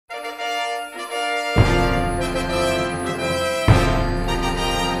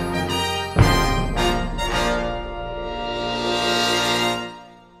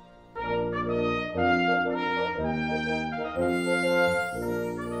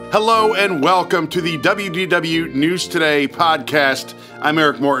Hello and welcome to the WDW News Today podcast. I'm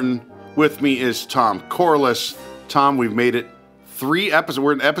Eric Morton. With me is Tom Corliss. Tom, we've made it 3 episodes.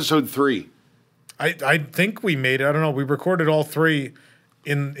 We're in episode 3. I think we made it. I don't know. We recorded all 3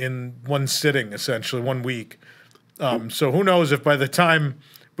 in one sitting, essentially, 1 week. So who knows if by the time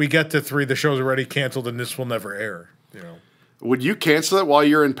we get to 3, the show's already canceled and this will never air. You know. Would you cancel it while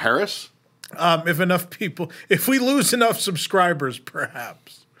you're in Paris? If we lose enough subscribers,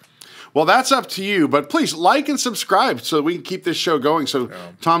 perhaps. Well, that's up to you, but please like and subscribe so we can keep this show going so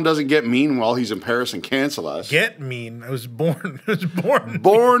Tom doesn't get mean while he's in Paris and cancel us. Get mean? I was born mean.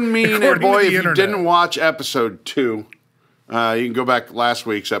 Born mean, and boy, if you didn't watch episode 2, you can go back last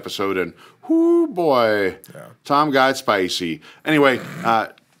week's episode and, whoo, boy, Tom got spicy. Anyway,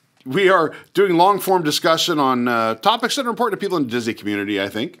 we are doing long-form discussion on topics that are important to people in the Disney community, I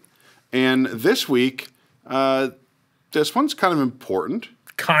think. And this week, this one's kind of important.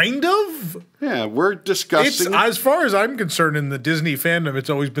 Kind of? Yeah, we're discussing... As far as I'm concerned, in the Disney fandom, it's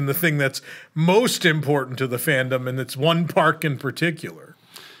always been the thing that's most important to the fandom, and it's one park in particular.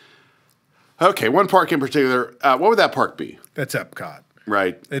 Okay, one park in particular. What would that park be? That's EPCOT.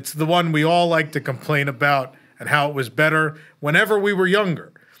 Right. It's the one we all like to complain about and how it was better whenever we were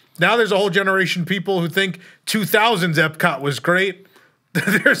younger. Now there's a whole generation of people who think 2000's EPCOT was great.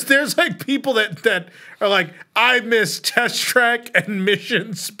 There's like people that are like, I miss Test Track and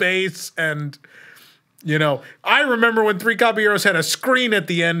Mission Space, and you know, I remember when Three Caballeros had a screen at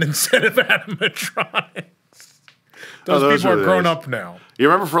the end instead of animatronics. Those people are grown up now. You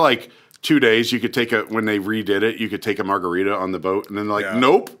remember for like 2 days you could take when they redid it, you could take a margarita on the boat, and then like,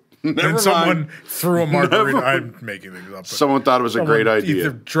 nope. And someone threw a margarita. I'm making things up. Someone thought it was a great idea. Either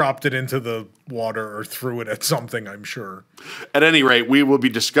dropped it into the water or threw it at something, I'm sure. At any rate, we will be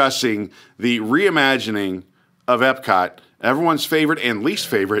discussing the reimagining of EPCOT, everyone's favorite and least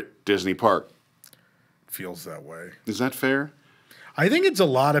favorite Disney park. Feels that way. Is that fair? I think it's a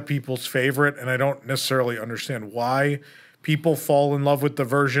lot of people's favorite, and I don't necessarily understand why people fall in love with the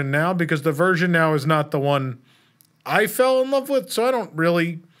version now, because the version now is not the one I fell in love with, so I don't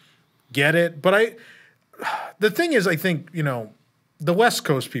really get it. But the thing is, I think, you know, the West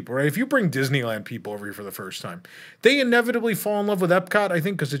Coast people, right? If you bring Disneyland people over here for the first time, they inevitably fall in love with EPCOT, I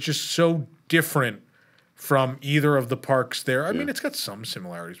think, because it's just so different from either of the parks there. I mean, it's got some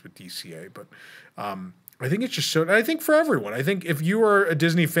similarities with DCA, but I think it's just so, I think for everyone, I think if you are a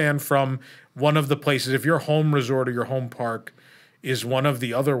Disney fan from one of the places, if your home resort or your home park is one of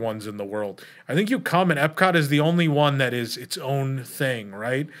the other ones in the world, I think you come, and EPCOT is the only one that is its own thing,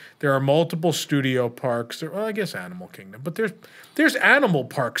 right? There are multiple studio parks. Well, I guess Animal Kingdom, but there's animal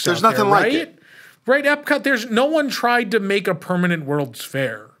parks out there, right? There's nothing like it. Right, EPCOT, no one tried to make a permanent World's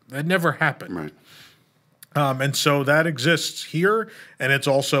Fair. That never happened. Right. And so that exists here, and it's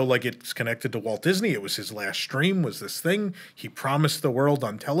also like it's connected to Walt Disney. It was his last dream, was this thing. He promised the world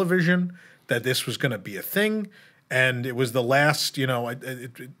on television that this was going to be a thing. And it was the last, you know,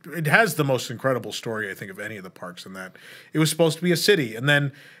 it has the most incredible story, I think, of any of the parks in that. It was supposed to be a city. And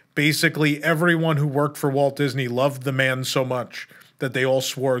then basically everyone who worked for Walt Disney loved the man so much that they all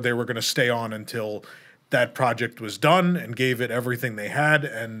swore they were going to stay on until that project was done and gave it everything they had.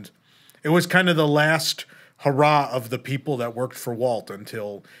 And it was kind of the last hurrah of the people that worked for Walt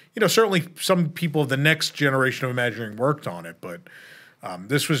until, you know, certainly some people of the next generation of Imagineering worked on it, but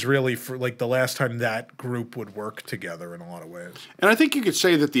this was really for like the last time that group would work together in a lot of ways. And I think you could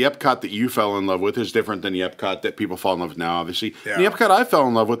say that the EPCOT that you fell in love with is different than the EPCOT that people fall in love with now, obviously. Yeah. The EPCOT I fell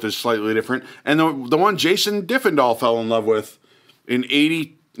in love with is slightly different. And the one Jason Diffendahl fell in love with in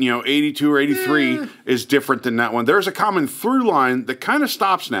 82 or 83 is different than that one. There's a common through line that kind of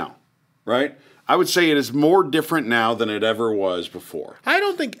stops now, right? I would say it is more different now than it ever was before. I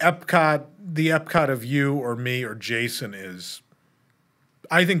don't think EPCOT, the EPCOT of you or me or Jason is...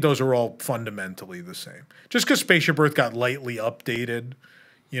 I think those are all fundamentally the same. Just because Spaceship Earth got lightly updated,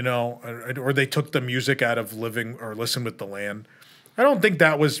 you know, or they took the music out of Living or Listen with the Land. I don't think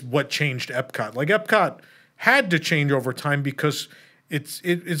that was what changed EPCOT. Like EPCOT had to change over time because it's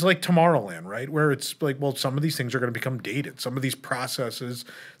like Tomorrowland, right? Where it's like, well, some of these things are going to become dated. Some of these processes,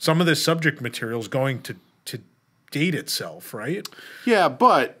 some of this subject material is going to date itself, right? Yeah,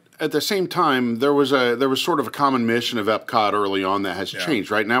 but at the same time, there was sort of a common mission of EPCOT early on that has changed.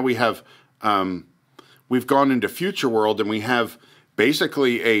 Right now, we have we've gone into Future World, and we have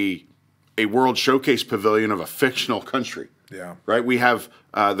basically a World Showcase Pavilion of a fictional country. Yeah. Right. We have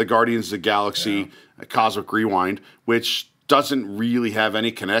the Guardians of the Galaxy, Cosmic Rewind, which doesn't really have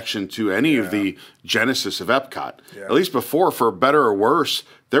any connection to any of the genesis of EPCOT. Yeah. At least before, for better or worse,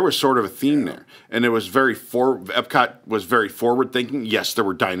 there was sort of a theme there, and it was Epcot was very forward thinking. Yes, there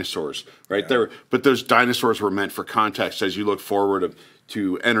were dinosaurs, right there, but those dinosaurs were meant for context as you look forward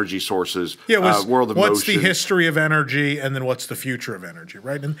to energy sources. Yeah, it was, world of what's motion. the history of energy, and then what's the future of energy,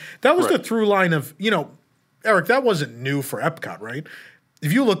 right? And that was the through line of, Eric, that wasn't new for Epcot, right?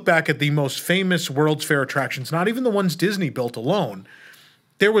 If you look back at the most famous World's Fair attractions, not even the ones Disney built alone,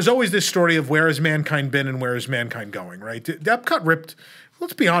 there was always this story of where has mankind been and where is mankind going, right? Epcot ripped,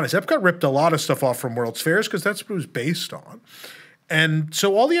 let's be honest, Epcot ripped a lot of stuff off from World's Fairs because that's what it was based on. And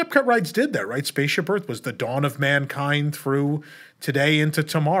so all the Epcot rides did that, right? Spaceship Earth was the dawn of mankind through today into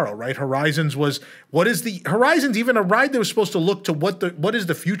tomorrow, right? Horizons was, Horizons, even a ride that was supposed to look to what is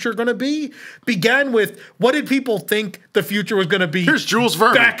the future going to be, began with what did people think the future was going to be. Here's Jules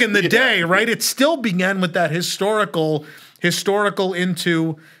Verne. Back in the day, right? It still began with that historical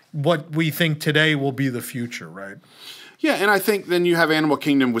into what we think today will be the future, right? Yeah, and I think then you have Animal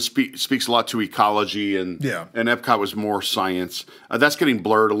Kingdom, which speaks a lot to ecology, and Epcot was more science. That's getting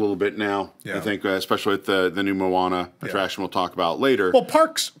blurred a little bit now, I think, especially with the new Moana attraction we'll talk about later. Well,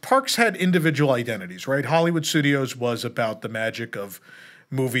 parks had individual identities, right? Hollywood Studios was about the magic of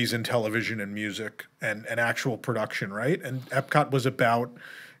movies and television and music and actual production, right? And Epcot was about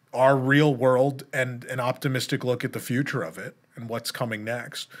our real world and an optimistic look at the future of it and what's coming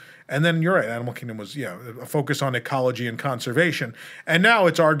next. And then you're right, Animal Kingdom was a focus on ecology and conservation. And now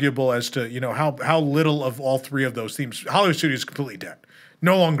it's arguable as to how little of all three of those themes. Hollywood Studios is completely dead,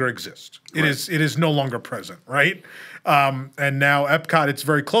 no longer exists. It is no longer present, right? And now Epcot, it's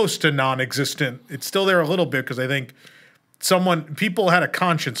very close to non-existent. It's still there a little bit because I think people had a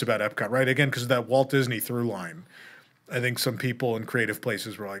conscience about Epcot, right? Again, because of that Walt Disney through line. I think some people in creative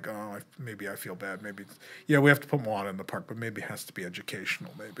places were like, oh, maybe I feel bad. Maybe, we have to put Moana in the park, but maybe it has to be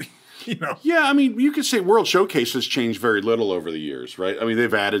educational, maybe, Yeah, I mean, you could say World Showcase has changed very little over the years, right? I mean,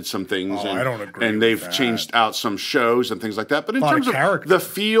 they've added some things. I don't agree and with they've that. changed out some shows and things like that. But in terms of the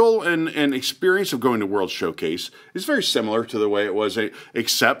feel and experience of going to World Showcase is very similar to the way it was,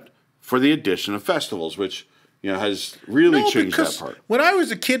 except for the addition of festivals, which has really changed that part. When I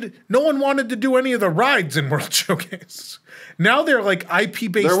was a kid, no one wanted to do any of the rides in World Showcase. Now they're like IP-based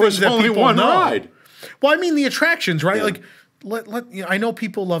things that people know. There was only one ride. Well, I mean the attractions, right? Yeah. Like, I know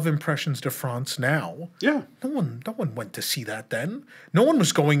people love Impressions de France now. Yeah. No one went to see that then. No one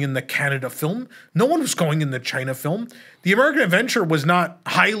was going in the Canada film. No one was going in the China film. The American Adventure was not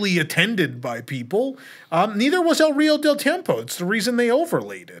highly attended by people. Neither was El Rio del Tiempo. It's the reason they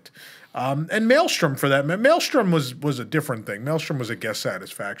overlaid it. And Maelstrom for that. Maelstrom was a different thing. Maelstrom was a guest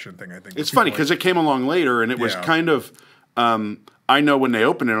satisfaction thing, I think. It's funny because it came along later and it was kind of, I know when they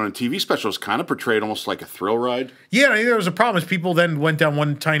opened it on a TV special, it was kind of portrayed almost like a thrill ride. Yeah, I think there was a problem is people then went down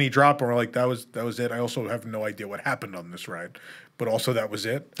one tiny drop and were like, that was it. I also have no idea what happened on this ride. But also that was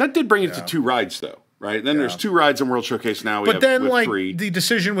it. That did bring it to 2 rides though, right? Then there's 2 rides in World Showcase now. But then like 3. The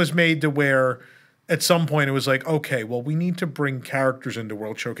decision was made to where at some point it was like, okay, well, we need to bring characters into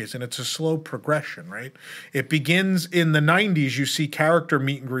World Showcase, and it's a slow progression, right? It begins in the 90s. You see character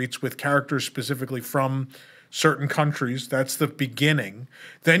meet and greets with characters specifically from certain countries. That's the beginning.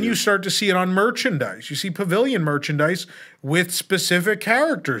 Then you start to see it on merchandise. You see pavilion merchandise with specific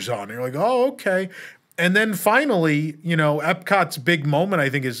characters on it. You're like, oh, okay. And then finally, Epcot's big moment, I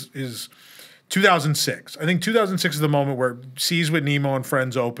think, is 2006. I think 2006 is the moment where Seas with Nemo and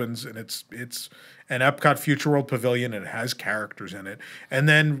Friends opens, and it's an Epcot Future World Pavilion, and it has characters in it. And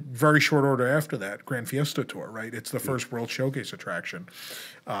then very short order after that, Grand Fiesta Tour, right? It's the first World Showcase attraction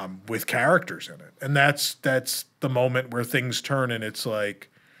with characters in it. And that's the moment where things turn, and it's like,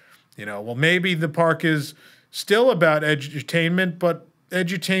 well, maybe the park is still about edutainment, but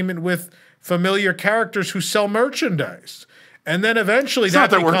edutainment with familiar characters who sell merchandise. And then eventually it's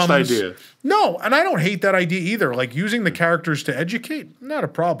that not the becomes... worst idea. No, and I don't hate that idea either. Like using the characters to educate, not a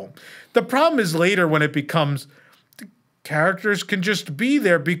problem. The problem is later when it becomes the characters can just be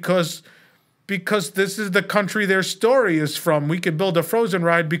there because this is the country their story is from. We could build a Frozen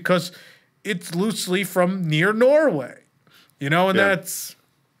ride because it's loosely from near Norway. And that's...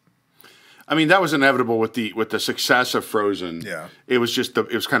 I mean, that was inevitable with the success of Frozen. Yeah. It was just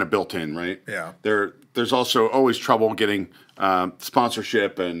it was kind of built in, right? Yeah. There's also always trouble getting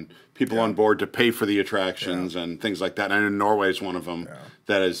sponsorship and people on board to pay for the attractions and things like that. And I know Norway is one of them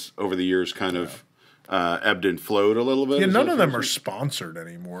that has over the years kind of ebbed and flowed a little bit. Yeah, none of them are sponsored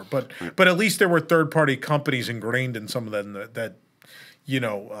anymore, but at least there were third-party companies ingrained in some of them that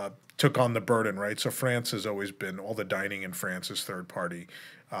took on the burden, right? So France has always been, all the dining in France is third-party.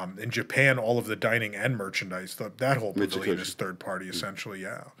 In Japan, all of the dining and merchandise, that whole pavilion is third-party essentially,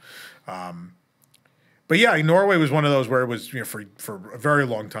 But But yeah, Norway was one of those where it was, for a very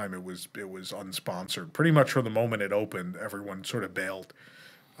long time it was unsponsored. Pretty much from the moment it opened, everyone sort of bailed.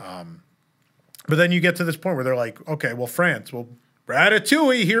 But then you get to this point where they're like, okay, well, France, well,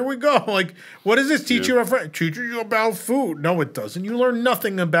 Ratatouille, here we go. Like, what does this teach you about France? Teaches you about food. No, it doesn't. You learn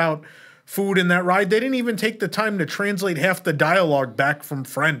nothing about food in that ride. They didn't even take the time to translate half the dialogue back from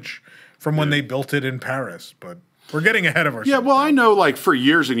French from when they built it in Paris. But we're getting ahead of ourselves. Yeah, well, I know, like, for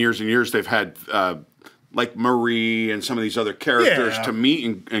years and years and years, they've had like Marie and some of these other characters to meet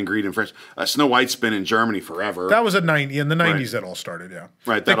and greet in France. Snow White's been in Germany forever. That was in the 90s that all started,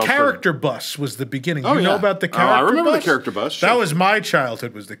 Right. The character bus was the beginning. Oh, you know about the character bus? I remember the character bus. Sure. That was my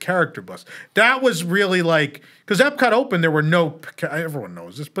childhood, was the character bus. That was really like, because Epcot opened, there were no, everyone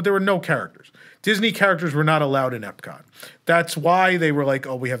knows this, but there were no characters. Disney characters were not allowed in Epcot. That's why they were like,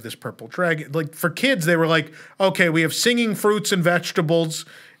 oh, we have this purple dragon. Like, for kids, they were like, okay, we have singing fruits and vegetables,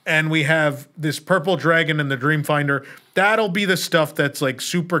 and we have this purple dragon and the Dreamfinder. That'll be the stuff that's like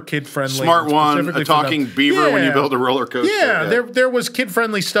super kid friendly. Smart one, a talking beaver when you build a roller coaster. Yeah, there was kid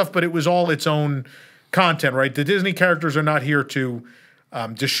friendly stuff, but it was all its own content, right? The Disney characters are not here to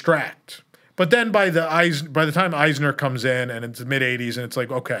distract. But then by the time Eisner comes in and it's the mid '80s, and it's like,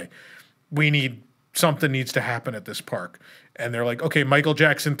 okay, something needs to happen at this park, and they're like, okay, Michael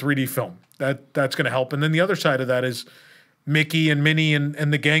Jackson 3D film, that's going to help. And then the other side of that is Mickey and Minnie and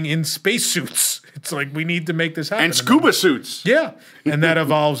the gang in spacesuits. It's like, we need to make this happen. And scuba suits. Yeah. And that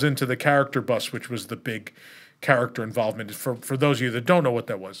evolves into the character bus, which was the big character involvement. For those of you that don't know what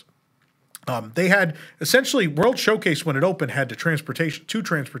that was. They had, essentially, World Showcase, when it opened, had two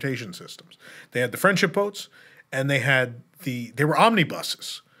transportation systems. They had the friendship boats, and they were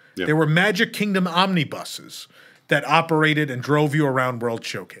omnibuses. Yep. They were Magic Kingdom omnibuses that operated and drove you around World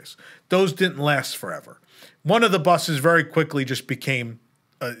Showcase. Those didn't last forever. One of the buses very quickly just became,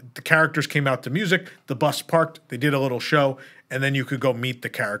 the characters came out to music, the bus parked, they did a little show, and then you could go meet the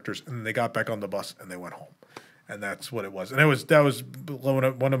characters, and then they got back on the bus and they went home. And that's what it was. And that was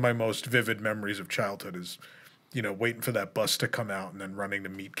one of my most vivid memories of childhood is, waiting for that bus to come out and then running to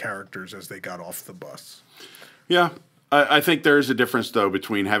meet characters as they got off the bus. Yeah. I think there is a difference, though,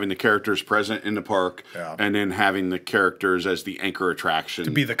 between having the characters present in the park and then having the characters as the anchor attraction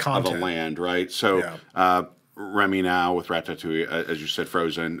to be the content of a land, right? So Remy now with Ratatouille, as you said,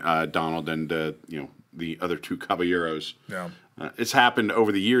 Frozen, Donald, and the other two Caballeros. Yeah. It's happened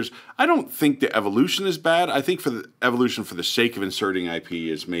over the years. I don't think the evolution is bad. I think for the evolution for the sake of inserting IP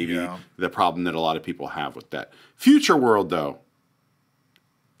is maybe the problem that a lot of people have with that. Future World, though,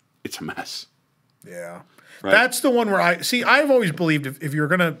 it's a mess. Yeah. Right. That's the one where I've always believed if you're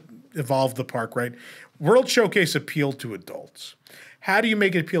going to evolve the park, right, World Showcase appealed to adults. How do you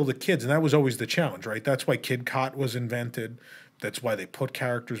make it appeal to kids? And that was always the challenge, right? That's why KidCot was invented. That's why they put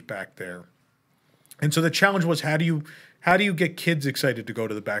characters back there. And so the challenge was, how do you get kids excited to go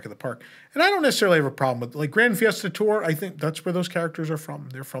to the back of the park? And I don't necessarily have a problem with, like, Grand Fiesta Tour. I think that's where those characters are from.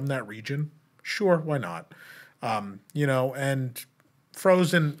 They're from that region. Sure, why not? And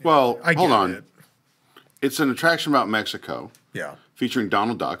Frozen. Well, hold on. It. It's an attraction about Mexico. Yeah. Featuring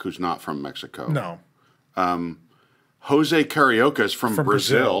Donald Duck, who's not from Mexico. No. Jose Carioca is from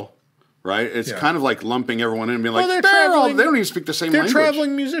Brazil, right? It's kind of like lumping everyone in and being like, they don't even speak the same language. They're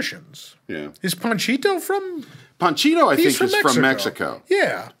traveling musicians. Yeah. Is Panchito from? Panchito, I think, is from Mexico.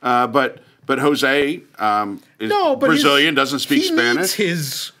 Yeah. But Jose is Brazilian, doesn't speak Spanish. He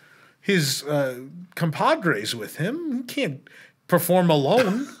needs his compadres with him. He can't perform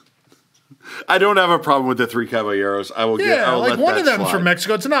alone. I don't have a problem with the three Caballeros. I'll like one of them's slide. from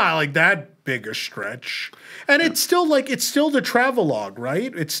Mexico. It's not like that big a stretch. And it's still the travelogue,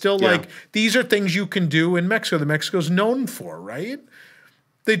 right? It's still like, these are things you can do in Mexico that Mexico's known for, right?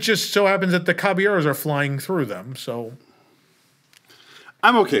 It just so happens that the Caballeros are flying through them, so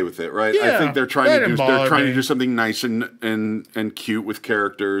I'm okay with it, right? Yeah, I think they're trying to do something nice and cute with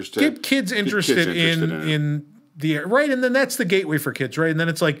characters to get kids interested in the right, and then that's the gateway for kids, right? And then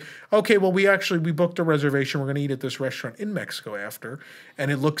it's like, okay, well, we booked a reservation. We're going to eat at this restaurant in Mexico after,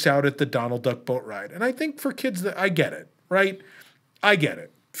 and it looks out at the Donald Duck boat ride. And I think for kids, I get it, right? I get it.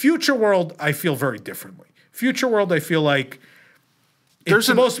 Future World, I feel very differently. Future World, I feel like it's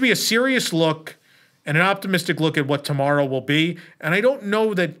supposed to be a serious look and an optimistic look at what tomorrow will be. And I don't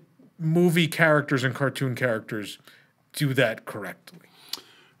know that movie characters and cartoon characters do that correctly.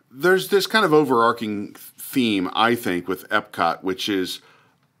 There's this kind of overarching theme, I think, with Epcot, which is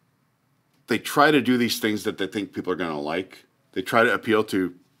they try to do these things that they think people are going to like. They try to appeal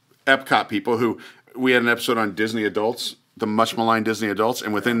to Epcot people who, we had an episode on Disney adults, the much maligned Disney adults,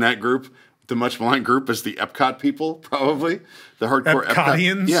 and within that group, the much maligned group is the Epcot people, probably. The hardcore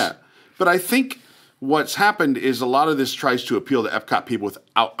Epcotians. Epcot. Yeah. But I think what's happened is a lot of this tries to appeal to Epcot people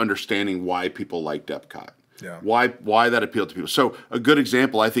without understanding why people liked Epcot. Yeah. Why that appealed to people. So a good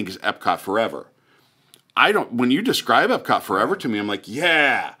example, I think, is Epcot Forever. When you describe Epcot Forever to me, I'm like,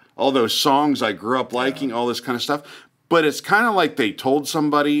 yeah, all those songs I grew up liking, all this kind of stuff. But it's kind of like they told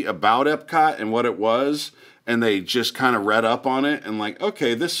somebody about Epcot and what it was, and they just kind of read up on it and like,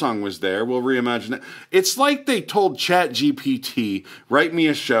 okay, this song was there. We'll reimagine it. It's like they told ChatGPT, write me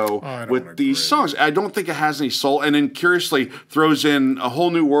a show with these songs. I don't think it has any soul. And then curiously throws in a whole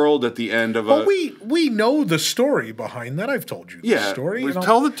new world at the end of we know the story behind that. I've told you the story.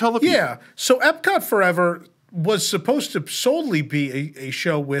 Tell the people. Yeah. So Epcot Forever was supposed to solely be a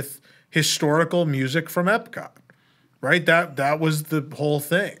show with historical music from Epcot, right? That was the whole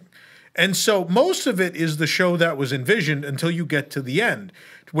thing. And so most of it is the show that was envisioned until you get to the end,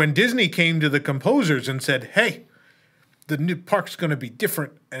 when Disney came to the composers and said, hey, the new park's going to be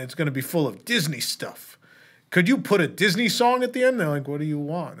different and it's going to be full of Disney stuff. Could you put a Disney song at the end? They're like, what do you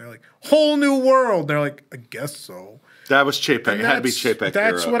want? They're like, whole new world. They're like, I guess so. That was Chapek. It had to be Chapek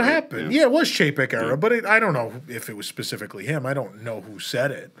era. That's what happened. Yeah, it was Chapek era, but I don't know if it was specifically him. I don't know who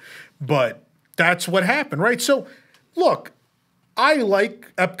said it. But that's what happened, right? So, look, I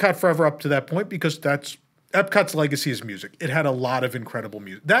like Epcot Forever up to that point because Epcot's legacy is music. It had a lot of incredible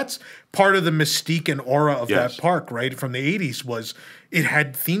music. That's part of the mystique and aura of that park, right? From the 80s was it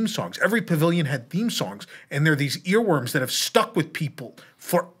had theme songs. Every pavilion had theme songs, and they're these earworms that have stuck with people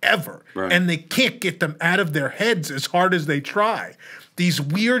forever, and they can't get them out of their heads as hard as they try. These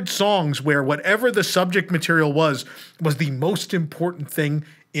weird songs where whatever the subject material was the most important thing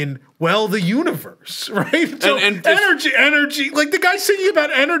in, well, the universe, right? So and energy, like the guy singing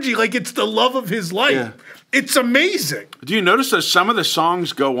about energy, like it's the love of his life. Yeah. It's amazing. Do you notice that some of the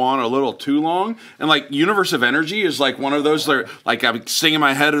songs go on a little too long? And like Universe of Energy is like one of those that are, like I'm singing in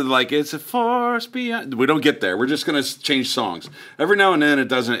my head like it's a force beyond. We don't get there. We're just going to change songs. Every now and then it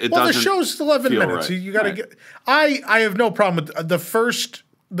doesn't. Well, the show's 11 minutes. Right. You got to get. I have no problem with the first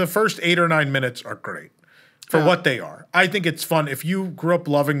 8 or 9 minutes are great. For what they are. I think it's fun. If you grew up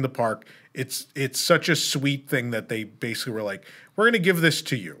loving the park, it's such a sweet thing that they basically were like, we're going to give this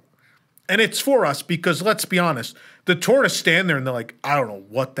to you. And it's for us because, let's be honest, the tourists stand there and they're like, I don't know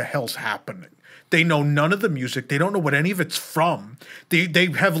what the hell's happening. They know none of the music. They don't know what any of it's from. They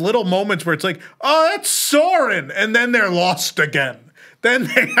have little moments where it's like, oh, that's Soarin', and then they're lost again. Then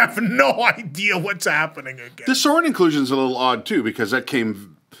they have no idea what's happening again. The Soarin' inclusion is a little odd, too, because that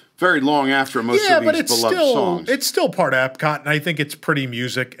came very long after most of these beloved songs. It's still part of Epcot, and I think it's pretty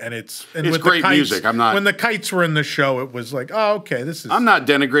music, and it's with great music. When the kites were in the show, it was like, oh, okay, this is. I'm not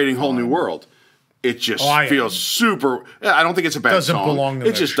denigrating Whole New World. It just feels super. I don't think it's a bad song. Belong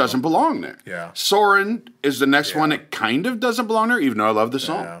it just doesn't belong there. Yeah. Soarin' is the next one that kind of doesn't belong there, even though I love the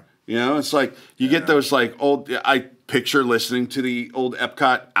song. Yeah. You know, it's like you get those like old. I picture listening to the old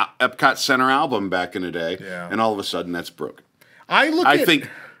Epcot Center album back in the day, and all of a sudden that's broken.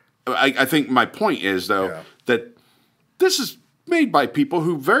 I think my point is, though, that this is made by people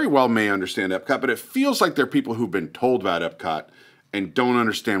who very well may understand Epcot, but it feels like they're people who've been told about Epcot and don't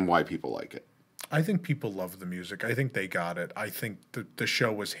understand why people like it. I think people love the music. I think they got it. I think the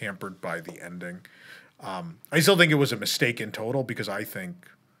show was hampered by the ending. I still think it was a mistake in total because I think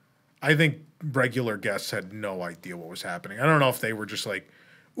regular guests had no idea what was happening. I don't know if they were just like,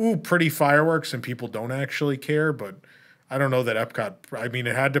 ooh, pretty fireworks and people don't actually care, but I don't know that Epcot, I mean,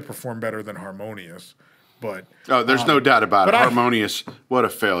 it had to perform better than Harmonious, but. Oh, there's no doubt about it. Harmonious, what a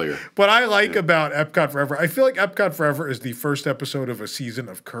failure. What I like about Epcot Forever, I feel like Epcot Forever is the first episode of a season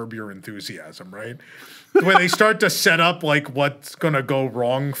of Curb Your Enthusiasm, right? Where they start to set up like what's going to go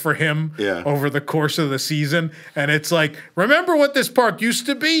wrong for him over the course of the season. And it's like, remember what this park used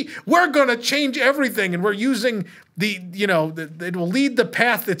to be? We're going to change everything. And we're using it will lead the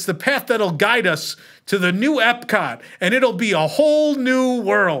path. It's the path that'll guide us to the new Epcot. And it'll be a whole new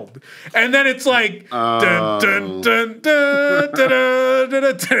world. And then it's like, dun, dun, dun, dun, dun, dun, dun,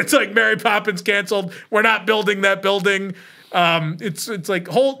 dun. It's like Mary Poppins canceled. We're not building that building. It's like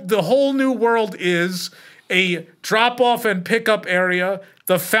the whole new world is a drop-off and pickup area,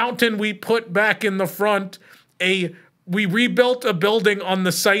 the fountain we put back in the front, we rebuilt a building on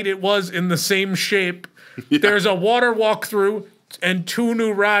the site it was in the same shape. There's a water walkthrough and 2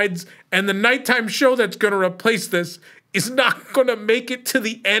 new rides, and the nighttime show that's going to replace this is not going to make it to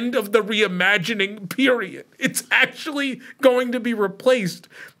the end of the reimagining period. It's actually going to be replaced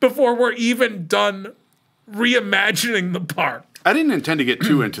before we're even done reimagining the park. I didn't intend to get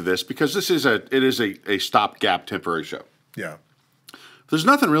too into this because it is a stopgap temporary show. Yeah. There's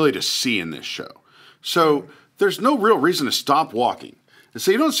nothing really to see in this show. So there's no real reason to stop walking. And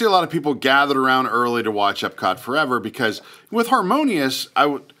so you don't see a lot of people gathered around early to watch Epcot Forever because with Harmonious,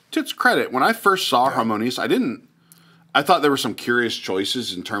 to its credit, when I first saw Harmonious, I thought there were some curious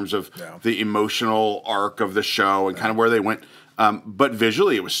choices in terms of the emotional arc of the show and kind of where they went. But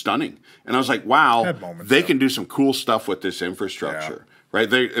visually, it was stunning. And I was like, wow, they can do some cool stuff with this infrastructure. Right?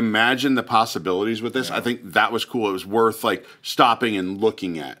 They imagine the possibilities with this. I think that was cool. It was worth like stopping and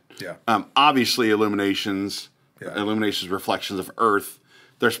looking at. Obviously, Illuminations, reflections of Earth.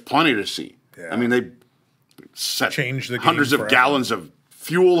 There's plenty to see. I mean, they set hundreds of gallons of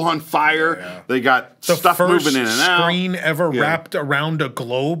fuel on fire. They got stuff moving in and out. The screen ever wrapped around a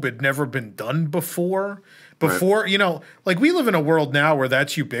globe had never been done before. You know, like we live in a world now where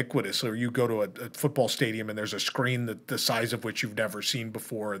that's ubiquitous. Or you go to a football stadium and there's a screen the size of which you've never seen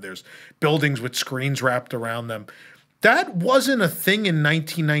before. There's buildings with screens wrapped around them. That wasn't a thing in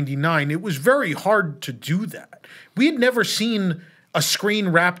 1999. It was very hard to do that. We had never seen a screen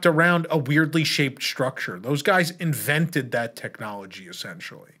wrapped around a weirdly shaped structure. Those guys invented that technology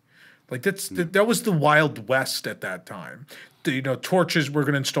essentially. Like that was the Wild West at that time. You know, torches, we're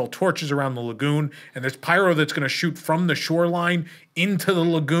going to install torches around the lagoon, and there's pyro that's going to shoot from the shoreline into the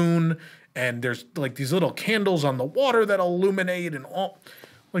lagoon, and there's like these little candles on the water that illuminate and all,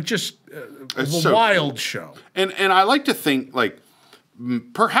 like just a wild show. And I like to think like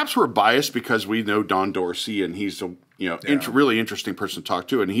perhaps we're biased because we know Don Dorsey and he's a really interesting person to talk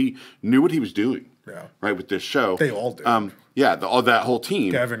to, and he knew what he was doing. Right with this show, they all did. All that whole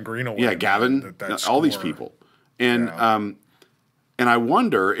team, Gavin Greenaway, Gavin, all these people, and I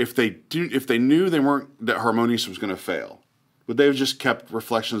wonder if they knew that Harmonious was going to fail, would they have just kept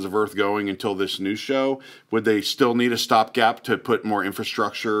Reflections of Earth going until this new show? Would they still need a stopgap to put more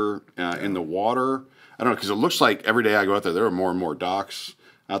infrastructure in the water? I don't know, because it looks like every day I go out there are more and more docks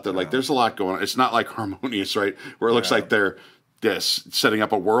out there. Like there's a lot going on. It's not like Harmonious, right, where it looks like they're setting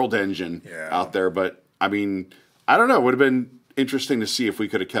up a world engine out there. But I mean, I don't know. It would have been interesting to see if we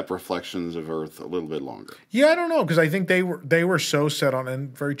could have kept Reflections of Earth a little bit longer. Yeah, I don't know, because I think they were so set on,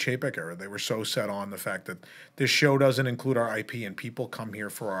 and very Chapek era, they were so set on the fact that this show doesn't include our IP and people come here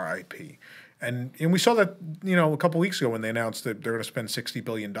for our IP. And we saw that, a couple weeks ago when they announced that they're going to spend $60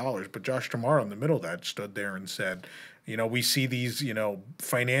 billion. But Josh Tamara in the middle of that stood there and said, we see these,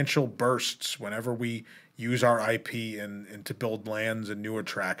 financial bursts whenever we use our IP and to build lands and new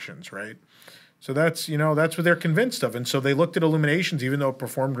attractions, right? So that's what they're convinced of. And so they looked at Illuminations, even though it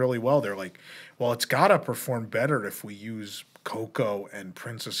performed really well. They're like, well, it's got to perform better if we use Coco and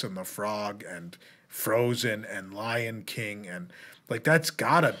Princess and the Frog and Frozen and Lion King and like that's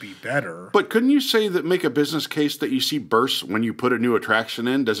got to be better. But couldn't you say that make a business case that you see bursts when you put a new attraction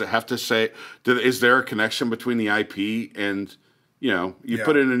in? Does it have to say, is there a connection between the IP and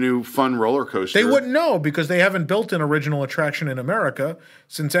put in a new fun roller coaster? They wouldn't know because they haven't built an original attraction in America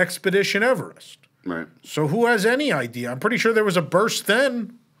since Expedition Everest. Right. So who has any idea? I'm pretty sure there was a burst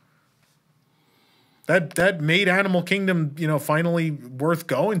then. That made Animal Kingdom, finally worth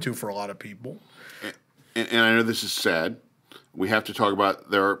going to for a lot of people. And I know this is sad. We have to talk about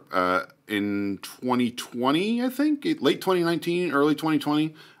in 2020, I think, late 2019, early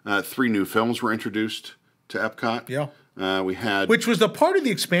 2020, 3 new films were introduced to Epcot. Yeah. We had, which was the part of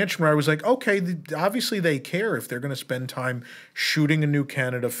the expansion where I was like, okay, obviously they care if they're going to spend time shooting a new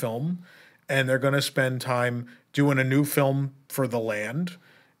Canada film, and they're going to spend time doing a new film for the land,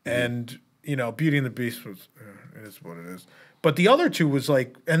 and Beauty and the Beast was it is what it is. But the other two was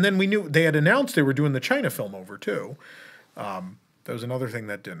like, and then we knew they had announced they were doing the China film over too. That was another thing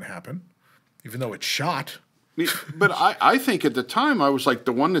that didn't happen, even though it's shot. But I think at the time I was like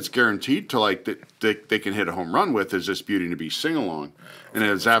the one that's guaranteed to like that they can hit a home run with is this Beauty and the Beast sing along, and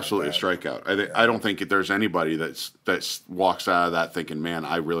it's absolutely a strikeout. I don't think there's anybody that walks out of that thinking, man,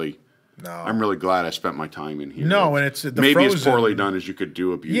 I'm really glad I spent my time in here. No, and it's maybe Frozen, as poorly done as you could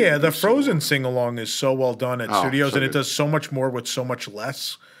do a Beauty. Yeah, the Frozen sing along is so well done at studios, and it does so much more with so much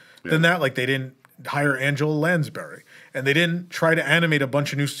less than that. Like they didn't hire Angela Lansbury. And they didn't try to animate a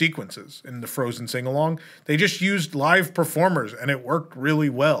bunch of new sequences in the Frozen sing-along. They just used live performers, and it worked really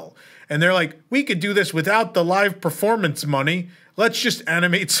well. And they're like, we could do this without the live performance money. Let's just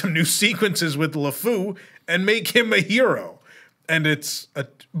animate some new sequences with LeFou and make him a hero. And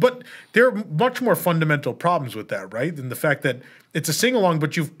but there are much more fundamental problems with that, right? Than the fact that it's a sing-along,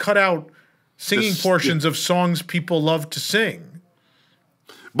 but you've cut out singing portions of songs people love to sing.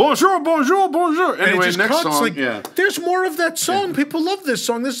 Bonjour, bonjour, bonjour. Anyway, next cuts, song. Like, there's more of that song. Yeah. People love this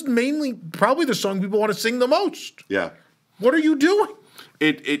song. This is probably the song people want to sing the most. Yeah. What are you doing?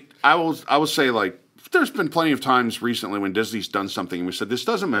 I will say, like, But there's been plenty of times recently when Disney's done something and we said, this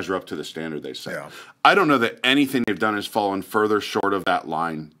doesn't measure up to the standard they set. Yeah. I don't know that anything they've done has fallen further short of that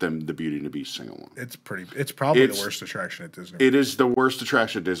line than the Beauty and the Beast single one. It's probably the worst attraction at Disney World. It is the worst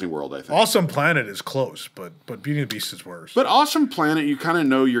attraction at Disney World, I think. Awesome Planet is close, but Beauty and the Beast is worse. But Awesome Planet, you kind of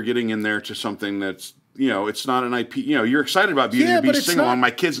know you're getting in there to something that's, it's not an IP. You're excited about Beauty and the Beast sing-along.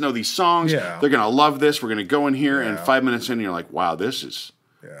 My kids know these songs. Yeah. They're going to love this. We're going to go in here, and 5 minutes in, you're like, wow, this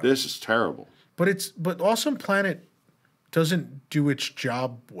is terrible. But Awesome Planet doesn't do its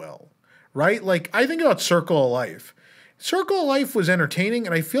job well, right? Like, I think about Circle of Life. Circle of Life was entertaining,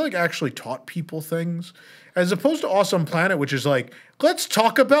 and I feel like actually taught people things, as opposed to Awesome Planet, which is like, let's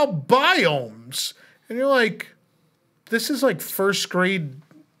talk about biomes. And you're like, this is like first grade.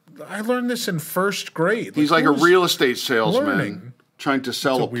 I learned this in first grade. He's like a real estate salesman trying to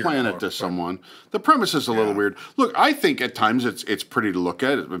sell a planet to book, someone. The premise is a little weird. Look, I think at times it's pretty to look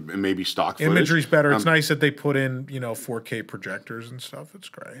at. It may be stock footage. Imagery's better. It's nice that they put in 4K projectors and stuff. It's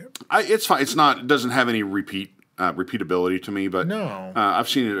great. It's fine. It doesn't have any repeatability to me, but no, I've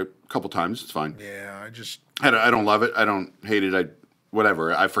seen it a couple times. It's fine. Yeah, I don't love it. I don't hate it.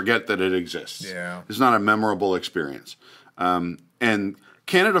 Whatever. I forget that it exists. Yeah, it's not a memorable experience. And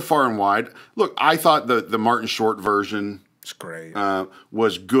Canada Far and Wide. Look, I thought the Martin Short version. It's great.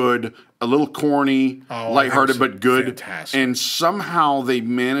 Was good, a little corny, lighthearted, but good. Fantastic. And somehow they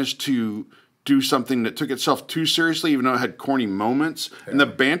managed to do something that took itself too seriously, even though it had corny moments. Yeah. And the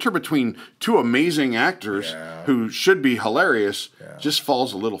banter between two amazing actors who should be hilarious just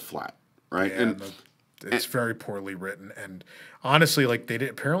falls a little flat, right? Yeah, and it's very poorly written. And honestly, like they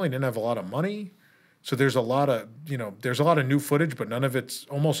apparently didn't have a lot of money. So there's a lot of, there's a lot of new footage, but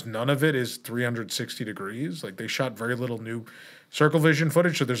almost none of it is 360 degrees. Like they shot very little new circle vision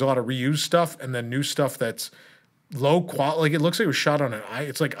footage. So there's a lot of reused stuff and then new stuff that's low quality. Like it looks like it was shot on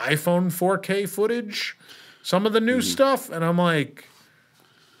it's like iPhone 4K footage, some of the new stuff. And I'm like,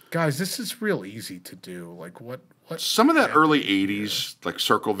 guys, this is real easy to do. Like what? Some of that early 80s, like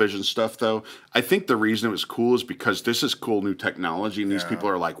circle vision stuff, though, I think the reason it was cool is because this is cool new technology, and these people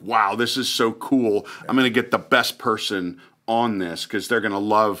are like, wow, this is so cool. I'm going to get the best person on this because they're going to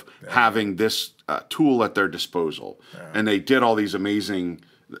love having this tool at their disposal. And they did all these amazing,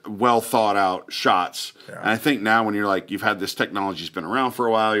 well thought out shots. And I think now when you're like, you've had this technology's been around for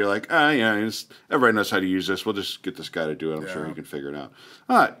a while, you're like, everybody knows how to use this. We'll just get this guy to do it. I'm sure he can figure it out.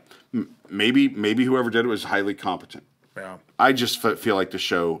 All right. Maybe whoever did it was highly competent. Yeah. I just feel like the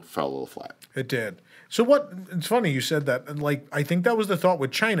show fell a little flat. It did. So it's funny you said that. And like, I think that was the thought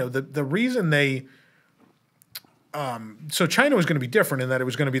with China. The reason they, so China was going to be different in that it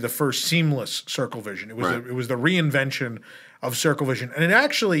was going to be the first seamless circle vision. It was the reinvention of circle vision. And it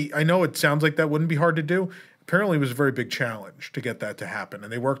actually, I know it sounds like that wouldn't be hard to do. Apparently it was a very big challenge to get that to happen.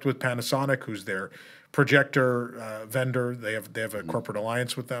 And they worked with Panasonic, who's their projector vendor. They have a corporate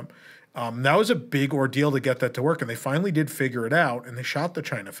alliance with them. That was a big ordeal to get that to work, and they finally did figure it out, and they shot the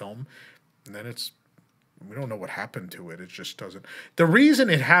China film, and then we don't know what happened to it. It just doesn't. The reason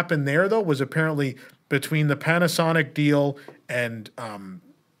it happened there, though, was apparently between the Panasonic deal and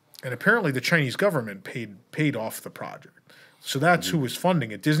apparently the Chinese government paid off the project. So that's who was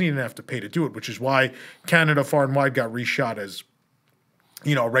funding it. Disney didn't have to pay to do it, which is why Canada Far and Wide got reshot as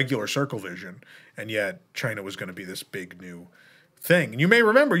a regular circle vision, and yet China was going to be this big new thing. And you may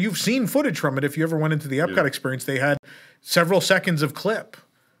remember, you've seen footage from it if you ever went into the Epcot experience. They had several seconds of clip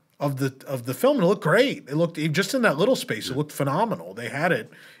of the film, and it looked great. It looked, just in that little space, it looked phenomenal. They had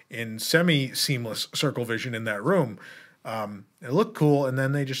it in semi-seamless circle vision in that room. It looked cool, and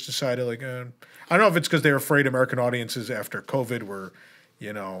then they just decided, like, I don't know if it's because they were afraid American audiences after COVID were,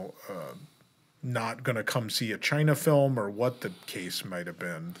 not going to come see a China film, or what the case might have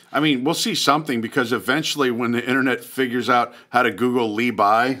been. I mean, we'll see something, because eventually when the internet figures out how to Google Lee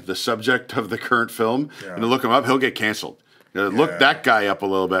Bai, the subject of the current film, and to look him up, he'll get canceled. Look that guy up a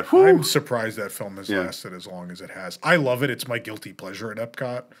little bit. Whew. I'm surprised that film has lasted as long as it has. I love it. It's my guilty pleasure at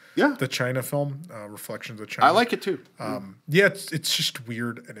Epcot. Yeah. The China film, Reflections of China. I like it too. It's just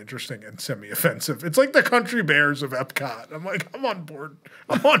weird and interesting and semi-offensive. It's like the Country Bears of Epcot. I'm like, I'm on board.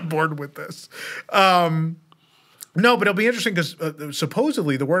 I'm on board with this. No, but it'll be interesting because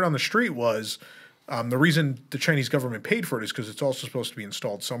supposedly the word on the street was the reason the Chinese government paid for it is because it's also supposed to be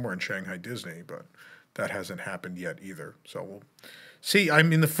installed somewhere in Shanghai Disney, but that hasn't happened yet either. So we'll see. I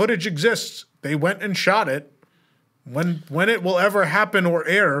mean, the footage exists. They went and shot it. When it will ever happen or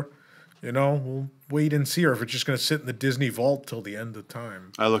air, we'll wait and see. Or if it's just going to sit in the Disney vault till the end of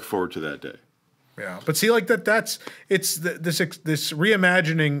time. I look forward to that day. Yeah, but see, like this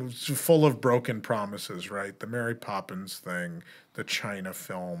reimagining full of broken promises, right? The Mary Poppins thing, the China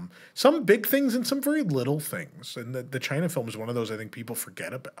film, some big things and some very little things. And the China film is one of those I think people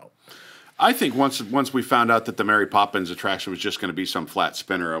forget about. I think once we found out that the Mary Poppins attraction was just going to be some flat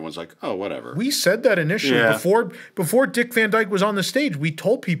spinner, I was like, oh, whatever. We said that initially before Dick Van Dyke was on the stage. We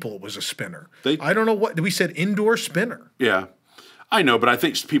told people it was a spinner. I don't know what we said, indoor spinner. Yeah. I know, but I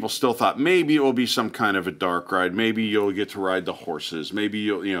think people still thought maybe it will be some kind of a dark ride. Maybe you'll get to ride the horses. Maybe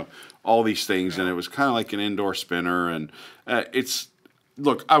you'll, all these things. And it was kind of like an indoor spinner. And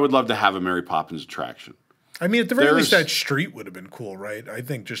look, I would love to have a Mary Poppins attraction. I mean, at the very least, that street would have been cool, right? I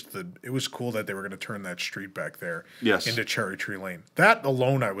think it was cool that they were going to turn that street back there into Cherry Tree Lane. That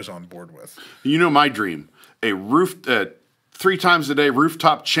alone I was on board with. You know my dream, a 3 times a day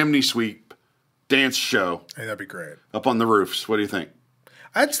rooftop chimney sweep dance show. Hey, that'd be great. Up on the roofs. What do you think?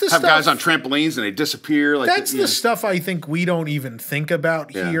 That's the stuff. Have guys on trampolines and they disappear. Like that's the stuff I think we don't even think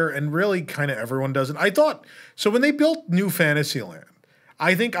about here, and really kind of everyone doesn't. I thought, so when they built New Fantasyland,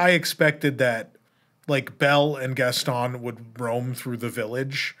 I think I expected that like Belle and Gaston would roam through the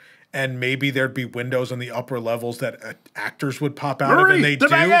village, and maybe there'd be windows on the upper levels that actors would pop out of, and they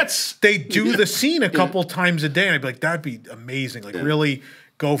do the scene a couple times a day, and I'd be like, that'd be amazing. Like really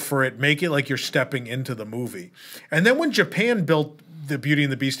go for it. Make it like you're stepping into the movie. And then when Japan built the Beauty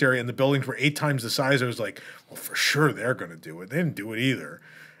and the Beast area and the buildings were 8 times the size, I was like, well, for sure they're going to do it. They didn't do it either.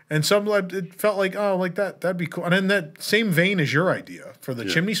 And it felt like, oh, like that'd be cool. And in that same vein as your idea for the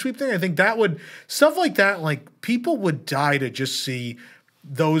chimney sweep thing, I think stuff like that, like people would die to just see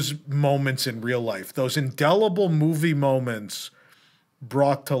those moments in real life, those indelible movie moments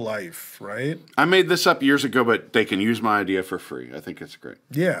brought to life, right? I made this up years ago, but they can use my idea for free. I think it's great.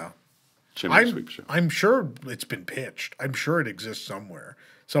 Yeah. Chimney sweep show. I'm sure it's been pitched. I'm sure it exists somewhere.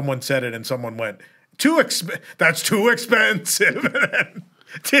 Someone said it and someone went, that's too expensive, and then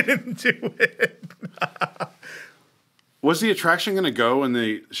didn't do it. Was the attraction going to go in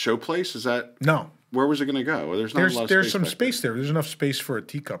the show place? Is that... No. Where was it going to go? Well, there's some space there. There's enough space for a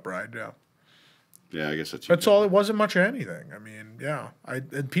teacup ride, yeah. Yeah, I guess that's all. It wasn't much of anything. I mean, yeah.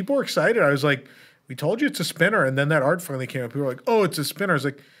 And people were excited. I was like, we told you it's a spinner. And then that art finally came up. People were like, oh, it's a spinner. I was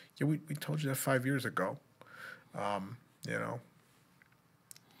like, yeah, we told you that 5 years ago.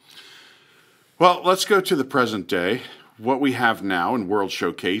 Well, let's go to the present day. What we have now in World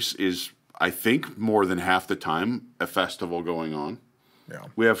Showcase is, I think, more than half the time a festival going on. Yeah.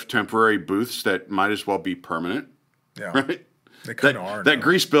 We have temporary booths that might as well be permanent. Yeah. Right? They kind of are. That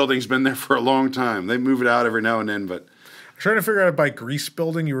Grease building's been there for a long time. They move it out every now and then, but... I'm trying to figure out if by Grease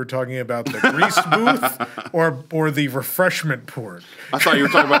building you were talking about the Grease booth or the refreshment port. I thought you were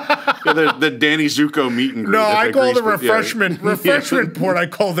talking about the Danny Zuko meet and greet. No, I call the refreshment port, I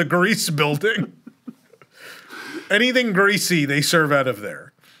call the Grease building. Anything greasy, they serve out of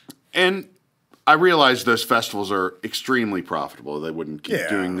there. And I realize those festivals are extremely profitable. They wouldn't keep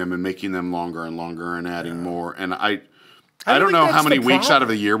doing them and making them longer and longer and adding more. And I don't know how many weeks out of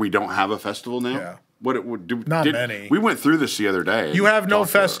the year we don't have a festival now. Yeah. What it would do? Not many. We went through this the other day. You have no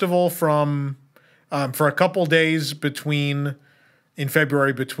festival for a couple days in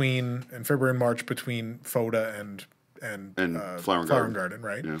February and March between FODA and Flower and Garden,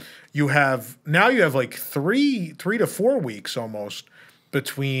 right? Yeah. You have like 3 to 4 weeks almost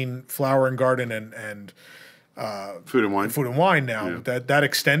between Flower and Garden and Food and Wine. Food and Wine now. Yeah. That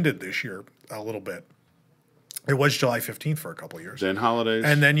extended this year a little bit. It was July 15th for a couple of years. Then holidays.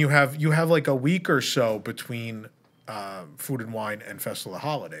 And then you have like a week or so between Food and Wine and Festival of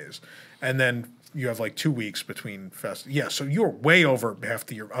Holidays. And then you have like 2 weeks between Yeah, so you're way over half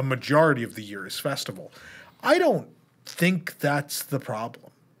the year. A majority of the year is festival. I don't think that's the problem.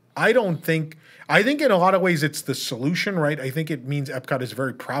 I think in a lot of ways it's the solution, right? I think it means Epcot is a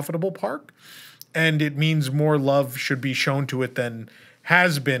very profitable park, and it means more love should be shown to it than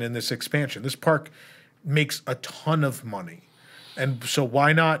has been in this expansion. This park makes a ton of money, and so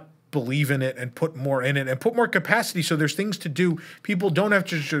why not believe in it and put more in it and put more capacity so there's things to do. People don't have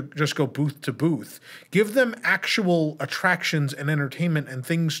to just go booth to booth. Give them actual attractions and entertainment and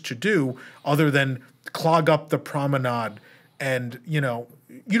things to do other than clog up the promenade. And,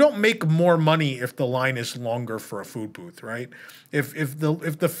 you don't make more money if the line is longer for a food booth, right? If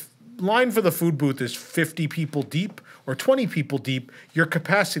the line for the food booth is 50 people deep or 20 people deep, your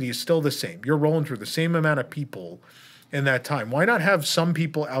capacity is still the same. You're rolling through the same amount of people in that time. Why not have some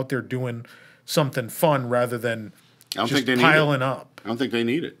people out there doing something fun rather than just piling up? I don't think they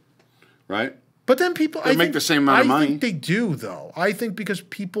need it, right? But then people... They make the same amount of money. I think they do, though. I think because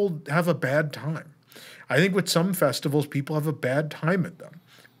people have a bad time. I think with some festivals, people have a bad time at them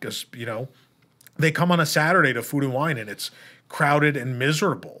because, they come on a Saturday to Food and Wine and it's crowded and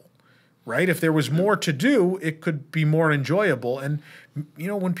miserable, right? If there was more to do, it could be more enjoyable. And, you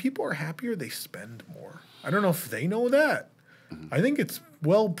know, when people are happier, they spend more. I don't know if they know that. I think it's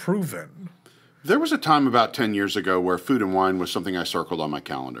well proven. There was a time about 10 years ago where Food and Wine was something I circled on my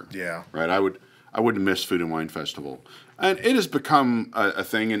calendar. Yeah. Right? I wouldn't miss Food and Wine Festival. And it has become a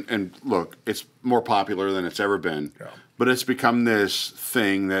thing. And look, it's more popular than it's ever been. Yeah. But it's become this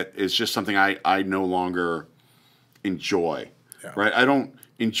thing that is just something I no longer enjoy. Yeah. Right? I don't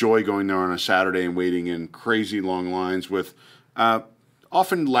enjoy going there on a Saturday and waiting in crazy long lines with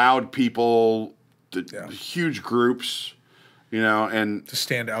often loud people, huge groups. You know, and to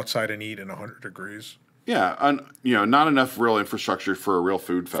stand outside and eat in 100 degrees. Yeah, you know, not enough real infrastructure for a real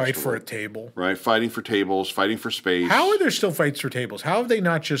food festival. Fight for a table. Right, fighting for tables, fighting for space. How are there still fights for tables? How have they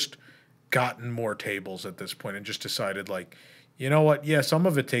not just gotten more tables at this point and just decided, like, you know what? Yeah, some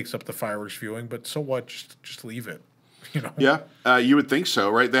of it takes up the fireworks viewing, but so what? Just leave it. You know? Yeah, you would think so,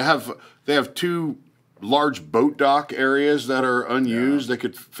 right? They have two large boat dock areas that are unused. They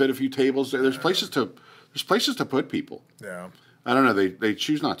could fit a few tables there. There's places to put people. Yeah. I don't know. They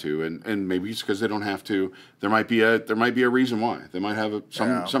choose not to, and maybe it's because they don't have to. There might be a reason why. They might have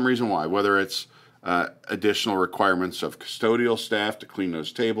some reason why. Whether it's additional requirements of custodial staff to clean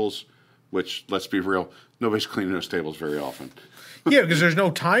those tables, which, let's be real, nobody's cleaning those tables very often. Yeah, because there's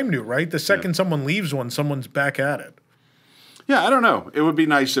no time to, right? The second someone leaves one, someone's back at it. Yeah, I don't know. It would be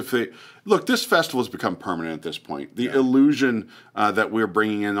nice if they look. This festival has become permanent at this point. The illusion that we're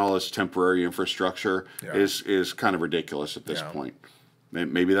bringing in all this temporary infrastructure is kind of ridiculous at this point.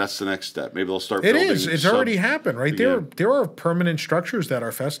 Maybe that's the next step. Maybe they'll start. It is. It's already happened, right? There are permanent structures that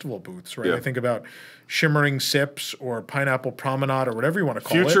are festival booths, right? Yeah. I think about Shimmering Sips or Pineapple Promenade or whatever you want to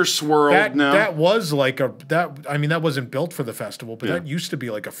call it. Future Swirled now. That was like that wasn't built for the festival, but that used to be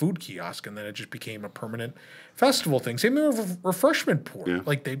like a food kiosk, and then it just became a permanent festival thing. Same thing with Refreshment Port. Yeah.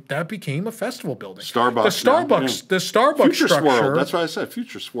 Like that became a festival building. Starbucks. The Starbucks Future structure. Swirled. That's why I said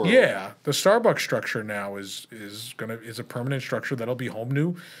Future Swirled. Yeah, the Starbucks structure now is a permanent structure that'll be home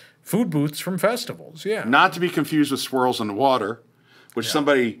to food booths from festivals. Yeah, not to be confused with Swirls on the Water, which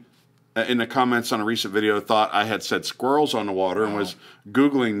somebody in the comments on a recent video thought I had said squirrels on the water and was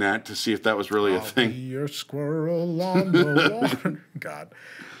Googling that to see if that was really a thing. Be your squirrel on the water. God.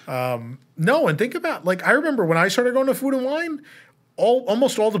 No, and think about, like, I remember when I started going to Food and Wine,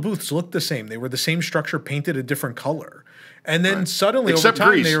 almost all the booths looked the same. They were the same structure, painted a different color. And then suddenly, except over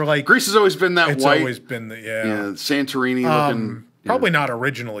time, Greece. They were like... Greece has always been that it's white. It's always been the, Santorini looking... Probably not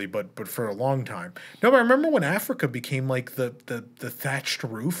originally, but for a long time. No, but I remember when Africa became like the thatched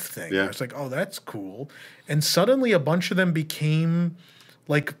roof thing. Yeah. I was like, oh, that's cool. And suddenly a bunch of them became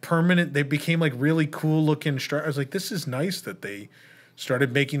like permanent. They became like really cool looking. I was like, this is nice that they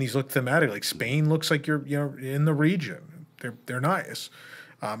started making these look thematic. Like Spain looks like you're in the region. They're nice.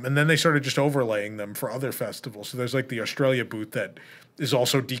 And then they started just overlaying them for other festivals. So there's like the Australia booth that is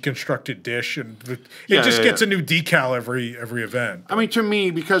also deconstructed dish, and it just gets a new decal every event. I mean, to me,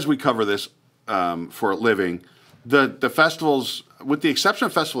 because we cover this for a living, the festivals, with the exception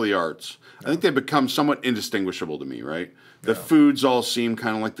of Festival of the Arts, I think they've become somewhat indistinguishable to me, right? The foods all seem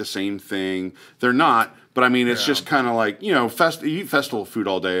kind of like the same thing. They're not, but I mean, it's just kind of like, you eat festival food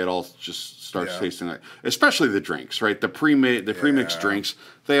all day, it all just starts tasting like, especially the drinks, right? The pre-mixed drinks,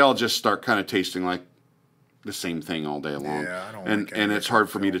 they all just start kind of tasting like the same thing all day long. Yeah, I don't and it's hard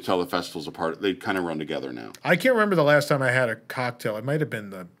for me to tell the festivals apart. They kind of run together now. I can't remember the last time I had a cocktail. It might have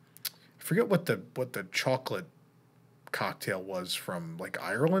been I forget what the chocolate cocktail was from, like,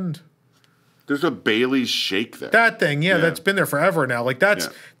 Ireland. There's a Bailey's shake there. That thing, that's been there forever now. Like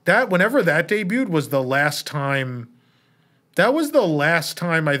that whenever that debuted was the last time. That was the last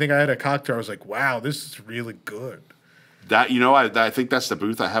time I think I had a cocktail. I was like, wow, this is really good. That I think that's the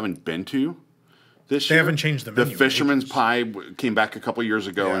booth I haven't been to this year. They haven't changed the menu. The Fisherman's Pie came back a couple years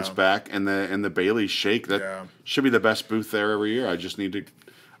ago and it's back, and the Bailey's Shake that should be the best booth there every year. I just need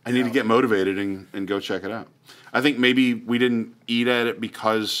to get motivated and go check it out. I think maybe we didn't eat at it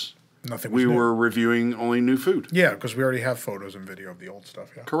because we were reviewing only new food. Yeah, because we already have photos and video of the old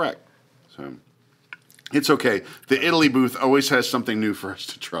stuff. Yeah, correct. So it's okay. The Italy booth always has something new for us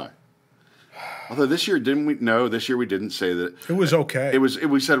to try. Although this year this year we didn't say that. It was okay.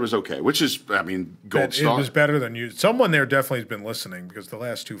 We said it was okay, which is, I mean, gold star. It was better than you. Someone there definitely has been listening, because the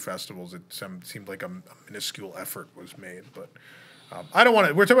last two festivals, it seemed like a minuscule effort was made. But I don't want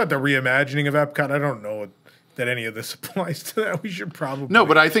to. We're talking about the reimagining of EPCOT. I don't know that any of this applies to that. We should probably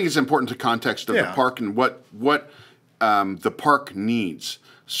but I think it's important to context of the park and what the park needs.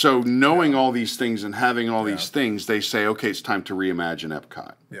 So knowing all these things and having all these things, they say, okay, it's time to reimagine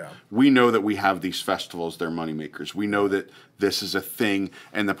Epcot. Yeah. We know that we have these festivals, they're moneymakers. We know that this is a thing,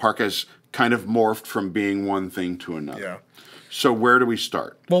 and the park has kind of morphed from being one thing to another. Yeah. So where do we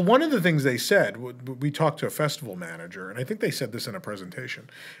start? Well, one of the things they said, we talked to a festival manager, and I think they said this in a presentation,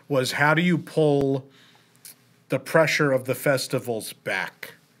 was how do you pull the pressure of the festivals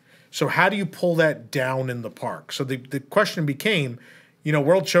back? So how do you pull that down in the park? So the question became, you know,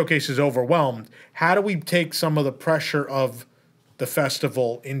 World Showcase is overwhelmed. How do we take some of the pressure of the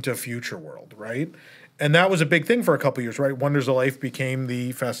festival into Future World, right? And that was a big thing for a couple of years, right? Wonders of Life became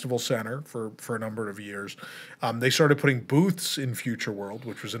the festival center for a number of years. They started putting booths in Future World,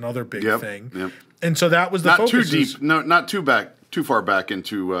 which was another big thing. Yep. And so that was the focus. Not too deep, not too far back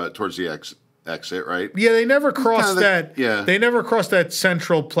into towards the exit, right? Yeah, they never crossed that. Yeah, they never crossed that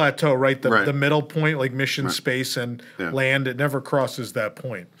central plateau, right? The middle point, like mission space and land. It never crosses that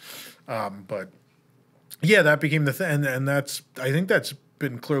point. But yeah, that became the thing, and that's I think that's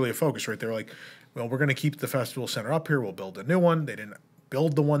been clearly a focus, right? They're like, well, we're going to keep the festival center up here. We'll build a new one. They didn't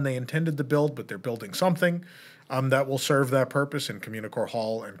build the one they intended to build, but they're building something that will serve that purpose in Communicore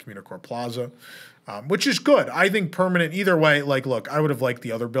Hall and Communicore Plaza, which is good. I think permanent either way. Like, look, I would have liked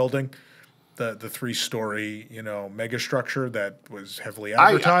the other building. The 3-story, you know, mega structure that was heavily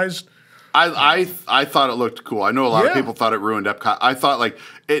advertised. I thought it looked cool. I know a lot of people thought it ruined Epcot. I thought like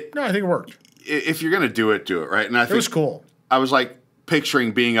it. No, I think it worked. If you're gonna do it, right? And I think it was cool. I was like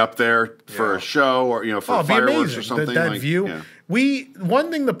picturing being up there for a show or for fireworks or something. That view. Yeah.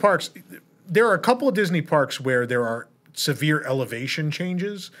 One thing the parks. There are a couple of Disney parks where there are severe elevation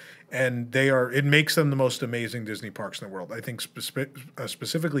changes. And it makes them the most amazing Disney parks in the world. I think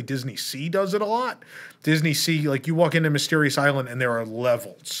specifically Disney Sea does it a lot. Disney Sea, like you walk into Mysterious Island and there are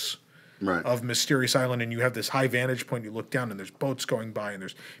levels of Mysterious Island, and you have this high vantage point. You look down and there's boats going by, and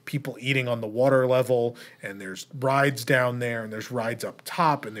there's people eating on the water level, and there's rides down there, and there's rides up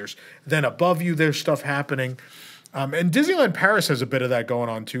top, and then above you there's stuff happening. And Disneyland Paris has a bit of that going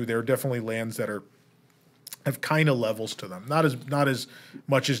on too. There are definitely lands that have kind of levels to them. Not as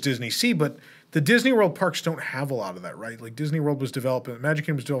much as Disney Sea, but the Disney World parks don't have a lot of that, right? Like Disney World was developed, Magic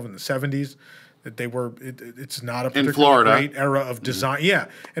Kingdom was developed in the 70s. That it's not a particularly great era of design. Yeah,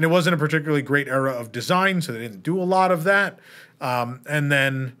 and it wasn't a particularly great era of design, so they didn't do a lot of that. And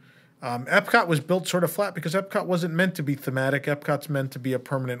then Epcot was built sort of flat because Epcot wasn't meant to be thematic. Epcot's meant to be a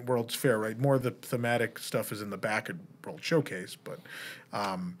permanent World's Fair, right? More of the thematic stuff is in the back of World Showcase, but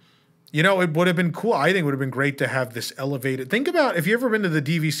you know, it would have been cool. I think it would have been great to have this elevated. Think about if you ever been to the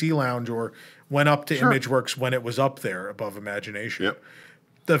DVC Lounge or went up to ImageWorks when it was up there above Imagination. Yep.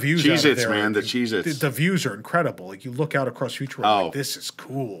 The views Cheez-Its, man, the Cheez-Its. The views are incredible. Like you look out across Future World, like this is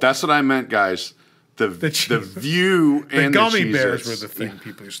cool. That's what I meant, guys. The view and the gummy bears were the thing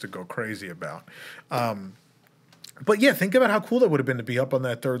people used to go crazy about. But yeah, think about how cool that would have been to be up on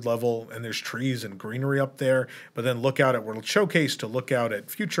that third level and there's trees and greenery up there, but then look out at World Showcase, to look out at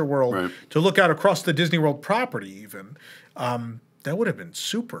Future World, to look out across the Disney World property even. That would have been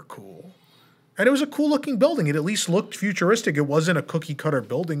super cool. And it was a cool looking building. It at least looked futuristic. It wasn't a cookie cutter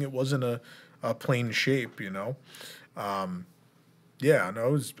building. It wasn't a plain shape, you know. Yeah,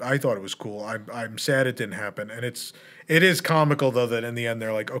 no, I thought it was cool. I'm sad it didn't happen. And it is comical though that in the end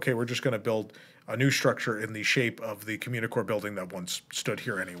they're like, okay, we're just going to build a new structure in the shape of the Communicore building that once stood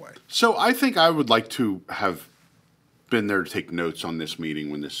here anyway. So I think I would like to have been there to take notes on this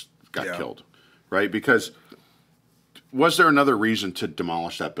meeting when this got killed, right? Because was there another reason to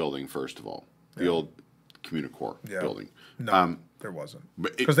demolish that building, first of all, the old Communicore building? No, there wasn't.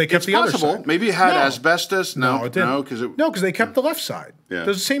 Because they kept the other side. Maybe it had asbestos. No, it didn't. Because they kept the left side. Yeah.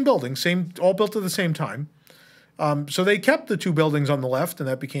 There's the same building, all built at the same time. So they kept the two buildings on the left, and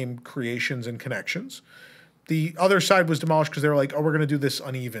that became Creations and Connections. The other side was demolished because they were like, oh, we're going to do this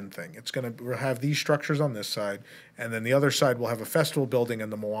uneven thing. We'll have these structures on this side, and then the other side will have a festival building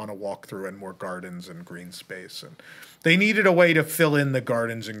and the Moana walkthrough and more gardens and green space. And they needed a way to fill in the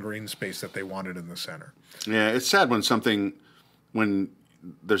gardens and green space that they wanted in the center. Yeah, it's sad when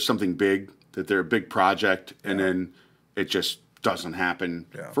there's something big, that they're a big project, and then it just doesn't happen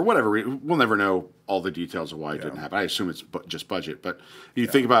for whatever reason. We'll never know all the details of why it didn't happen. I assume it's just budget. But you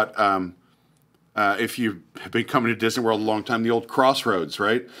think about if you've been coming to Disney World a long time, the old Crossroads,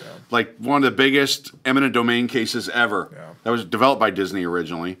 right? Yeah. Like one of the biggest eminent domain cases ever. Yeah. That was developed by Disney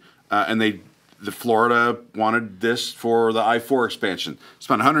originally. And the Florida wanted this for the I-4 expansion.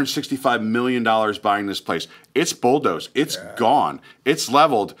 Spent $165 million buying this place. It's bulldozed. It's gone. It's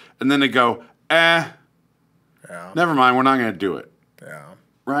leveled. And then they go, never mind, we're not going to do it. Yeah.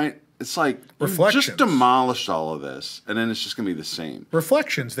 Right? It's like Reflections. just demolished all of this, and then it's just going to be the same.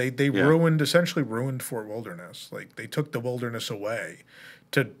 Reflections. They essentially ruined Fort Wilderness. Like they took the wilderness away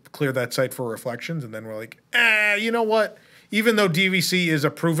to clear that site for Reflections, and then we're like, you know what? Even though DVC is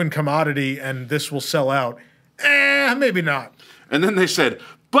a proven commodity and this will sell out, maybe not. And then they said,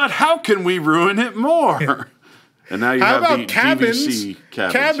 but how can we ruin it more? And now you have the DVC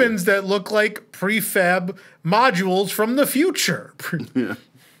cabins that look like prefab modules from the future. Yeah.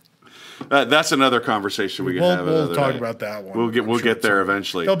 That's another conversation we can have. We'll talk about that one. We'll get there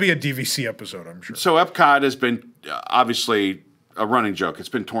eventually. There'll be a DVC episode, I'm sure. So Epcot has been obviously a running joke. It's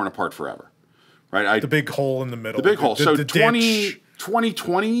been torn apart forever, right? The big hole in the middle. The big hole. So the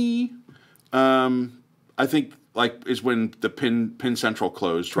 2020, I think, like, is when the Pin Central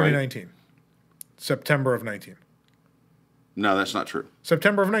closed, right? 2019. September of 19. No, that's not true.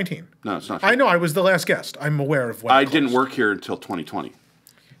 September of 19. No, it's not true. I know. I was the last guest. I'm aware of when I didn't work here until 2020.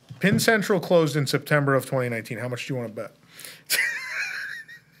 Pin Central closed in September of 2019. How much do you want to bet?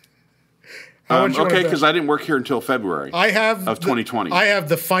 Okay, because I didn't work here until February of 2020. I have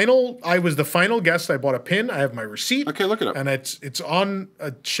the final. I was the final guest. I bought a pin. I have my receipt. Okay, look it up. And it's on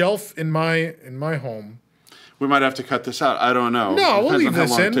a shelf in my home. We might have to cut this out. I don't know. No, we'll leave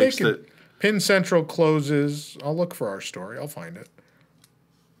this in. Pin Central closes. I'll look for our story. I'll find it.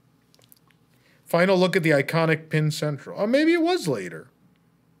 Final look at the iconic Pin Central. Oh, maybe it was later.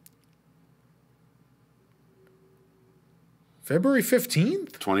 February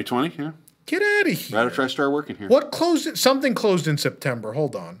 15th? 2020, yeah. Get out of here. Right after I started working here. What closed? Something closed in September.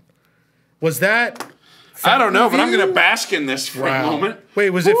 Hold on. Was that... I don't know, but I'm going to bask in this for a moment.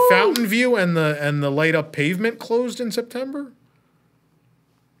 Wait, was it Fountain View and the light up pavement closed in September?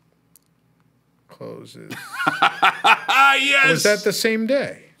 Closes. Yes. Was that the same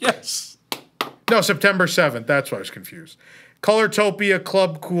day? Yes. No, September 7th. That's why I was confused. Colortopia,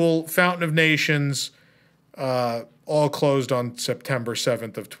 Club Cool, Fountain of Nations, all closed on September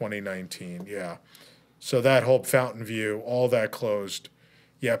 7th of 2019. Yeah. So that whole Fountain View, all that closed.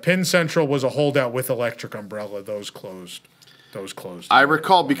 Yeah, Pin Central was a holdout with Electric Umbrella. Those closed. I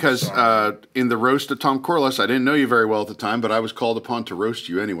recall because in the roast of Tom Corliss, I didn't know you very well at the time, but I was called upon to roast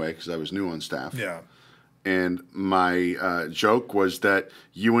you anyway because I was new on staff. Yeah. And my joke was that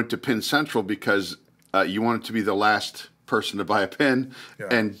you went to Pin Central because you wanted to be the last person to buy a pin,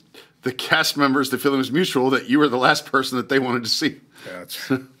 and the cast members, the feeling was mutual that you were the last person that they wanted to see. Yeah,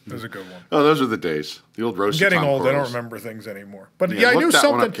 that was a good one. Oh, those are the days. The old roast. I'm getting of Tom old. Corliss. I don't remember things anymore. But yeah, I knew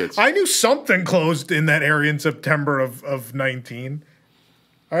something. I knew something closed in that area in September of 19.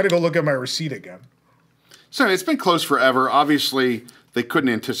 I had to go look at my receipt again. So it's been closed forever. Obviously, they couldn't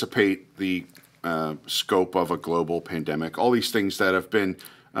anticipate the scope of a global pandemic. All these things that have been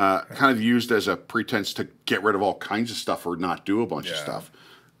kind of used as a pretense to get rid of all kinds of stuff or not do a bunch of stuff.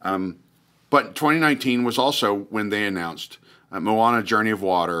 But 2019 was also when they announced Moana Journey of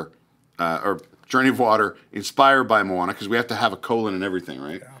Water, or Journey of Water inspired by Moana, because we have to have a colon and everything,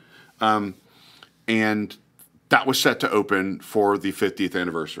 right? Yeah. And that was set to open for the 50th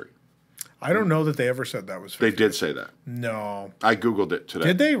anniversary. I don't know that they ever said that was 50th. They did say that. No. I Googled it today.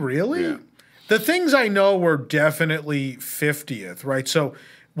 Did they really? Yeah. The things I know were definitely 50th, right? So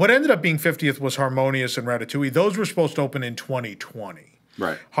what ended up being 50th was Harmonious and Ratatouille. Those were supposed to open in 2020.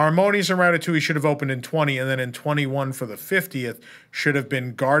 Right. Harmonious and Ratatouille should have opened in 20, and then in 21 for the 50th should have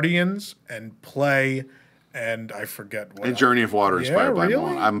been Guardians and Play, and I forget what. And Journey of Water inspired by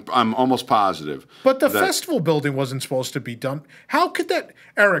Moana. I'm almost positive. But the festival building wasn't supposed to be done. How could that,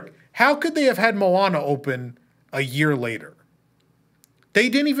 Eric? How could they have had Moana open a year later? They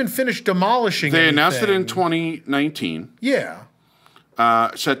didn't even finish demolishing. They announced it in 2019. Yeah.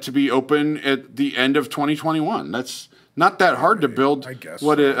 Set to be open at the end of 2021. That's not that hard to build. I guess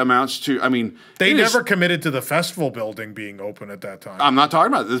what it amounts to. I mean, they never committed to the festival building being open at that time. I'm not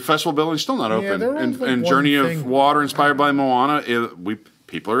talking about it. The festival building's still not open. And Journey of Water, inspired by Moana,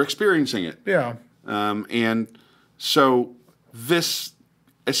 people are experiencing it. Yeah. And so this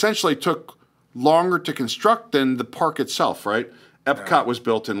essentially took longer to construct than the park itself, right? Epcot was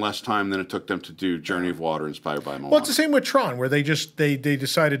built in less time than it took them to do Journey of Water inspired by Moana. Well, it's the same with Tron, where they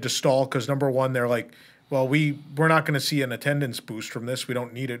decided to stall because, number one, they're like, well, we're not going to see an attendance boost from this. We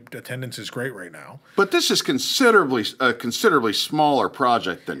don't need it. Attendance is great right now. But this is a considerably smaller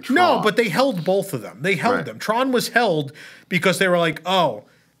project than Tron. No, but they held both of them. They held them. Tron was held because they were like, oh,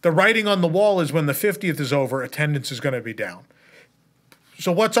 the writing on the wall is when the 50th is over, attendance is going to be down.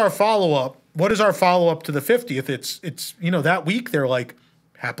 So what's our follow-up? What is our follow-up to the 50th? It's that week they're like,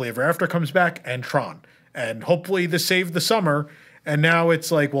 Happily Ever After comes back and Tron. And hopefully this saved the summer. And now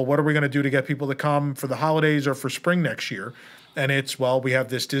it's like, well, what are we going to do to get people to come for the holidays or for spring next year? And it's, well, we have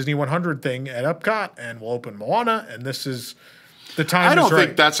this Disney 100 thing at Epcot, and we'll open Moana, and this is the time. I don't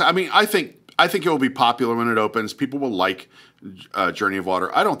think that's. I mean, I think it will be popular when it opens. People will like Journey of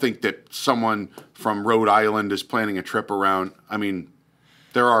Water. I don't think that someone from Rhode Island is planning a trip around. I mean,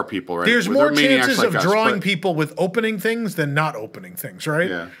 there are people, right? There's more chances like of drawing people with opening things than not opening things, right?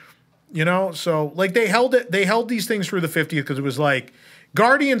 Yeah. You know, so like they held these things through the 50th because it was like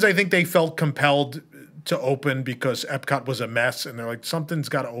Guardians. I think they felt compelled to open because Epcot was a mess, and they're like, something's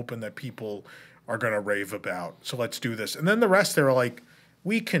got to open that people are going to rave about. So let's do this. And then the rest, they were like,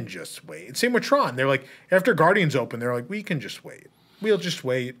 we can just wait. Same with Tron. They're like, after Guardians open, they're like, we can just wait. We'll just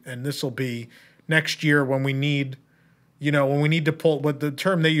wait, and this will be next year when we need, you know, when we need to pull. What the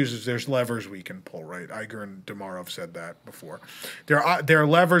term they use is there's levers we can pull, right? Iger and Damaro have said that before. There are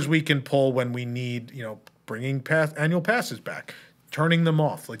levers we can pull when we need, you know, bringing annual passes back, turning them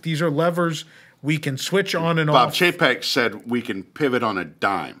off. Like these are levers we can switch on and Bob off. Chapek said we can pivot on a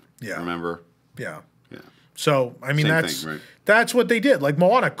dime. Yeah. Remember? Yeah. Yeah. So, I mean, that's what they did. Like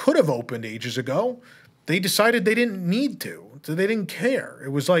Moana could have opened ages ago. They decided they didn't need to. So they didn't care. It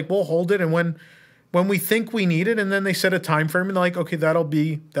was like, we'll hold it, and when we think we need it, and then they set a time frame, and they're like, okay, that'll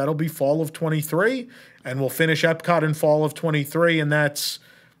be fall of 23, and we'll finish Epcot in fall of 23, and that's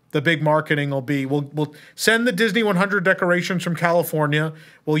the big marketing will be, we'll send the Disney 100 decorations from California.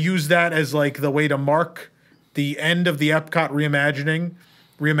 We'll use that as like the way to mark the end of the Epcot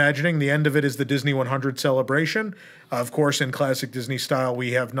reimagining. The end of it is the Disney 100 celebration. Of course, in classic Disney style,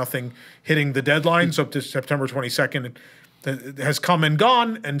 we have nothing hitting the deadline. So up to September 22nd, it has come and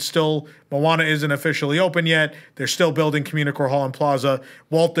gone, and still Moana isn't officially open yet. They're still building Communicore Hall and Plaza.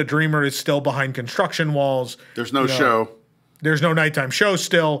 Walt the Dreamer is still behind construction walls. There's no show. There's no nighttime show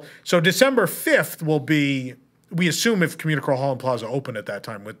still. So December 5th will be, we assume if Communicore Hall and Plaza open at that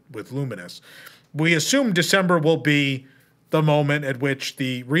time with Luminous, we assume December will be the moment at which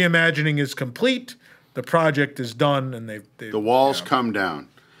the reimagining is complete, the project is done, and the walls come down.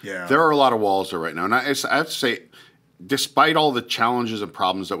 Yeah. There are a lot of walls there right now. And I have to say, despite all the challenges and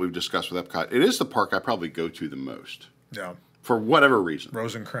problems that we've discussed with Epcot, it is the park I probably go to the most. Yeah. For whatever reason.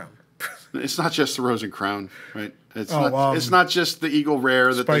 Rose and Crown. It's not just the Rose and Crown, right? It's not just the Eagle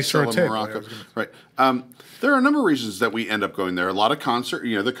Rare that they sell in Morocco, right? There are a number of reasons that we end up going there. A lot of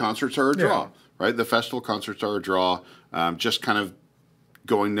the concerts are a draw, right? The festival concerts are a draw. Just kind of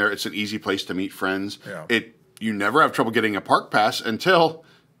going there, it's an easy place to meet friends. Yeah. You never have trouble getting a park pass until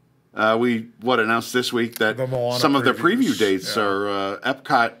we announced this week that some of the preview dates are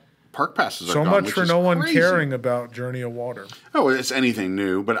Epcot park passes are so gone, much for no one caring about Journey of Water. Oh, it's anything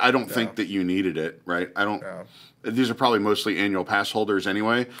new, but I don't think that you needed it, right? I don't. Yeah. These are probably mostly annual pass holders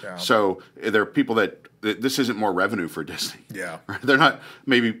anyway. Yeah. So there are people that this isn't more revenue for Disney. Yeah, they're not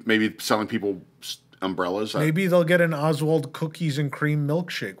maybe selling people umbrellas. Maybe they'll get an Oswald cookies and cream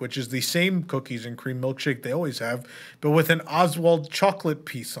milkshake, which is the same cookies and cream milkshake they always have, but with an Oswald chocolate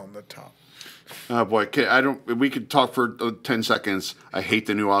piece on the top. Oh boy, we could talk for 10 seconds. I hate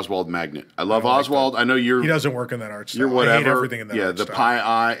the new Oswald magnet. I love Oswald. I know he doesn't work in that art style. You're whatever. I hate everything in that art style. The pie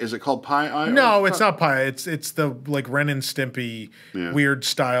eye. Is it called pie eye? No, it's not pie. It's the like Ren and Stimpy weird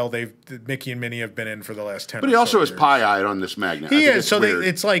style Mickey and Minnie have been in for the last 10 But he also is pie eyed on this magnet. He is. So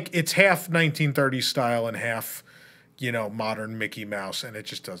it's half 1930s style and half modern Mickey Mouse, and it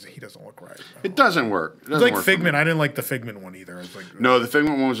just doesn't. He doesn't look right. It doesn't work. It's like Figment. I didn't like the Figment one either. I was like, no, the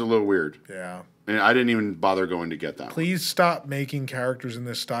Figment one was a little weird. Yeah, and I didn't even bother going to get that. Please stop making characters in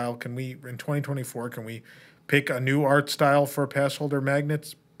this style. Can we in 2024? Can we pick a new art style for pass holder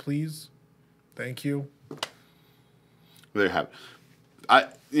magnets, please? Thank you. There you have it. I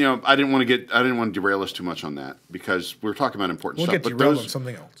didn't want to derail us too much on that because we were talking about important stuff. We'll get derailed on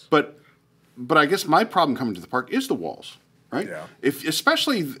something else. But I guess my problem coming to the park is the walls, right? Yeah.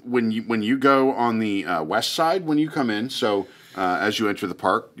 Especially when you go on the west side when you come in. So as you enter the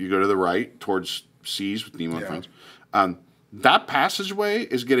park, you go to the right towards Seas with Nemo and Friends. That passageway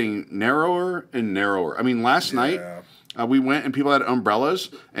is getting narrower and narrower. I mean, last night we went and people had umbrellas,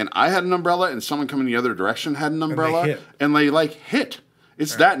 and I had an umbrella, and someone coming the other direction had an umbrella, and they hit.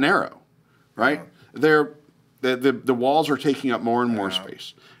 It's that narrow, right? Yeah. The walls are taking up more and more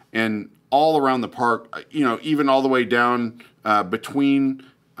space, and all around the park, even all the way down between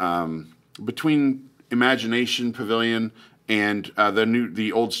Imagination Pavilion and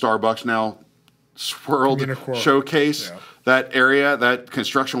the old Starbucks now swirled showcase. Yeah. That area, that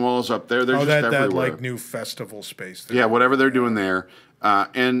construction wall is up there. They're just everywhere. That new festival space. Yeah, whatever they're doing there.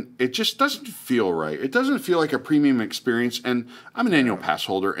 And it just doesn't feel right. It doesn't feel like a premium experience. And I'm an annual pass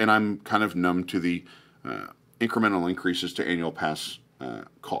holder, and I'm kind of numb to the incremental increases to annual pass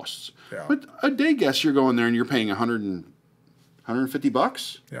costs. Yeah. But a day guest, you're going there and you're paying $150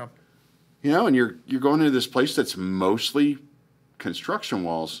 $150. Yeah. You know, and you're going into this place that's mostly construction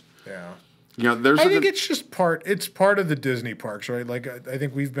walls. Yeah. You know, I think it's just part of the Disney parks, right? Like, I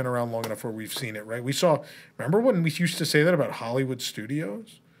think we've been around long enough where we've seen it, right? Remember when we used to say that about Hollywood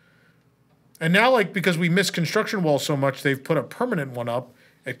studios? And now, like, because we miss construction walls so much, they've put a permanent one up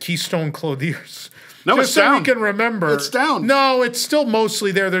at Keystone Clothiers. No, just it's so down. we can remember. It's down. No, it's still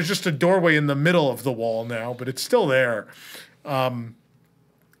mostly there. There's just a doorway in the middle of the wall now, but it's still there.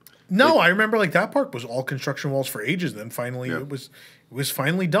 No, I remember like that park was all construction walls for ages. Then finally it was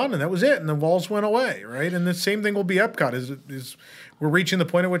finally done, and that was it. And the walls went away, right? And the same thing will be Epcot. Is we're reaching the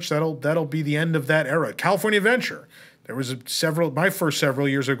point at which that'll be the end of that era. California Adventure. There was my first several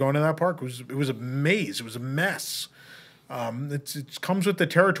years of going to that park it was a maze. It was a mess. It comes with the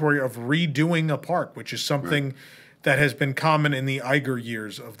territory of redoing a park, which is something that has been common in the Iger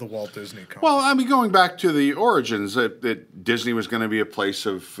years of the Walt Disney Company. Well, I mean, going back to the origins, that Disney was going to be a place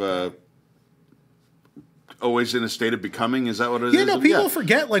of always in a state of becoming. Is that what it is? Yeah, no, people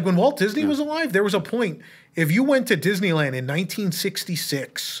forget. Like when Walt Disney was alive, there was a point. If you went to Disneyland in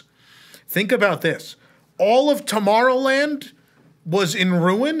 1966, think about this. All of Tomorrowland was in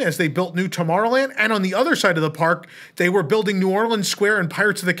ruin as they built new Tomorrowland. And on the other side of the park, they were building New Orleans Square and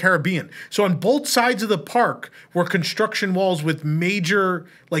Pirates of the Caribbean. So on both sides of the park were construction walls with major,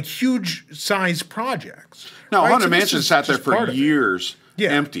 like huge size projects. Now, right? Haunted Mansion sat there for years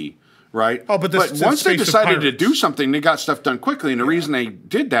empty, right? Oh, but once they decided to do something, they got stuff done quickly. And the reason they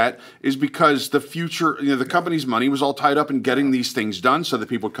did that is because the future, the company's money was all tied up in getting these things done so that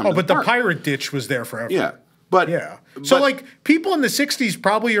people would come to the park. The pirate ditch was there forever. Yeah. So, like, people in the 60s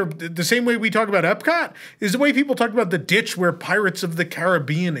probably are the same way we talk about Epcot is the way people talk about the ditch where Pirates of the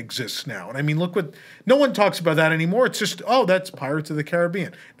Caribbean exists now. And I mean, no one talks about that anymore. It's just, that's Pirates of the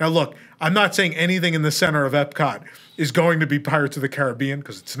Caribbean. Now, look, I'm not saying anything in the center of Epcot is going to be Pirates of the Caribbean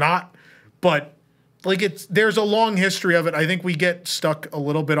because it's not. But, like, there's a long history of it. I think we get stuck a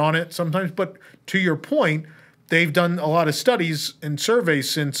little bit on it sometimes. But to your point, they've done a lot of studies and surveys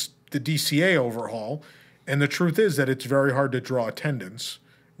since the DCA overhaul. And the truth is that it's very hard to draw attendance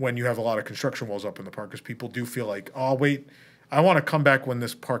when you have a lot of construction walls up in the park because people do feel like, oh, wait, I want to come back when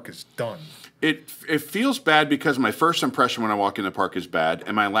this park is done. It feels bad because my first impression when I walk in the park is bad,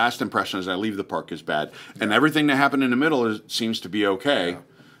 and my last impression as I leave the park is bad. And everything that happened in the middle seems to be okay,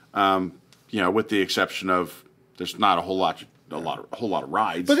 with the exception of there's not a whole lot of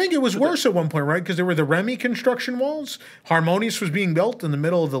rides. But I think it was worse at one point, right? Because there were the Remy construction walls. Harmonious was being built in the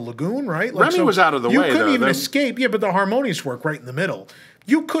middle of the lagoon, right? Like, Remy was out of the way, You couldn't even escape. Yeah, but the Harmonious work right in the middle.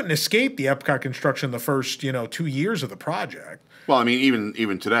 You couldn't escape the Epcot construction the first, 2 years of the project. Well, I mean,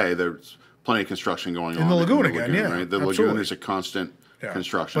 even today, there's plenty of construction going on. In the lagoon again, yeah. Right? The lagoon is a constant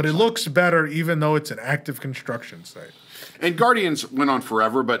construction But it looks better even though it's an active construction site. And Guardians went on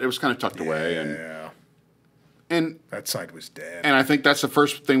forever, but it was kind of tucked away. And that side was dead. And I think that's the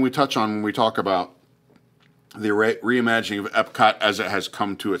first thing we touch on when we talk about the reimagining of Epcot as it has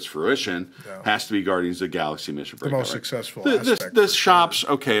come to its fruition. Has to be Guardians of the Galaxy Mission Breakout. The most successful aspect. The shops,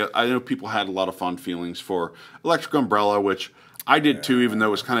 okay, I know people had a lot of fond feelings for Electric Umbrella, which I did too, even though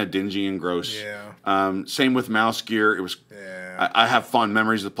it was kind of dingy and gross. Same with Mouse Gear. It was. I have fond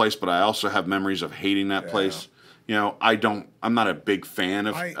memories of the place, but I also have memories of hating that place. I'm not a big fan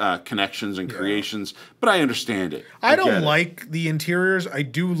of connections and creations, but I understand it. I don't like the interiors. I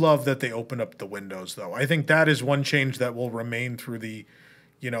do love that they open up the windows, though. I think that is one change that will remain through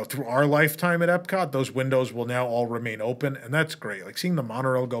through our lifetime at Epcot. Those windows will now all remain open, and that's great. Like seeing the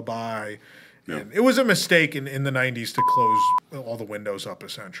monorail go by. And it was a mistake in the 90s to close all the windows up,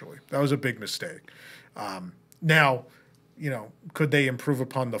 essentially. That was a big mistake. Now, could they improve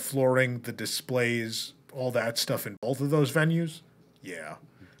upon the flooring, the displays, all that stuff in both of those venues? Yeah,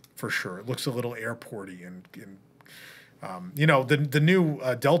 for sure. It looks a little airporty. And the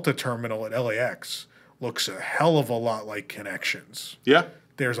new Delta terminal at LAX looks a hell of a lot like Connections. Yeah.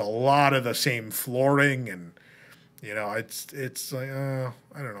 There's a lot of the same flooring and, it's like, I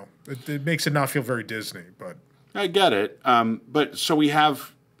don't know. It makes it not feel very Disney, but. I get it. But so we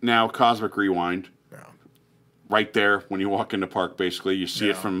have now Cosmic Rewind. Right there when you walk into park, basically. You see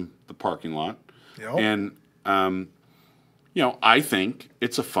it from the parking lot. Yep. And, I think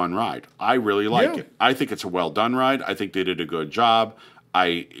it's a fun ride. I really like it. I think it's a well-done ride. I think they did a good job.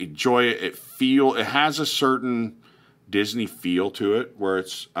 I enjoy it. It has a certain Disney feel to it where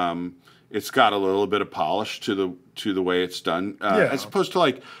it's got a little bit of polish to the way it's done. As opposed to,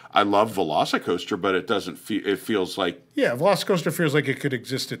 like, I love Velocicoaster, but it doesn't feel, it feels like... Yeah, Velocicoaster feels like it could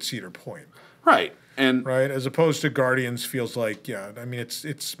exist at Cedar Point. Right. As opposed to Guardians feels like,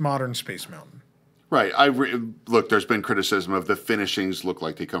 it's modern Space Mountain. Right. Look, there's been criticism of the finishings look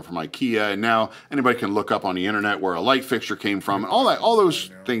like they come from IKEA, and now anybody can look up on the internet where a light fixture came from, and all those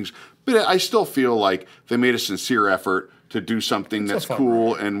things. But I still feel like they made a sincere effort to do something that's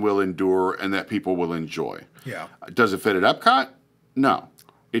cool and will endure and that people will enjoy. Yeah. Does it fit at Epcot? No,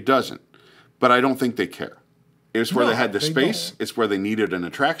 it doesn't. But I don't think they care. It's where they had the space. It's where they needed an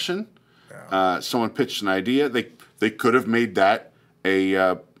attraction. Yeah. Someone pitched an idea. They could have made that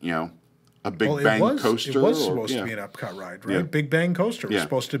a Big Bang coaster. It was supposed to be an Epcot ride, right? Yeah. Big Bang coaster was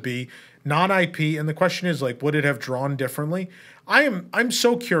supposed to be non-IP, and the question is, like, would it have drawn differently? I'm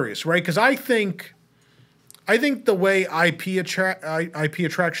so curious, right? Because I think the way IP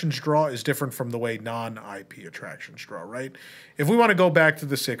attractions draw is different from the way non-IP attractions draw, right? If we want to go back to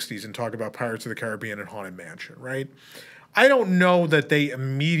the 60s and talk about Pirates of the Caribbean and Haunted Mansion, right? I don't know that they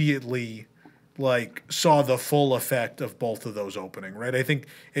immediately saw the full effect of both of those opening, right? I think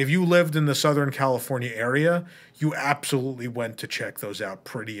if you lived in the Southern California area, you absolutely went to check those out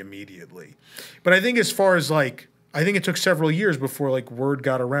pretty immediately. But I think as far as I think it took several years before word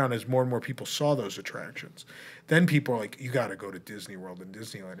got around as more and more people saw those attractions. Then people are like, you got to go to Disney World and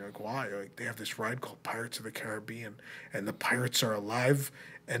Disneyland. You're like, why? They have this ride called Pirates of the Caribbean, and the pirates are alive,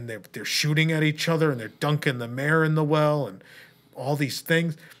 and they're shooting at each other, and they're dunking the mayor in the well, and all these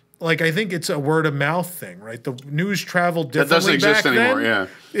things. I think it's a word of mouth thing, right? The news traveled differently back then. That doesn't exist anymore,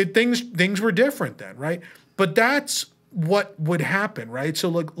 yeah. Things were different then, right? But that's what would happen, right? So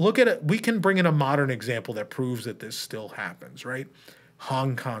look at it. We can bring in a modern example that proves that this still happens, right?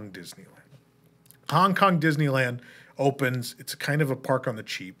 Hong Kong Disneyland. Hong Kong Disneyland opens. It's kind of a park on the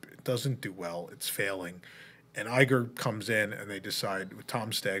cheap. It doesn't do well. It's failing. And Iger comes in, and they decide, with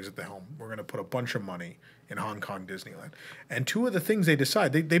Tom Staggs at the helm, we're going to put a bunch of money in Hong Kong Disneyland. And two of the things they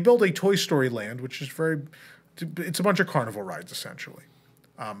decide, they build a Toy Story Land, which is it's a bunch of carnival rides, essentially.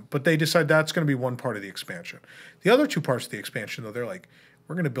 But they decide that's going to be one part of the expansion. The other two parts of the expansion, though, they're like,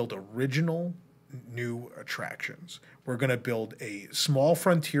 we're going to build original new attractions. We're going to build a small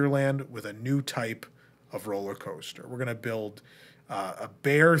Frontierland with a new type of roller coaster. We're going to build a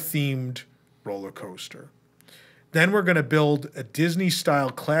bear-themed roller coaster. Then we're going to build a Disney-style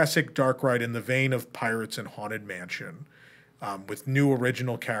classic dark ride in the vein of Pirates and Haunted Mansion with new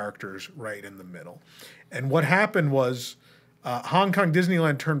original characters right in the middle. And what happened was Hong Kong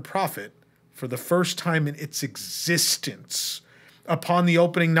Disneyland turned profit for the first time in its existence upon the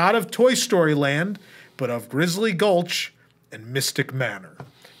opening not of Toy Story Land, but of Grizzly Gulch and Mystic Manor.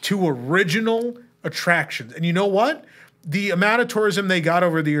 Two original attractions. And you know what? The amount of tourism they got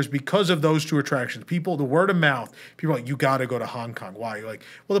over the years because of those two attractions, people, the word of mouth, people are like, you got to go to Hong Kong. Why? You're like,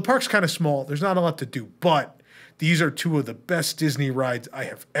 well, the park's kind of small. There's not a lot to do, but these are two of the best Disney rides I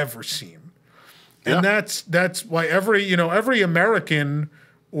have ever seen. Yeah. And that's why every American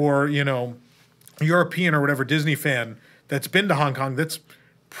or, European or whatever Disney fan that's been to Hong Kong, that's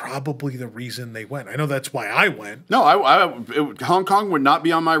probably the reason they went. I know that's why I went. No, Hong Kong would not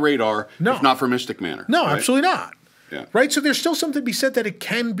be on my radar if not for Mystic Manor. No, right? Absolutely not. Yeah. Right? So there's still something to be said that it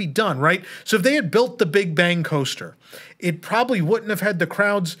can be done, right? So if they had built the Big Bang coaster, it probably wouldn't have had the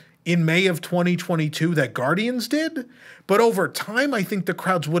crowds in May of 2022 that Guardians did. But over time, I think the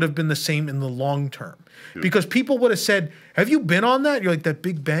crowds would have been the same in the long term. Yeah. Because people would have said, have you been on that? You're like, that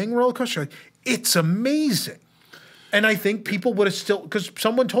Big Bang roller coaster? You're like, it's amazing. And I think people would have still, because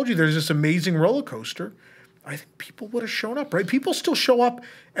someone told you there's this amazing roller coaster, I think people would have shown up, right? People still show up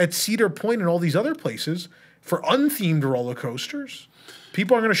at Cedar Point and all these other places for unthemed roller coasters.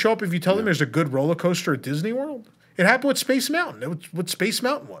 People are going to show up if you tell them there's a good roller coaster at Disney World. It happened with Space Mountain. It was what Space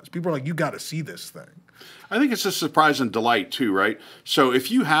Mountain was. People are like, you got to see this thing. I think it's a surprise and delight too, right? So if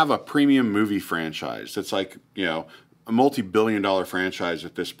you have a premium movie franchise that's like, a multi-billion-dollar franchise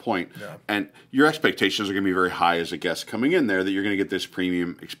at this point, and your expectations are going to be very high as a guest coming in there that you're going to get this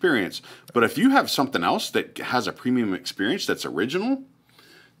premium experience. But if you have something else that has a premium experience that's original,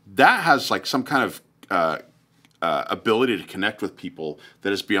 that has some kind of ability to connect with people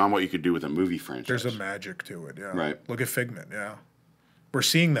that is beyond what you could do with a movie franchise. There's a magic to it, yeah. Right. Look at Figment, yeah. We're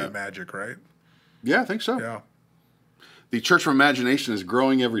seeing that magic, right? Yeah, I think so. Yeah. The Church of Imagination is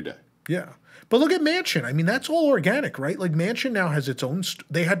growing every day. Yeah. But look at Mansion. I mean, that's all organic, right? Mansion now has its own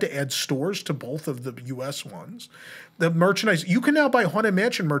they had to add stores to both of the U.S. ones. The merchandise, you can now buy Haunted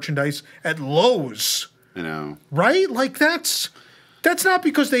Mansion merchandise at Lowe's. I know. Right? That's not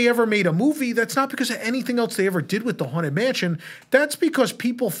because they ever made a movie. That's not because of anything else they ever did with the Haunted Mansion. That's because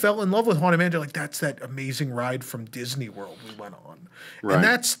people fell in love with Haunted Mansion. Like, that's that amazing ride from Disney World we went on. Right. And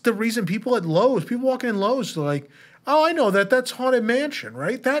that's the reason people at Lowe's, people walking in Lowe's, they're like, oh, I know that. That's Haunted Mansion,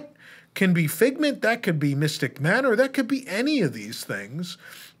 right? That can be Figment, that could be Mystic Manor, that could be any of these things.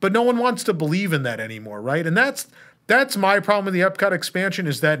 But no one wants to believe in that anymore, right? And that's my problem with the Epcot expansion,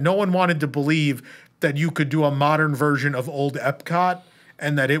 is that no one wanted to believe that you could do a modern version of old Epcot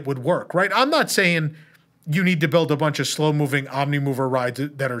and that it would work, right? I'm not saying you need to build a bunch of slow-moving Omnimover rides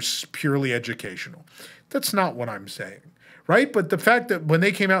that are purely educational. That's not what I'm saying, right? But the fact that when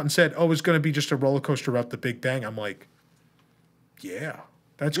they came out and said, oh, it's going to be just a roller coaster about the Big Bang, I'm like, yeah,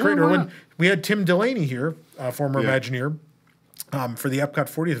 that's great. Or when we had Tim Delaney here, former Imagineer, for the Epcot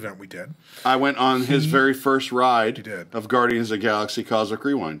 40th event we did. I went on his very first ride of Guardians of the Galaxy Cosmic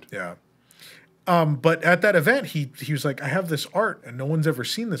Rewind. Yeah. But at that event, he was like, I have this art, and no one's ever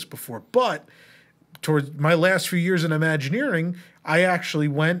seen this before. But towards my last few years in Imagineering, I actually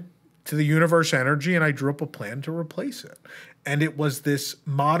went to the Universe Energy, and I drew up a plan to replace it. And it was this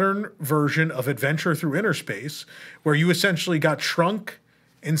modern version of Adventure Through Inner Space, where you essentially got shrunk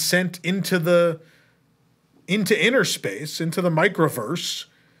and sent into inner space, into the microverse,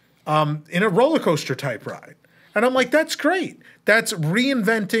 in a roller coaster type ride. And I'm like, that's great. That's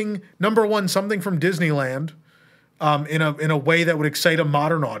reinventing, number one, something from Disneyland in a way that would excite a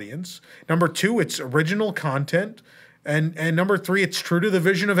modern audience. Number two, it's original content. And number three, it's true to the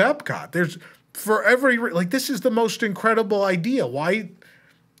vision of Epcot. There's for every, like, this is the most incredible idea. Why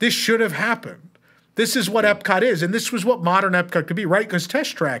this should have happened. This is what Epcot is. And this was what modern Epcot could be, right? Because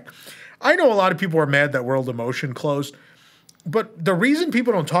Test Track, I know a lot of people are mad that World of Motion closed. But the reason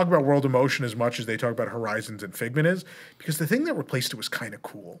people don't talk about World of Motion as much as they talk about Horizons and Figment is because the thing that replaced it was kind of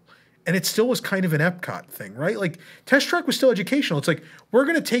cool. And it still was kind of an Epcot thing, right? Like, Test Track was still educational. It's like, we're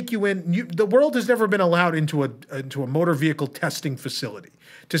going to take you in. The world has never been allowed into a motor vehicle testing facility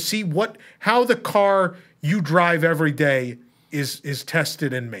to see how the car you drive every day is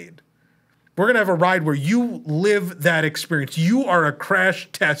tested and made. We're going to have a ride where you live that experience. You are a crash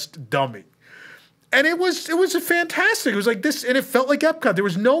test dummy. And it was a fantastic. It was like this, and it felt like Epcot. There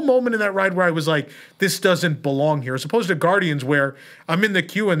was no moment in that ride where I was like, this doesn't belong here. As opposed to Guardians, where I'm in the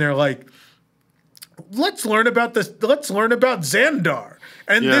queue and they're like, let's learn about Xandar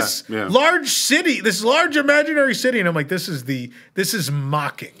and this large city, this large imaginary city. And I'm like, this is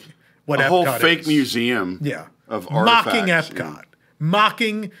mocking what Epcot is. A whole fake museum of artifacts. Mocking Epcot.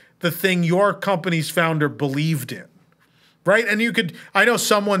 Mocking the thing your company's founder believed in. Right? And I know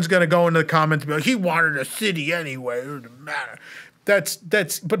someone's going to go into the comments and be like, he wanted a city anyway. It doesn't matter.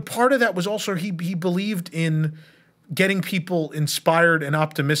 But part of that was also he believed in getting people inspired and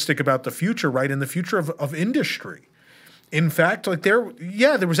optimistic about the future, right? And the future of industry. In fact, like there was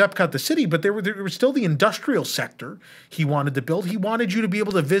Epcot the city, but there was still the industrial sector he wanted to build. He wanted you to be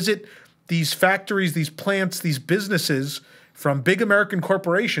able to visit these factories, these plants, these businesses from big American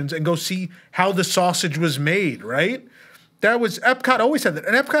corporations and go see how the sausage was made, right? That was Epcot always had that,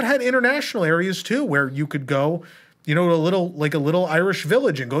 and Epcot had international areas too, where you could go, to a little Irish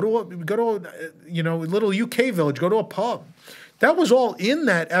village and go to a little UK village, go to a pub. That was all in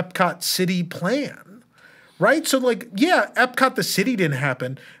that Epcot city plan, right? So Epcot the city didn't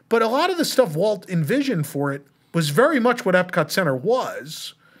happen, but a lot of the stuff Walt envisioned for it was very much what Epcot Center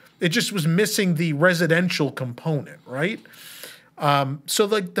was. It just was missing the residential component, right? So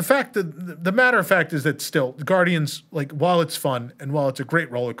the matter of fact is that still Guardians, while it's fun and while it's a great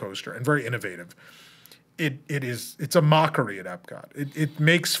roller coaster and very innovative, it's a mockery at Epcot. It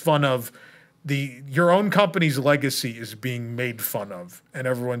makes fun of your own company's legacy is being made fun of, and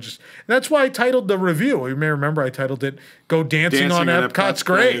everyone and that's why I titled the review. You may remember I titled it "Go Dancing on Epcot's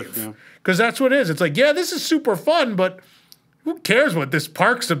Grave," because that's what it is. It's like, yeah, this is super fun, but who cares what this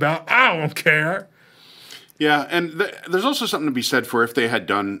park's about? I don't care. Yeah, and there's also something to be said for if they had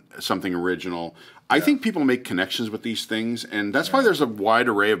done something original. I think people make connections with these things, and that's why there's a wide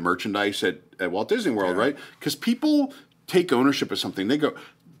array of merchandise at Walt Disney World, right? Because people take ownership of something. They go,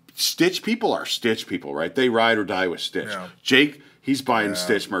 Stitch people are Stitch people, right? They ride or die with Stitch. Yeah. Jake, he's buying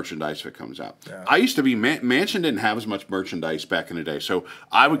Stitch merchandise if it comes out. Yeah. I used to be, Mansion didn't have as much merchandise back in the day, so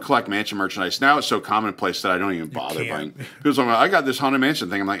I would collect Mansion merchandise. Now it's so commonplace that I don't even bother buying. People say, I got this Haunted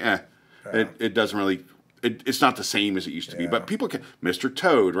Mansion thing. I'm like, it doesn't really... It's not the same as it used to be, but people can. Mr.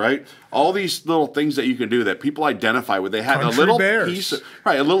 Toad, right? All these little things that you can do that people identify with. They had a little piece,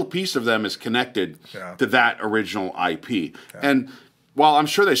 a little piece of them is connected to that original IP. Yeah. And while I'm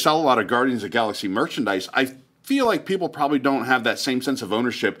sure they sell a lot of Guardians of the Galaxy merchandise, I feel like people probably don't have that same sense of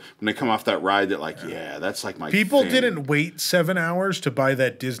ownership when they come off that ride. That that's like my. People didn't wait 7 hours to buy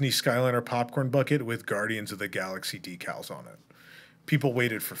that Disney Skyliner popcorn bucket with Guardians of the Galaxy decals on it. People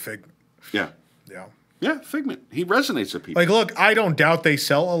waited for Figment. Yeah. Yeah. Yeah, Figment. He resonates with people. Look, I don't doubt they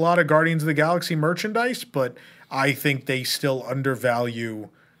sell a lot of Guardians of the Galaxy merchandise, but I think they still undervalue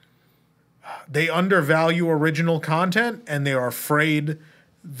they undervalue original content, and they are afraid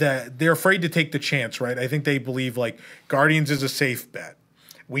to take the chance, right? I think they believe like Guardians is a safe bet.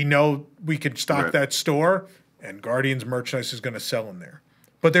 We know we could stock that store, and Guardians merchandise is going to sell in there.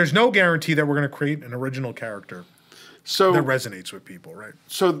 But there's no guarantee that we're going to create an original character that resonates with people, right?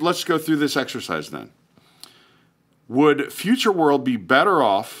 So let's go through this exercise then. Would Future World be better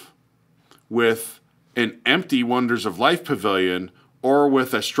off with an empty Wonders of Life pavilion or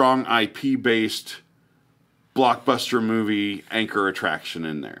with a strong IP-based blockbuster movie anchor attraction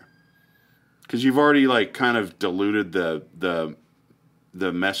in there? Because you've already like kind of diluted the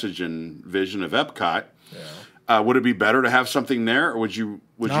message and vision of Epcot. Yeah. Would it be better to have something there, or would you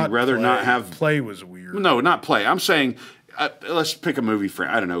rather not have play? Was weird. No, not play. I'm saying let's pick a movie for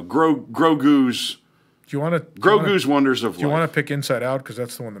I don't know Grogu's. Do you want to Grogu's Wonders of Life? Do you want to pick Inside Out because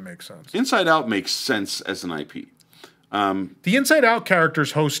that's the one that makes sense? Inside Out makes sense as an IP. The Inside Out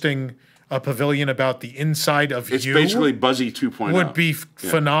characters hosting a pavilion about the inside of it's you. It's basically Buzzy 2.0. Would be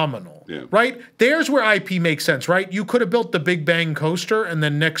phenomenal. Yeah. Right? There's where IP makes sense, right? You could have built the Big Bang coaster and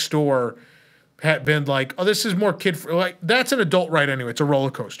then next door had been like, oh, this is more like that's an adult ride anyway. It's a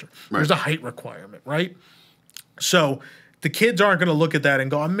roller coaster. Right. There's a height requirement, right? So the kids aren't going to look at that and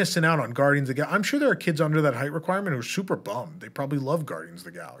go, I'm missing out on Guardians of the Galaxy. I'm sure there are kids under that height requirement who are super bummed. They probably love Guardians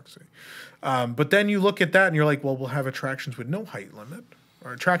of the Galaxy. But then you look at that and you're like, well, we'll have attractions with no height limit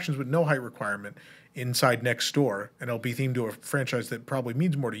or attractions with no height requirement inside next door, and it'll be themed to a franchise that probably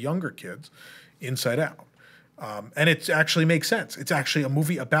means more to younger kids, Inside Out. And it actually makes sense. It's actually a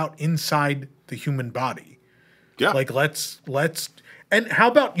movie about inside the human body. Yeah. Like let's and how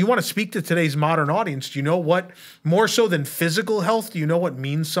about you want to speak to today's modern audience? Do you know what more so than physical health? Do you know what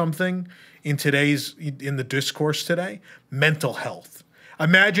means something in the discourse today? Mental health.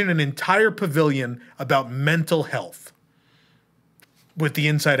 Imagine an entire pavilion about mental health with the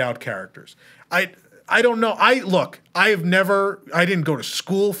Inside Out characters. I don't know. I didn't go to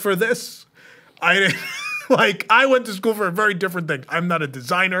school for this. I went to school for a very different thing. I'm not a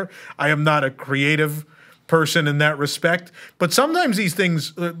designer. I am not a creative person in that respect. But sometimes these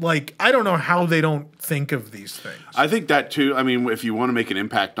things, like, I don't know how they don't think of these things. I think that too. I mean, if you want to make an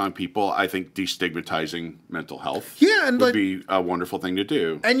impact on people, I think destigmatizing mental health would be a wonderful thing to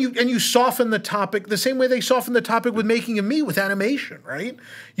do. And you soften the topic the same way they soften the topic with Making a Me with animation, right?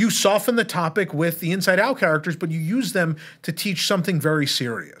 You soften the topic with the Inside Out characters, but you use them to teach something very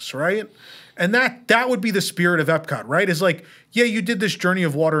serious, right? And that would be the spirit of Epcot, right? Is like, yeah, you did this Journey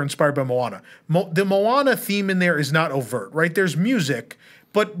of Water inspired by Moana. The Moana theme in there is not overt, right? There's music,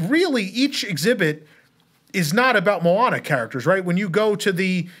 but really each exhibit is not about Moana characters, right? When you go to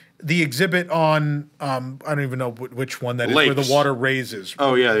the exhibit on, I don't even know which one that is, where the water raises.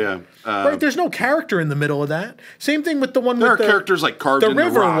 Oh, yeah. Right, there's no character in the middle of that. Same thing with the one with the characters like carved in the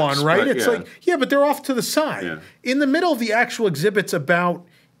river rocks, one, right? It's like, yeah, but they're off to the side. Yeah. In the middle of the actual exhibit's about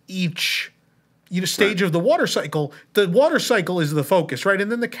each stage of the water cycle. The water cycle is the focus, right? And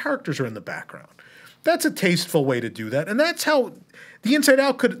then the characters are in the background. That's a tasteful way to do that. And that's how the Inside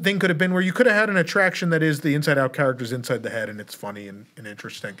Out thing could have been, where you could have had an attraction that is the Inside Out characters inside the head, and it's funny and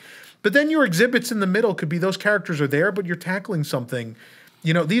interesting. But then your exhibits in the middle could be those characters are there, but you're tackling something.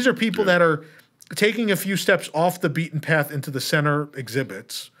 These are people that are taking a few steps off the beaten path into the center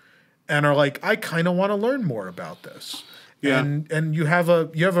exhibits and are like, I kind of want to learn more about this. Yeah. And you have a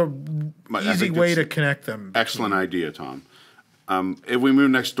easy way to connect them. Excellent idea, Tom. If we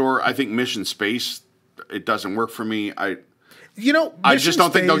move next door, I think Mission Space, it doesn't work for me. I just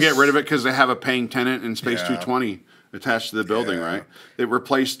don't think they'll get rid of it because they have a paying tenant in Space 220 attached to the building, right? It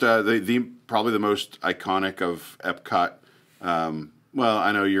replaced probably the most iconic of Epcot. Well,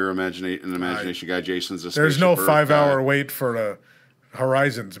 I know you're an imagination guy. Jason's a There's no 5-hour wait for the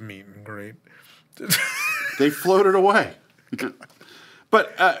Horizons meet and greet. They floated away.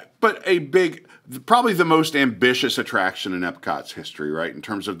 But probably the most ambitious attraction in Epcot's history, right? In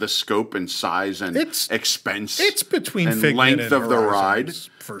terms of the scope and size and expense. It's between and length of the ride,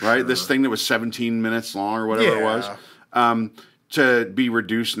 for right? Sure. This thing that was 17 minutes long or whatever it was, to be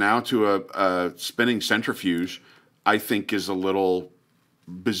reduced now to a spinning centrifuge, I think is a little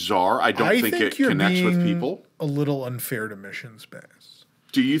bizarre. I don't think it connects with people. A little unfair to Mission Space.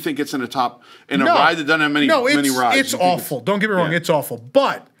 Do you think it's in a ride that doesn't have many rides? It's awful. Don't get me wrong, it's awful.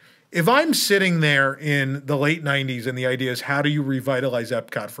 But if I'm sitting there in the late 90s and the idea is how do you revitalize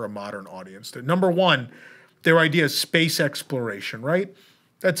Epcot for a modern audience? Number one, their idea is space exploration, right?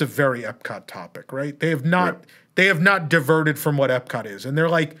 That's a very Epcot topic, right? They have not diverted from what Epcot is. And they're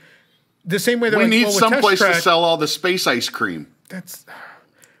like, the same way they're we need someplace to sell all the space ice cream.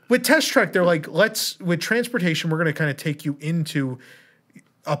 With Test Track, they're like, with transportation, we're going to kind of take you into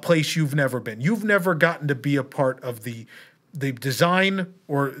a place you've never been. You've never gotten to be a part of the design,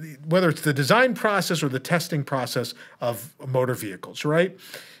 or whether it's the design process or the testing process of motor vehicles, right?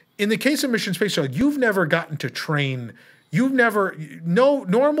 In the case of Mission Space Shuttle, you've never gotten to train. No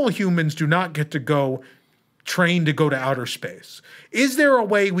normal humans do not get to go train to go to outer space. Is there a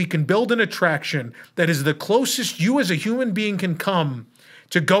way we can build an attraction that is the closest you as a human being can come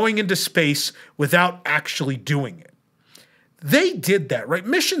to going into space without actually doing it? They did that, right?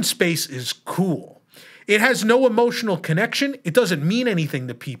 Mission Space is cool. It has no emotional connection. It doesn't mean anything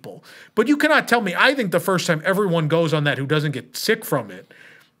to people. But you cannot tell me, I think the first time everyone goes on that who doesn't get sick from it,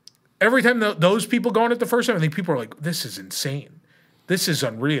 every time those people go on it the first time, I think people are like, this is insane. This is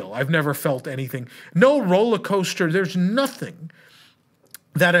unreal. I've never felt anything. No roller coaster. There's nothing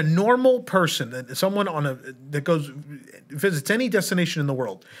that a normal person, that someone that goes, visits any destination in the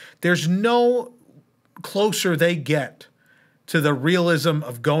world, there's no closer they get to the realism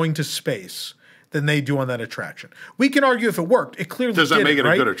of going to space than they do on that attraction. We can argue if it worked. It clearly does that make it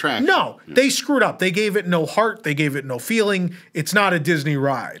right? a good attraction? No, they screwed up. They gave it no heart. They gave it no feeling. It's not a Disney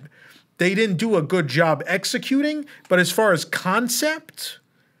ride. They didn't do a good job executing, but as far as concept,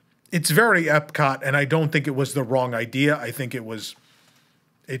 it's very Epcot, and I don't think it was the wrong idea. I think it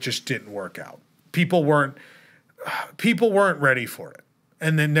just didn't work out. People weren't ready for it,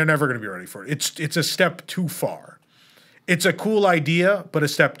 and then they're never going to be ready for it. It's a step too far. It's a cool idea, but a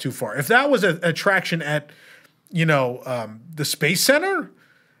step too far. If that was an attraction at, the Space Center,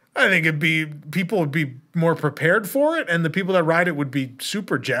 I think people would be more prepared for it, and the people that ride it would be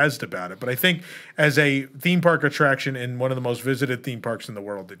super jazzed about it. But I think as a theme park attraction in one of the most visited theme parks in the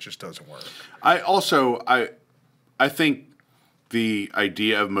world, it just doesn't work. I think the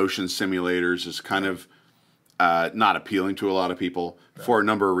idea of motion simulators is kind of not appealing to a lot of people for a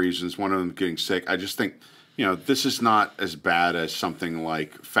number of reasons. One of them getting sick. I just think, this is not as bad as something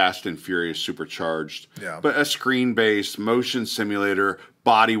like Fast and Furious Supercharged. Yeah. But a screen-based motion simulator,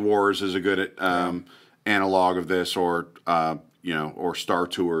 Body Wars is a good analog of this, or Star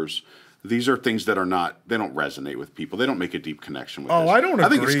Tours. These are things that they don't resonate with people. They don't make a deep connection with this. I don't agree. I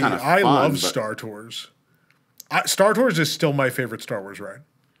think it's kind of fun. I love Star Tours. Star Tours is still my favorite Star Wars ride.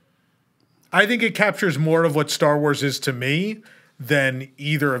 I think it captures more of what Star Wars is to me than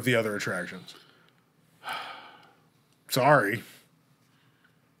either of the other attractions. Sorry.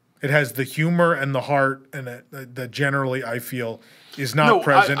 It has the humor and the heart, and that generally I feel is not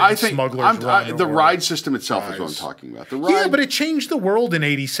present in Smuggler's Run. The ride system itself is what I'm talking about. Yeah, but it changed the world in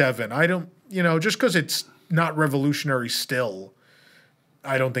 '87. I don't, just because it's not revolutionary still,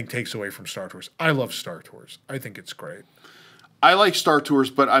 I don't think takes away from Star Tours. I love Star Tours. I think it's great. I like Star Tours,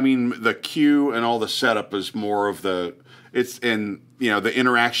 but I mean the queue and all the setup is more of the the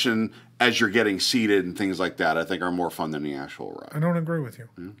interaction as you're getting seated and things like that, I think are more fun than the actual ride. I don't agree with you.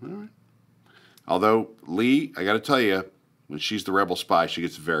 All right. Although Lee, I got to tell you, when she's the rebel spy, she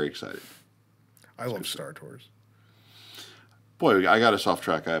gets very excited. I love Star Tours. Boy, I got us off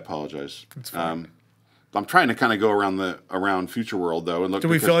track. I apologize. It's fine. I'm trying to kind of go around Future World though, and look. Do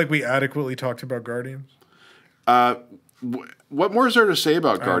we feel like we adequately talked about Guardians? What more is there to say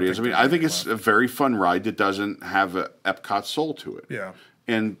about Guardians? I think it's a very fun ride that doesn't have an Epcot soul to it. Yeah.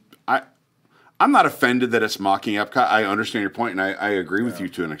 And I'm not offended that it's mocking Epcot. I understand your point, and I agree with you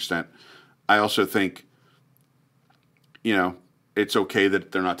to an extent. I also think, it's okay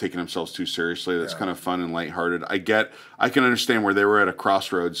that they're not taking themselves too seriously. That's kind of fun and lighthearted. I can understand where they were at a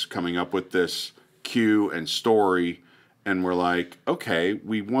crossroads coming up with this queue and story, and we're like, okay,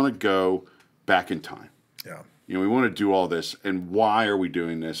 we want to go back in time. Yeah. We want to do all this, and why are we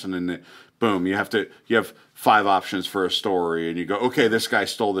doing this? And then, boom, you have 5 options for a story, and you go, okay, this guy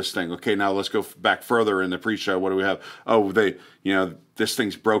stole this thing. Okay, now let's go back further in the pre-show. What do we have? Oh, this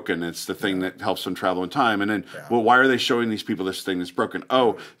thing's broken. It's the thing that helps them travel in time. And then, well, why are they showing these people this thing that's broken?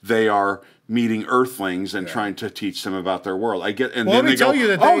 Oh, they are meeting Earthlings and trying to teach them about their world. I get, and then they go,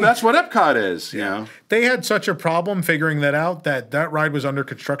 that's what Epcot is. Yeah. They had such a problem figuring that out that ride was under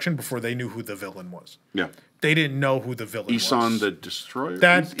construction before they knew who the villain was. Yeah. They didn't know who the villain was. Isan the Destroyer?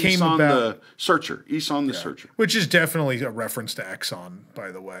 That came Isan about. the Searcher. Isan the Searcher. Which is definitely a reference to Exxon,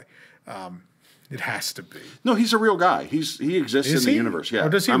 by the way. It has to be. No, he's a real guy. He exists in the universe. Yeah. Oh,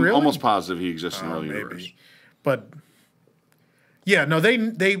 does he I'm really? almost positive he exists in the real universe. But yeah, no, they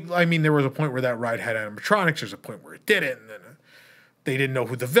there was a point where that ride had animatronics. There's a point where it didn't. And then they didn't know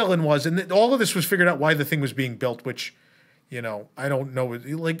who the villain was. And all of this was figured out why the thing was being built, which, I don't know.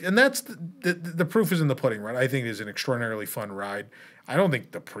 And that's the proof is in the pudding, right? I think it is an extraordinarily fun ride. I don't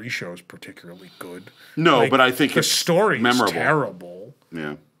think the pre-show is particularly good. No, but I think the story memorable. is terrible.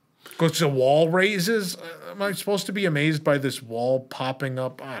 Yeah. Because the wall raises. Am I supposed to be amazed by this wall popping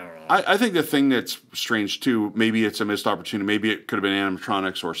up? I don't know. I think the thing that's strange too, maybe it's a missed opportunity, maybe it could have been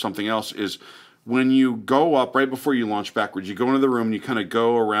animatronics or something else, is when you go up right before you launch backwards, you go into the room and you kind of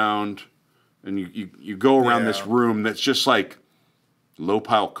go around, and you go around this room that's just like low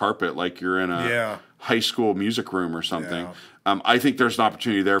pile carpet, like you're in a high school music room or something. Yeah. I think there's an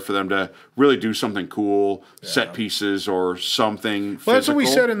opportunity there for them to really do something cool, set pieces or something. Well, that's what we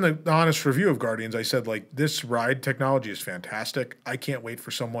said in the honest review of Guardians. I said, like, this ride technology is fantastic. I can't wait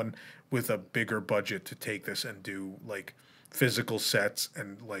for someone with a bigger budget to take this and do, like, physical sets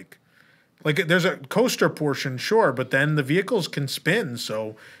and, like there's a coaster portion, sure, but then the vehicles can spin.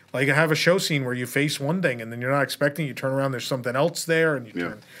 So, like, I have a show scene where you face one thing and then you're not expecting it. You turn around, there's something else there, and you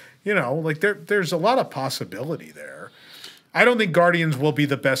turn, you know, like, there's a lot of possibility there. I don't think Guardians will be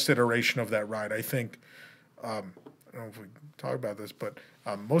the best iteration of that ride. I think, I don't know if we talk about this, but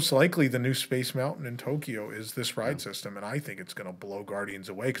most likely the new Space Mountain in Tokyo is this ride system, and I think it's going to blow Guardians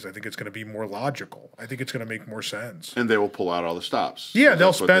away because I think it's going to be more logical. I think it's going to make more sense. And they will pull out all the stops. Yeah,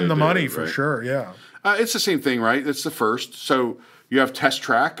 they'll spend the money for sure, yeah. It's the same thing, right? It's the first. So you have Test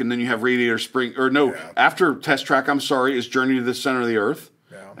Track, and then you have Radiator Spring. Or no, after Test Track, I'm sorry, is Journey to the Center of the Earth.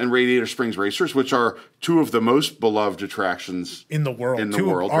 And Radiator Springs Racers, which are two of the most beloved attractions in the world.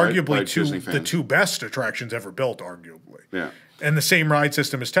 Arguably the two best attractions ever built, arguably. Yeah. And the same ride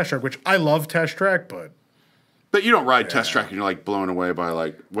system as Test Track, which I love Test Track, but you don't ride Test Track and you're like blown away by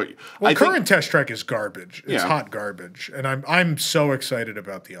like what. Well, current Test Track is garbage. It's hot garbage, and I'm so excited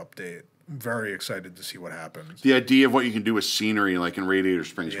about the update. I'm very excited to see what happens. The idea of what you can do with scenery, like in Radiator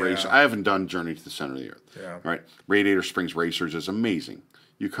Springs Racers. I haven't done Journey to the Center of the Earth. Yeah. Right. Radiator Springs Racers is amazing.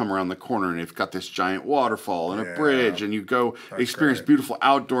 You come around the corner and you've got this giant waterfall and a bridge, and you go experience beautiful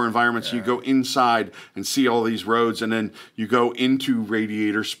outdoor environments. You go inside and see all these roads, and then you go into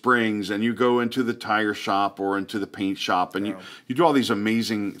Radiator Springs and you go into the tire shop or into the paint shop, and you do all these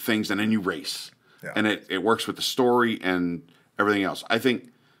amazing things, and then you race. Yeah. And it works with the story and everything else. I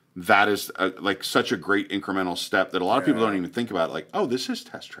think that is like such a great incremental step that a lot of people don't even think about. Like, oh, this is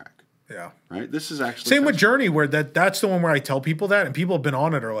Test Track. Yeah. Right? This is actually... Same with Journey, where that's the one where I tell people that, and people have been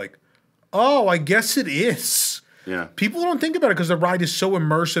on it are like, oh, I guess it is. Yeah. People don't think about it because the ride is so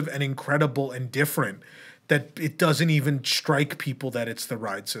immersive and incredible and different that it doesn't even strike people that it's the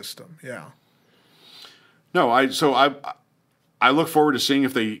ride system. Yeah. No, I look forward to seeing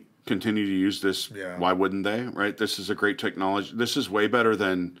if they continue to use this. Yeah. Why wouldn't they? Right? This is a great technology. This is way better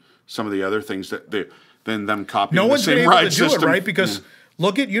than some of the other things than them copying the same ride system. No one's been able to do it, right? Because...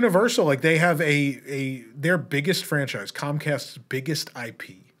 Look at Universal. Like, they have their biggest franchise, Comcast's biggest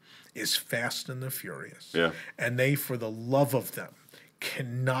IP, is Fast and the Furious. Yeah. And they, for the love of them,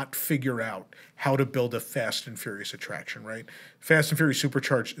 cannot figure out how to build a Fast and Furious attraction, right? Fast and Furious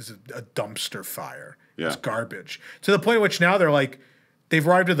Supercharged is a dumpster fire. Yeah. It's garbage. To the point at which now they've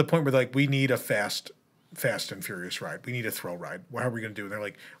arrived at the point where they're like, we need a Fast and Furious ride. We need a thrill ride. How are we going to do it? And they're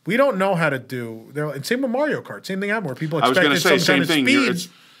like, we don't know how to do. And same with Mario Kart. Same thing happened where people expected some kind of speed,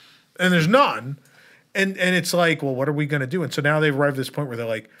 and there's none. And it's like, well, what are we going to do? And so now they've arrived at this point where they're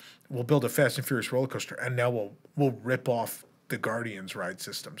like, we'll build a Fast and Furious roller coaster, and now we'll rip off the Guardians ride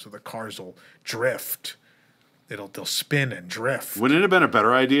system, so the cars will drift. They'll spin and drift. Wouldn't it have been a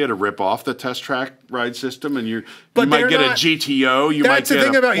better idea to rip off the Test Track ride system, and you might get a GTO? That's the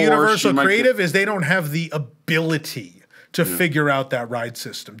thing about Universal Creative is they don't have the ability to figure out that ride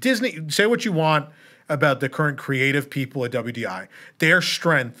system. Disney, say what you want about the current creative people at WDI. Their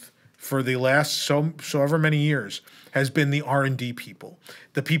strength for the last so ever many years has been the R&D people,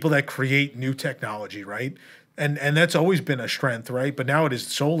 the people that create new technology, right? And that's always been a strength, right? But now it is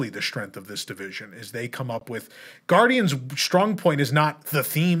solely the strength of this division is they come up with Guardians' strong point is not the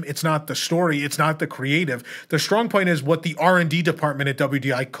theme, it's not the story, it's not the creative. The strong point is what the R&D department at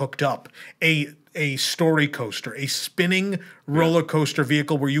WDI cooked up. A story coaster, a spinning roller coaster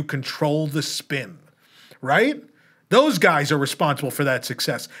vehicle where you control the spin, right? Those guys are responsible for that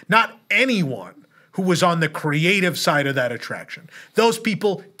success, not anyone who was on the creative side of that attraction. Those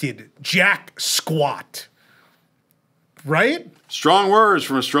people did jack squat. Right? Strong words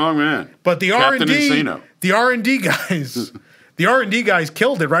from a strong man. But the R&D guys, the R&D guys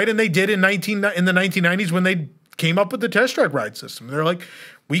killed it, right? And they did in the 1990s when they came up with the Test Track ride system. They're like,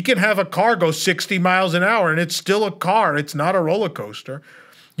 we can have a car go 60 miles an hour, and it's still a car. It's not a roller coaster.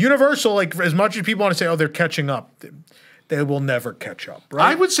 Universal, like, as much as people want to say, oh, they're catching up, they will never catch up.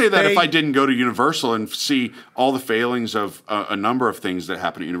 Right? I would say that if I didn't go to Universal and see all the failings of a number of things that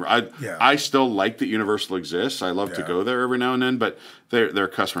happen at Universal, I still like that Universal exists. I love to go there every now and then, but their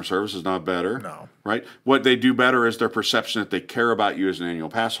customer service is not better. No. Right? What they do better is their perception that they care about you as an annual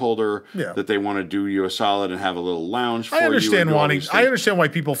pass holder, that they want to do you a solid and have a little lounge for you. I understand why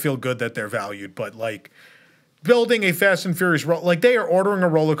people feel good that they're valued, but like building a Fast and Furious, like they are ordering a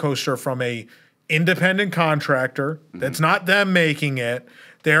roller coaster from a independent contractor. That's not them making it.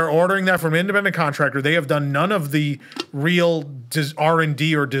 They're ordering that from an independent contractor. They have done none of the real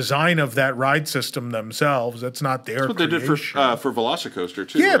R&D or design of that ride system themselves. That's not their creation. That's what they did for Velocicoaster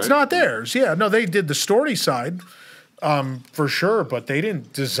too. Yeah, right? It's not theirs. Yeah, no, they did the story side for sure, but they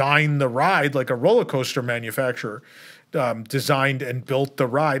didn't design the ride like a roller coaster manufacturer designed and built the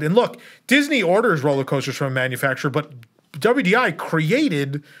ride. And look, Disney orders roller coasters from a manufacturer, but WDI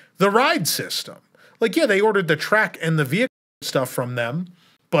created the ride system. Like, yeah, they ordered the track and the vehicle stuff from them,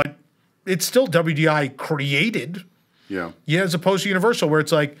 but it's still WDI created. Yeah, as opposed to Universal, where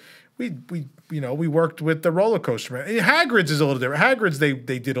it's like we worked with the roller coaster man. Hagrid's is a little different. Hagrid's they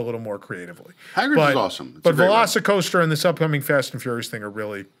did a little more creatively. Hagrid's is awesome. But Velocicoaster and this upcoming Fast and Furious thing are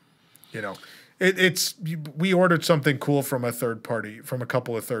really, we ordered something cool from a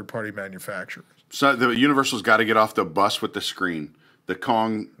couple of third party manufacturers. So the Universal's got to get off the bus with the screen. The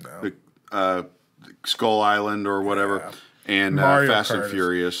Kong, the Skull Island or whatever, and Fast and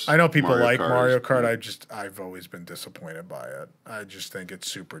Furious. I know people like Mario Kart. I've always been disappointed by it. I just think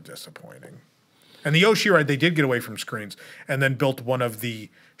it's super disappointing. And the Yoshi ride, they did get away from screens and then built one of the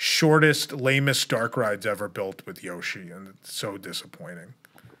shortest, lamest dark rides ever built with Yoshi, and it's so disappointing.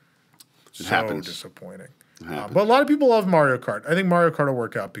 It happens. Disappointing. But a lot of people love Mario Kart. I think Mario Kart will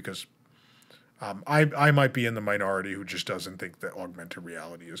work out because I might be in the minority who just doesn't think that augmented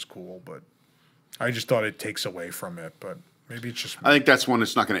reality is cool, but I just thought it takes away from it. But maybe it's just... I think that's one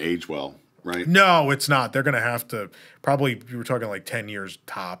that's not going to age well, right? No, it's not. They're going to have to... Probably, you were talking like 10 years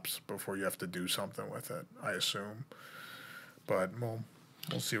tops before you have to do something with it, I assume. But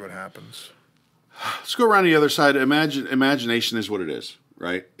we'll see what happens. Let's go around the other side. Imagination is what it is,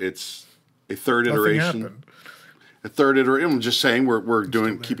 right? It's a third iteration. Happened. A third iteration. I'm just saying we're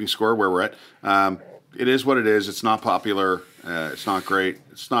keeping score where we're at. It is what it is. It's not popular. It's not great.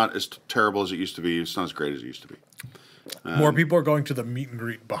 It's not as terrible as it used to be. It's not as great as it used to be. More people are going to the meet and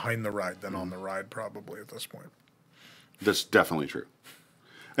greet behind the ride than on the ride, probably at this point. That's definitely true.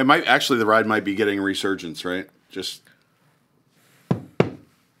 It might actually the ride might be getting a resurgence, right? I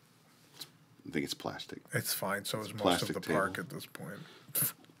think it's plastic. It's fine. So is most of the park at this point.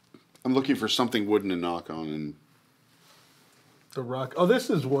 I'm looking for something wooden to knock on and. The rock. Oh, this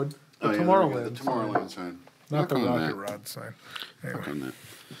is wood. The Tomorrowland. The Tomorrowland sign. Not the Rocket Rod sign. Anyway. On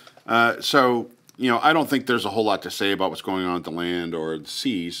that. So, I don't think there's a whole lot to say about what's going on at the land or the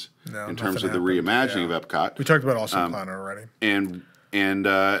seas in terms of the reimagining of Epcot. We talked about Awesome Planet already. And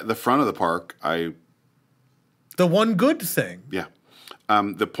the front of the park, the one good thing. Yeah.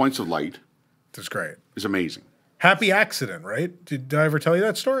 The points of light. That's great. Is amazing. Happy accident, right? Did I ever tell you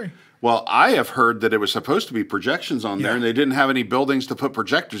that story? Well, I have heard that it was supposed to be projections on there, and they didn't have any buildings to put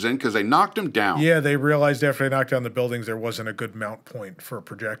projectors in because they knocked them down. Yeah, they realized after they knocked down the buildings there wasn't a good mount point for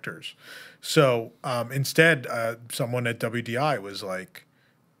projectors. So instead, someone at WDI was like,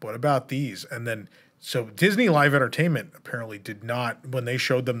 what about these? And then, so Disney Live Entertainment apparently did not, when they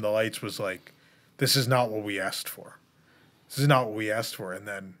showed them the lights, was like, this is not what we asked for. This is not what we asked for. And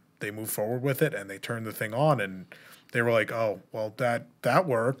then they moved forward with it, and they turned the thing on, and they were like, oh, well, that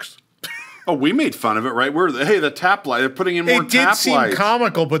works. Oh, we made fun of it, right? The tap light. They're putting in more tap lights. It did seem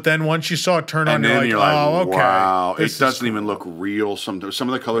comical, but then once you saw it turn on, you're like, oh, okay. Wow, it doesn't even look real. Some of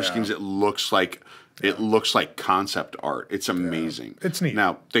the color schemes, it looks like concept art. It's amazing. Yeah. It's neat.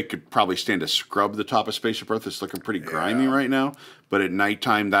 Now they could probably stand to scrub the top of Spaceship Earth. It's looking pretty grimy right now, but at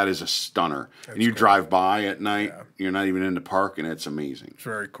nighttime, that is a stunner. And you drive by at night, you're not even in the park, and it's amazing. It's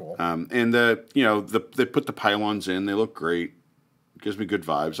very cool. And they put the pylons in. They look great. Gives me good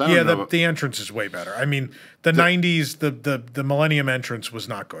vibes. The entrance is way better. I mean, the 90s, the Millennium entrance was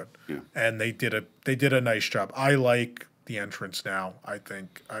not good. Yeah. And they did a nice job. I like the entrance now. I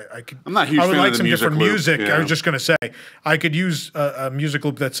think I could. I'm not a huge fan of the like some different loop. music. Yeah. I was just going to say I could use a music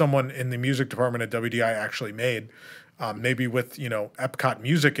loop that someone in the music department at WDI actually made, maybe with Epcot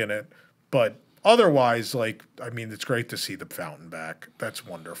music in it. But otherwise, it's great to see the fountain back. That's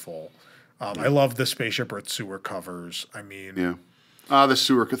wonderful. I love the Spaceship Earth sewer covers. I mean, yeah. The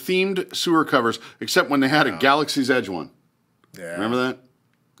themed sewer covers, except when they had a Galaxy's Edge one. Yeah. Remember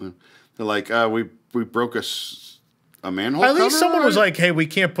that? They're like, we broke a a manhole. At least cover, someone right? was like, "Hey, we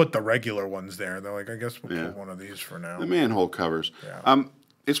can't put the regular ones there." And they're like, "I guess we'll put one of these for now." The manhole covers. Yeah.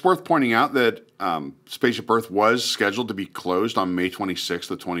 It's worth pointing out that Spaceship Earth was scheduled to be closed on May 26th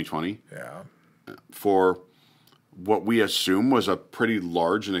of 2020. Yeah. For what we assume was a pretty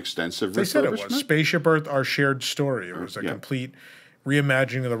large and extensive They said it was Spaceship Earth, Our Shared Story. It was a complete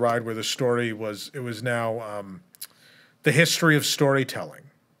reimagining of the ride where the story was, it was now the history of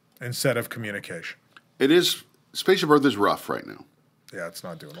storytelling instead of communication. It is, Spaceship Earth is rough right now. Yeah, it's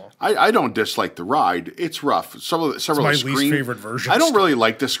not doing well. I don't dislike the ride. It's rough. Several it's my least favorite version. I don't really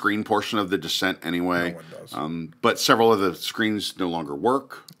like the screen portion of the descent anyway. No one does. But several of the screens no longer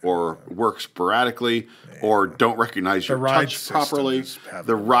work or work sporadically or don't recognize your touch properly.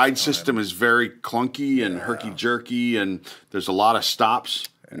 The ride system is very clunky and herky-jerky, and there's a lot of stops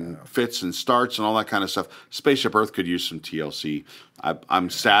and fits and starts and all that kind of stuff. Spaceship Earth could use some TLC. I'm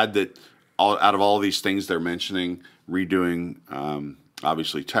sad that out of all these things they're mentioning, redoing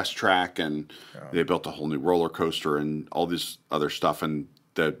obviously Test Track, and they built a whole new roller coaster and all this other stuff, and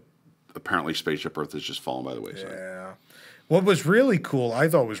apparently Spaceship Earth has just fallen by the wayside. Yeah. What was really cool, I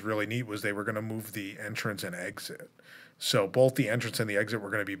thought was really neat, was they were going to move the entrance and exit. So both the entrance and the exit were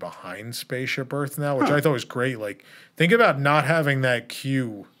going to be behind Spaceship Earth now, which I thought was great. Like, think about not having that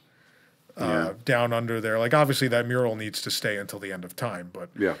queue down under there. Like, obviously that mural needs to stay until the end of time, but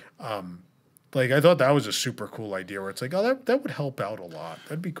like, I thought that was a super cool idea where it's like, oh, that would help out a lot.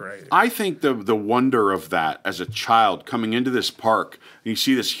 That'd be great. I think the wonder of that as a child coming into this park, and you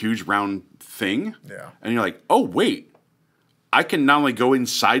see this huge round thing, and you're like, oh, wait, I can not only go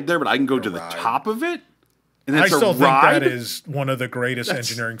inside there, but I can go to the top of it? And I still think that is one of the greatest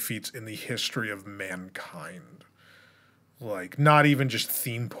engineering feats in the history of mankind. Like, not even just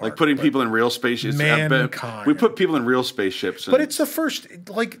theme park. Like putting people in real spaceships. Mankind. We put people in real spaceships. But it's the first,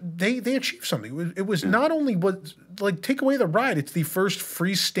 like, they achieved something. It was not only what, like, take away the ride, it's the first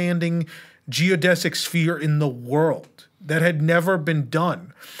freestanding geodesic sphere in the world that had never been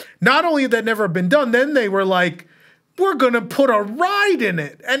done. Not only had that never been done, then they were like, we're going to put a ride in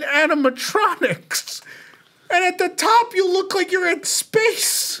it and animatronics. And at the top, you look like you're in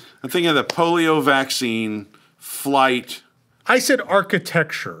space. I'm thinking of the polio vaccine, flight. I said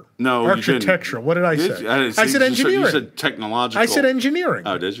architecture. No, architecture. What did I say? I said engineering. You said technological. I said engineering.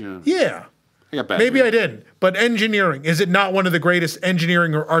 Oh, did you? Yeah. I got bad Maybe I didn't. But engineering, is it not one of the greatest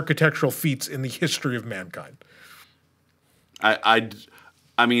engineering or architectural feats in the history of mankind?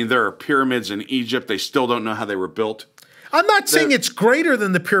 I mean, there are pyramids in Egypt. They still don't know how they were built. I'm not saying it's greater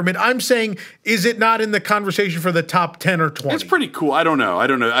than the pyramid. I'm saying, is it not in the conversation for the top 10 or 20? It's pretty cool. I don't know.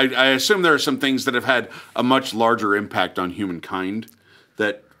 I assume there are some things that have had a much larger impact on humankind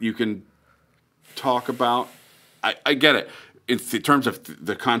that you can talk about. I get it. In terms of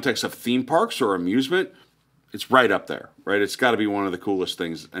the context of theme parks or amusement, it's right up there, right? It's got to be one of the coolest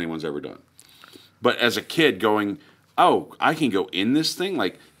things anyone's ever done. But as a kid going, oh, I can go in this thing?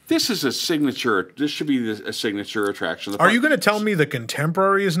 Like, this is a signature. This should be a signature attraction. Are you going to tell me the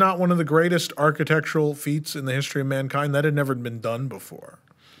Contemporary is not one of the greatest architectural feats in the history of mankind? That had never been done before.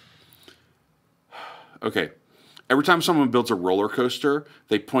 Okay. Every time someone builds a roller coaster,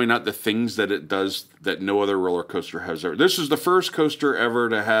 they point out the things that it does that no other roller coaster has ever. This is the first coaster ever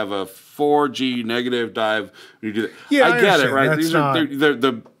to have a 4G negative dive. You do that. Yeah, I get it, right? That's These are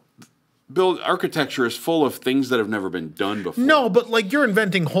the architecture is full of things that have never been done before. No, but like you're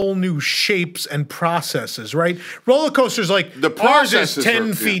inventing whole new shapes and processes, right? Roller coasters, like ours is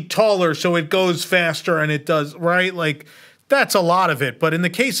 10 feet taller, so it goes faster and it does, right? Like that's a lot of it. But in the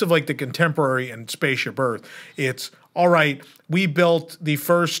case of like the Contemporary and Spaceship Earth, it's all right. We built the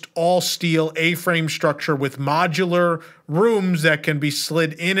first all-steel A-frame structure with modular rooms that can be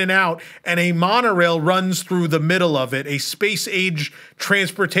slid in and out, and a monorail runs through the middle of it, a space-age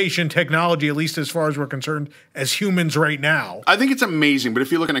transportation technology, at least as far as we're concerned, as humans right now. I think it's amazing, but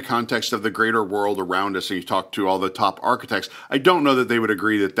if you look in the context of the greater world around us and you talk to all the top architects, I don't know that they would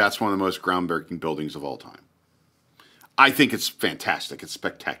agree that that's one of the most groundbreaking buildings of all time. I think it's fantastic. It's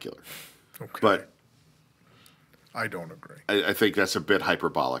spectacular. Okay. But I don't agree. I think that's a bit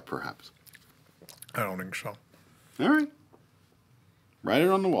hyperbolic, perhaps. I don't think so. All right. Write it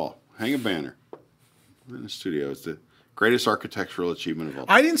on the wall. Hang a banner. In the studio. It's the greatest architectural achievement of all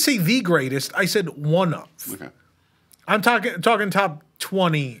time. I didn't say the greatest. I said one of. Okay. I'm talking top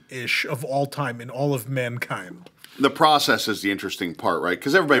 20-ish of all time in all of mankind. The process is the interesting part, right?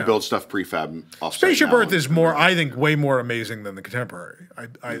 Because everybody builds stuff prefab off. Spaceship Earth is more, I think, way more amazing than the Contemporary.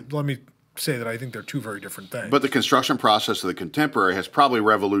 Let me say that I think they're two very different things. But the construction process of the Contemporary has probably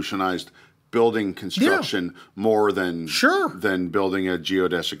revolutionized building construction more than building a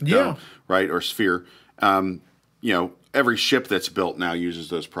geodesic dome, right, or sphere. every ship that's built now uses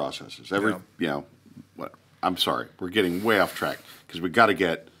those processes. I'm sorry, we're getting way off track because we got to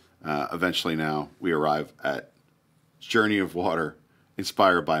get eventually. Now we arrive at Journey of Water,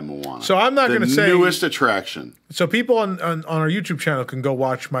 inspired by Moana. So I'm not going to say the newest attraction. So people on our YouTube channel can go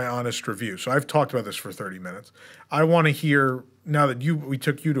watch my honest review. So I've talked about this for 30 minutes. I want to hear, now that we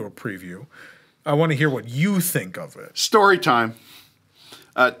took you to a preview, I want to hear what you think of it. Story time.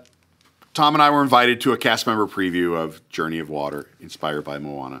 Tom and I were invited to a cast member preview of Journey of Water, inspired by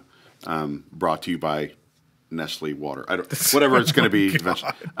Moana, brought to you by Nestle Water. Whatever it's going to be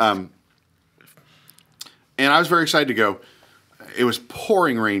eventually. And I was very excited to go. It was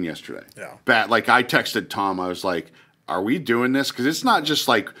pouring rain yesterday. Yeah. Bad. Like, I texted Tom. I was like, are we doing this? Because it's not just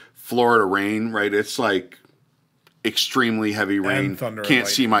like Florida rain, right? It's like extremely heavy rain. Can't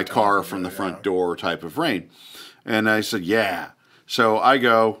see my car from the front door type of rain. And I said, yeah. So I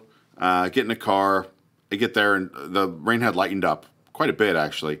go, get in the car. I get there, and the rain had lightened up quite a bit,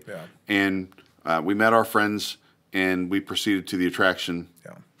 actually. Yeah. And we met our friends, and we proceeded to the attraction.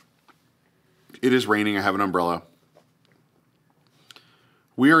 Yeah. It is raining. I have an umbrella.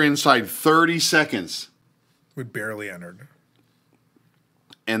 We are inside 30 seconds. We barely entered.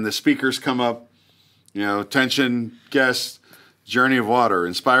 And the speakers come up, attention guests, Journey of Water,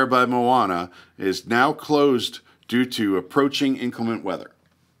 inspired by Moana, is now closed due to approaching inclement weather.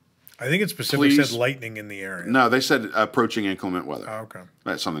 I think it specifically said lightning in the area. No, they said approaching inclement weather. Oh, okay.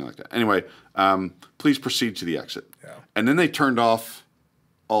 Something like that. Anyway, please proceed to the exit. Yeah. And then they turned off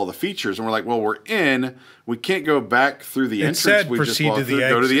all the features, and we're like, well, we're in. We can't go back through the entrance. We just walked through,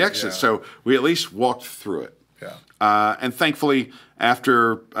 go to the exit. Yeah. So we at least walked through it. Yeah. And thankfully,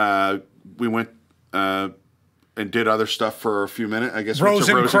 after we went and did other stuff for a few minutes, I guess. Rose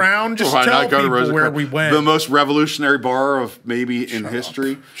and Crown. Just tell people where we went. The most revolutionary bar of maybe in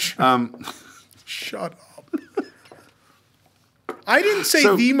history. Shut up. I didn't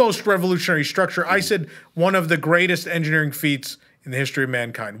say the most revolutionary structure. I said one of the greatest engineering feats in the history of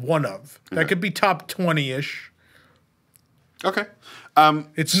mankind. One of. That could be top 20-ish. Okay.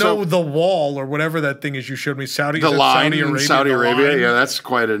 It's the wall or whatever that thing is you showed me. The line in Saudi Arabia. Yeah, that's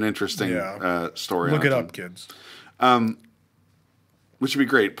quite an interesting story. Look it up, kids. Which would be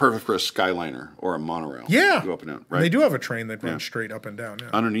great. Perfect for a Skyliner or a monorail. Yeah. Go up and down, right? They do have a train that runs straight up and down. Yeah.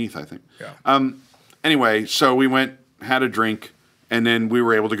 Underneath, I think. Yeah. Anyway, so we went, had a drink, and then we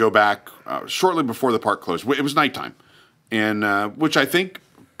were able to go back shortly before the park closed. It was nighttime. And which I think,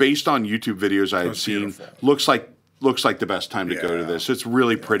 based on YouTube videos I had seen, looks like the best time to go to this. It's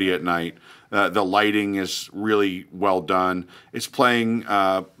really pretty at night. The lighting is really well done. It's playing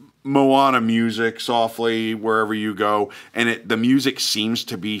Moana music softly wherever you go, and the music seems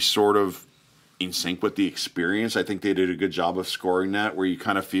to be sort of in sync with the experience. I think they did a good job of scoring that, where you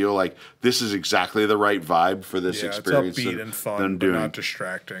kind of feel like this is exactly the right vibe for this experience. It's upbeat and fun, but not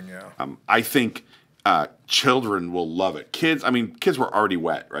distracting. Yeah, I think children will love it. Kids were already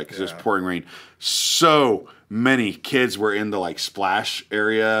wet, right? Because it was pouring rain. So many kids were in the like splash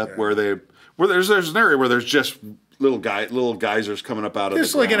area where there's an area where there's just little geysers coming up out of the ground.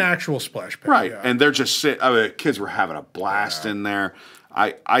 It's like an actual splash pad. Right. Yeah. And they're just kids were having a blast in there.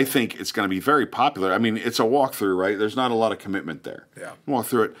 I think it's going to be very popular. I mean, it's a walkthrough, right? There's not a lot of commitment there. Yeah. Walk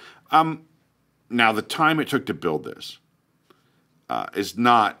through it. Now, the time it took to build this is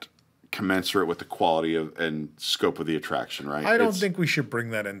not commensurate with the quality and scope of the attraction, right? I don't think we should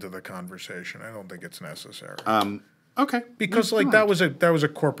bring that into the conversation. I don't think it's necessary. Okay. Because that was a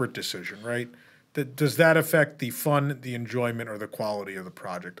corporate decision, right? Does that affect the fun, the enjoyment, or the quality of the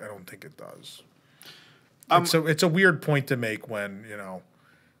project? I don't think it does. It's a weird point to make when,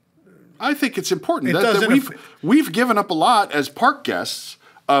 I think it's important that we've given up a lot as park guests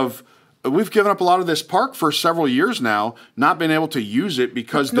we've given up a lot of this park for several years now, not been able to use it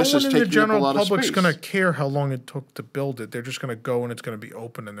because this is taking up a lot of space. No one in the general public's going to care how long it took to build it. They're just going to go and it's going to be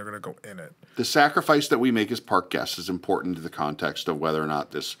open and they're going to go in it. The sacrifice that we make as park guests is important to the context of whether or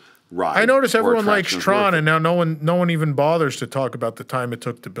not this ride. I notice everyone likes Tron, and now no one even bothers to talk about the time it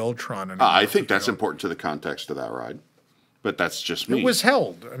took to build Tron. I think that's important to the context of that ride. But that's just me. It was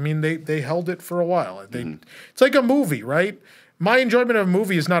held. I mean, they held it for a while. It's like a movie, right? My enjoyment of a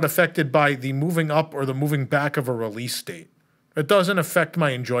movie is not affected by the moving up or the moving back of a release date. It doesn't affect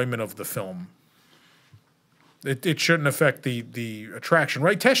my enjoyment of the film. It shouldn't affect the attraction,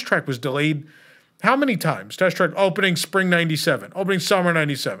 right? Test Track was delayed how many times? Test Track opening spring 97, opening summer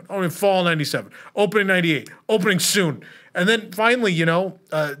 97, opening fall 97, opening 98, opening soon. And then finally,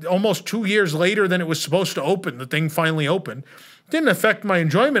 almost 2 years later than it was supposed to open, the thing finally opened. Didn't affect my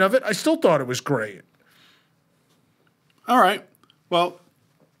enjoyment of it. I still thought it was great. All right. Well,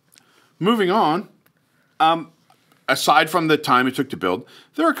 moving on. aside from the time it took to build,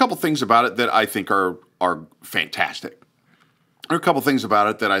 there are a couple things about it that I think are fantastic. There are a couple things about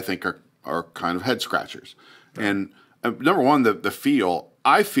it that I think are kind of head scratchers. Right. And number one, the feel.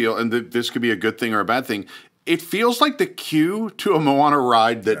 I feel, and this could be a good thing or a bad thing, it feels like the queue to a Moana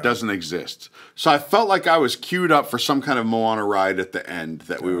ride that doesn't exist. So I felt like I was queued up for some kind of Moana ride at the end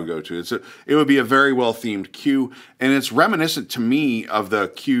that we would go to. It would be a very well-themed queue, and it's reminiscent to me of the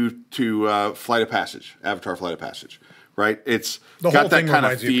queue to Flight of Passage, Avatar Flight of Passage, right? It's got that kind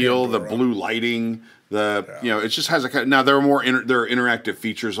of feel, the blue lighting, it just has a kind of, now there are there are interactive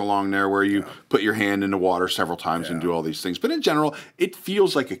features along there where you put your hand in the water several times and do all these things. But in general, it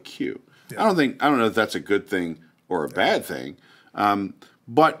feels like a queue. Yeah. I don't know if that's a good thing or a bad thing,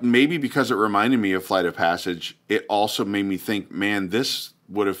 but maybe because it reminded me of Flight of Passage, it also made me think, man, this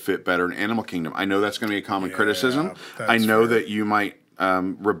would have fit better in Animal Kingdom. I know that's going to be a common criticism. I know that you might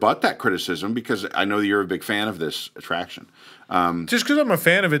rebut that criticism because I know that you're a big fan of this attraction. Just because I'm a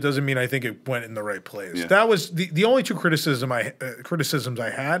fan of it doesn't mean I think it went in the right place. Yeah. That was the only two criticisms I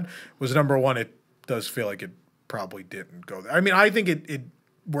had was, number one, it does feel like it probably didn't go there. I mean, I think it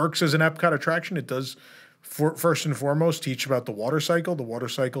works as an Epcot attraction. It does, first and foremost, teach about the water cycle. The water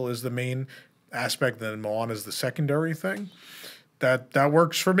cycle is the main aspect, then Moana is the secondary thing. That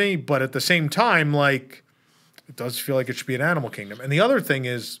works for me, but at the same time, like, it does feel like it should be an Animal Kingdom. And the other thing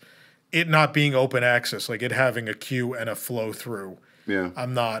is it not being open access, like it having a queue and a flow through. Yeah,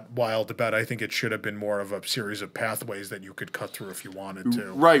 I'm not wild about it. I think it should have been more of a series of pathways that you could cut through if you wanted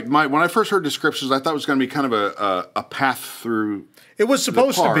to. Right. When I first heard descriptions, I thought it was going to be kind of a path through. It was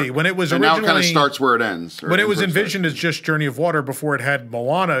supposed to be when it was and originally. Now it kind of starts where it ends. When it was envisioned as just Journey of Water before it had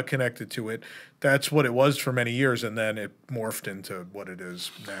Moana connected to it, that's what it was for many years, and then it morphed into what it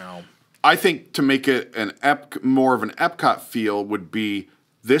is now. I think to make it more of an Epcot feel would be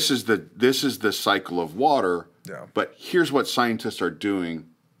this is the cycle of water. Yeah. But here's what scientists are doing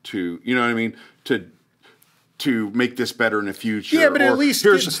to, you know what I mean, to make this better in the future. Yeah, but at least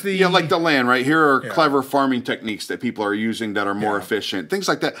here's like the land, right? Here are clever farming techniques that people are using that are more efficient. Things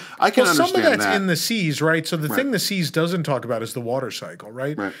like that. I can understand that. Some of that's in the seas, right? So the thing the seas doesn't talk about is the water cycle,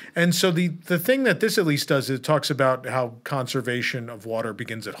 right? And so the thing that this at least does is it talks about how conservation of water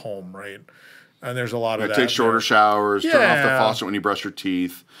begins at home, right? And there's a lot of that. Take shorter showers, turn off the faucet when you brush your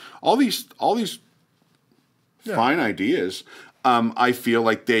teeth. All these fine ideas. I feel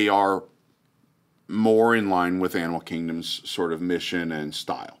like they are more in line with Animal Kingdom's sort of mission and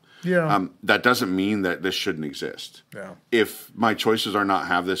style. Yeah. That doesn't mean that this shouldn't exist. Yeah. If my choices are not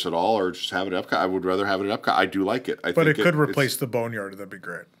have this at all or just have it at Epcot, I would rather have it at Epcot. I do like it. But it could replace the boneyard. That'd be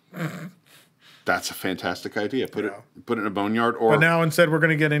great. That's a fantastic idea. Put it in a boneyard. Or but now instead we're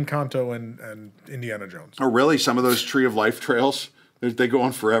going to get Encanto and Indiana Jones. Or really some of those Tree of Life trails. They go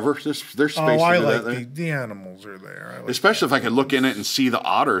on forever. There's space to do I that. like the animals are there. Especially if I could look in it and see the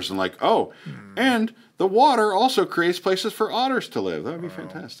otters and like, and the water also creates places for otters to live. That would be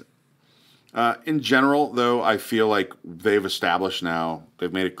fantastic. In general, though, I feel like they've established now,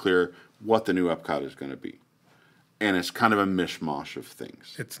 they've made it clear what the new Epcot is going to be. And it's kind of a mishmash of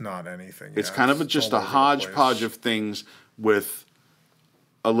things. It's not anything. It's kind of just a hodgepodge of things with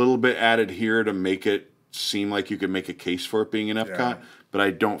a little bit added here to make it seem like you could make a case for it being an Epcot, but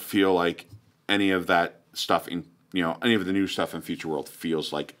I don't feel like any of that stuff in any of the new stuff in Future World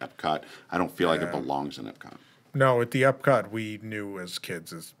feels like Epcot. I don't feel like it belongs in Epcot. No, at the Epcot we knew as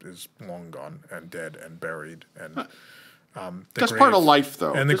kids is long gone and dead and buried, and that's part of life,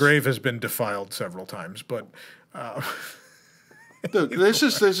 though. And the grave has been defiled several times, but this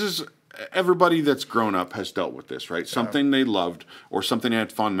is. Everybody that's grown up has dealt with this, right? Something they loved or something they had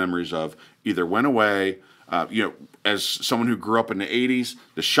fond memories of either went away. As someone who grew up in the 80s,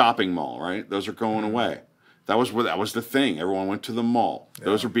 the shopping mall, right? Those are going away. That was the thing. Everyone went to the mall. Yeah.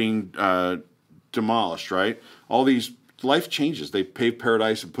 Those are being demolished, right? All these life changes. They paved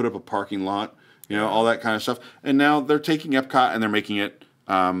Paradise and put up a parking lot, all that kind of stuff. And now they're taking Epcot and they're making it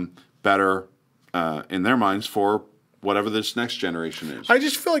better in their minds for whatever this next generation is. I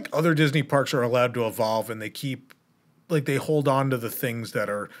just feel like other Disney parks are allowed to evolve and they hold on to the things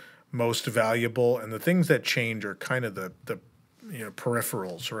that are most valuable, and the things that change are kind of the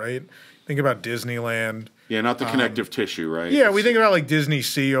peripherals, right? Think about Disneyland. Yeah, not the connective tissue, right? Yeah, we think about like Disney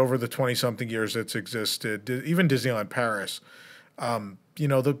Sea over the 20-something years that's existed, even Disneyland Paris. All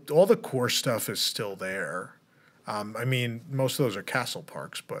the core stuff is still there. I mean, most of those are castle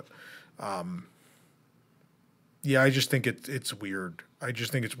parks, but yeah, I just think it's weird. I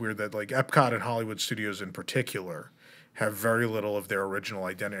just think it's weird that like Epcot and Hollywood Studios in particular have very little of their original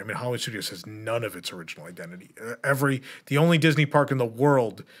identity. I mean, Hollywood Studios has none of its original identity. The only Disney park in the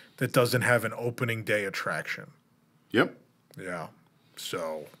world that doesn't have an opening day attraction. Yep. Yeah.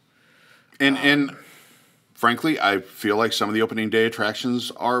 So. And frankly, I feel like some of the opening day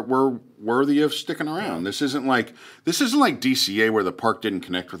attractions were worthy of sticking around. Yeah. This isn't like DCA where the park didn't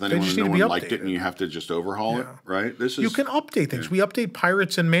connect with anyone and no one liked it and you have to just overhaul it, right? You can update things. We update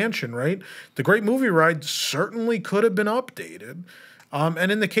Pirates and Mansion, right? The Great Movie Ride certainly could have been updated.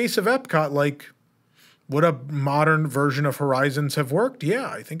 And in the case of Epcot, like, would a modern version of Horizons have worked? Yeah,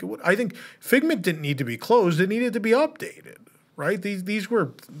 I think it would. I think Figment didn't need to be closed; it needed to be updated. Right? These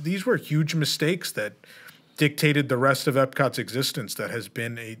were huge mistakes that dictated the rest of Epcot's existence. That has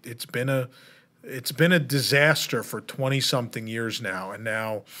been it's been a disaster for 20-something years now, and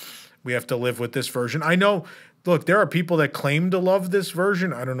now we have to live with this version. I know. Look, there are people that claim to love this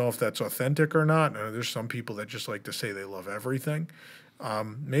version. I don't know if that's authentic or not. There's some people that just like to say they love everything.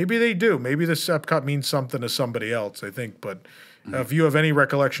 Maybe they do. Maybe this Epcot means something to somebody else, I think. But if you have any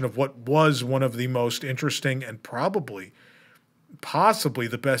recollection of what was one of the most interesting and possibly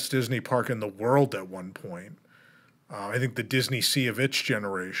the best Disney park in the world at one point, I think the Disney Sea of its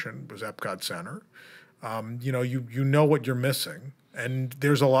generation was Epcot Center. You know what you're missing. And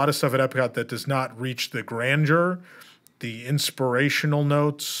there's a lot of stuff at Epcot that does not reach the grandeur, the inspirational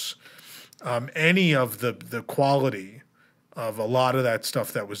notes, any of the quality of a lot of that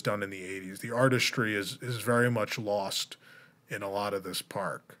stuff that was done in the 80s. The artistry is very much lost in a lot of this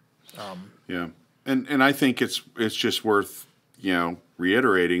park. Yeah. And I think it's just worth,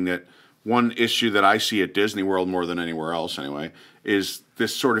 reiterating that one issue that I see at Disney World more than anywhere else anyway is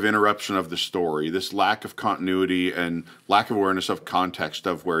this sort of interruption of the story, this lack of continuity and lack of awareness of context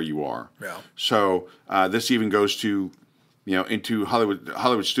of where you are. Yeah. So this even goes to, into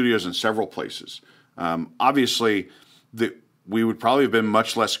Hollywood studios in several places. Obviously, we would probably have been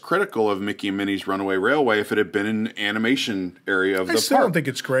much less critical of Mickey and Minnie's Runaway Railway if it had been an animation area of the park. I still don't think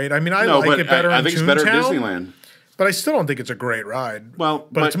it's great. I mean, I like it better I think it's better at Disneyland. But I still don't think it's a great ride. Well,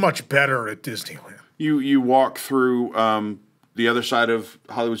 but it's much better at Disneyland. You walk through the other side of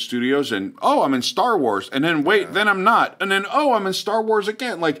Hollywood Studios and, I'm in Star Wars. And then, then I'm not. And then, I'm in Star Wars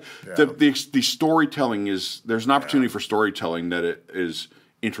again. Like, the storytelling there's an opportunity for storytelling that it is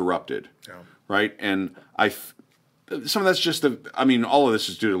interrupted. Yeah. Right? And some of that's just all of this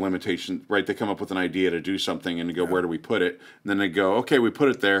is due to limitation, right? They come up with an idea to do something and they go, where do we put it? And then they go, okay, we put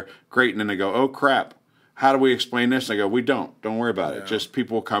it there. Great. And then they go, oh, crap. How do we explain this? And I go, we don't. Don't worry about it. Just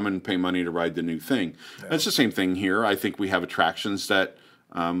people will come and pay money to ride the new thing. Yeah. It's the same thing here. I think we have attractions that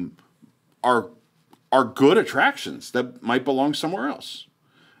are good attractions that might belong somewhere else.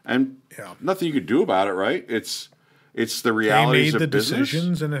 And nothing you could do about it, right? It's the realities of business. They made the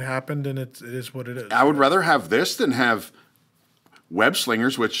decisions, and it happened, and it is what it is. I would rather have this than have Web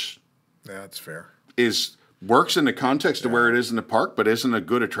Slingers, which that's fair. Works in the context of where it is in the park, but isn't a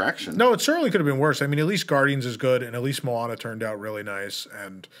good attraction. No, it certainly could have been worse. I mean, at least Guardians is good, and at least Moana turned out really nice,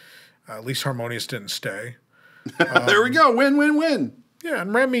 and at least Harmonious didn't stay. There we go. Win, win, win. Yeah,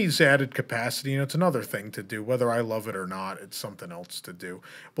 and Remy's added capacity. It's another thing to do. Whether I love it or not, it's something else to do.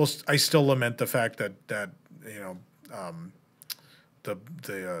 Well, I still lament the fact that the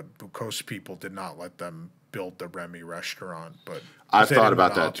Bucos people did not let them build the Remy restaurant. But I've thought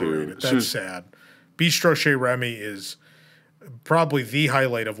about that too. That's sad. Bistro Chez Remy is probably the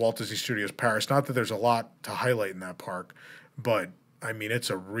highlight of Walt Disney Studios Paris. Not that there's a lot to highlight in that park, but I mean, it's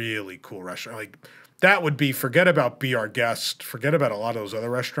a really cool restaurant. Like, that would be, forget about Be Our Guest, forget about a lot of those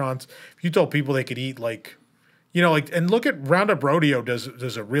other restaurants. If you told people they could eat and look at Roundup Rodeo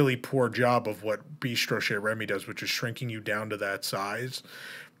does a really poor job of what Bistro Chez Remy does, which is shrinking you down to that size.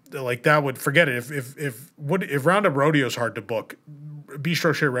 Like, that would, forget it. If Roundup Rodeo is hard to book,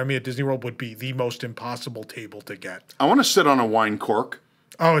 Bistro Chez Remy at Disney World would be the most impossible table to get. I want to sit on a wine cork.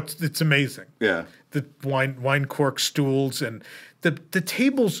 Oh, it's amazing. Yeah. The wine cork stools and the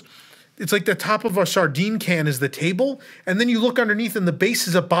tables. It's like the top of a sardine can is the table, and then you look underneath and the base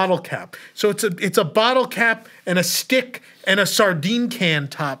is a bottle cap. So it's a bottle cap and a stick and a sardine can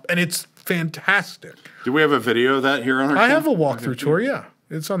top, and it's fantastic. Do we have a video of that here on our channel? I have a walkthrough tour, yeah.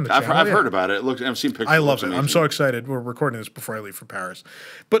 It's on the channel. I've heard about it. I've seen pictures. I love it. I'm so excited. We're recording this before I leave for Paris.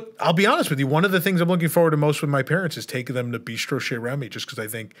 But I'll be honest with you, one of the things I'm looking forward to most with my parents is taking them to Bistro Chez Remy, just because I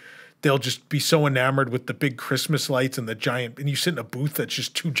think they'll just be so enamored with the big Christmas lights and the giant, and you sit in a booth that's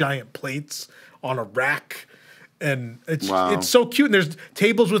just two giant plates on a rack. And it's so cute. And there's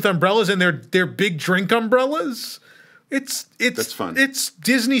tables with umbrellas, and they're big drink umbrellas. That's fun. It's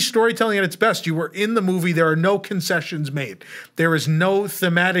Disney storytelling at its best. You were in the movie. There are no concessions made. There is no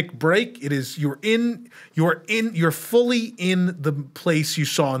thematic break. It is you're fully in the place you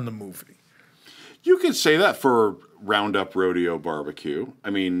saw in the movie. You could say that for Roundup Rodeo Barbecue.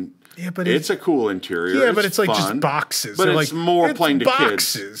 I mean, Yeah, but it's a cool interior. Yeah, but it's like fun, just boxes. But They're it's like, more playing to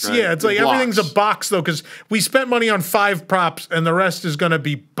boxes. kids. Right? Yeah, it's like blocks. everything's a box though, because we spent money on 5 props, and the rest is going to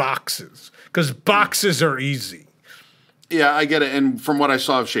be boxes because boxes are easy. Yeah, I get it. And from what I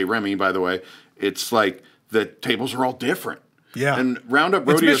saw of Chez Remy, by the way, it's like the tables are all different. Yeah. And Roundup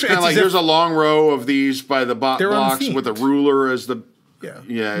Rodeo is kind of like here's a long row of these by the blocks with a ruler as the.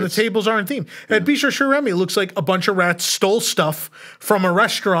 Yeah. The tables aren't themed. At Bistro Chez Remy, it looks like a bunch of rats stole stuff from a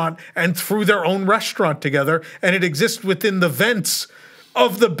restaurant and threw their own restaurant together, and it exists within the vents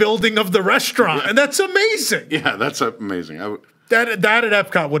of the building of the restaurant, and that's amazing. Yeah, that's amazing. That at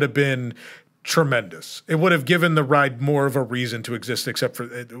Epcot would have been tremendous. It would have given the ride more of a reason to exist, except for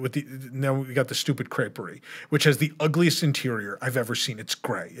now we got the stupid creperie, which has the ugliest interior I've ever seen. It's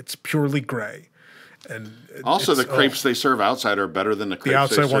gray. It's purely gray. And also, the crepes they serve outside are better than the crepes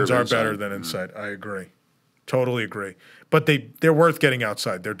outside they serve ones are inside. better than inside. I agree. Totally agree. But they're worth getting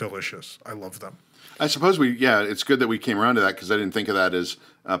outside. They're delicious. I love them. I suppose it's good that we came around to that because I didn't think of that as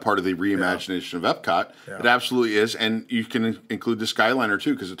part of the reimagination of Epcot. Yeah. It absolutely is. And you can include the Skyliner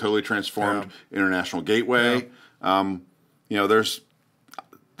too because it totally transformed International Gateway. Yeah. There's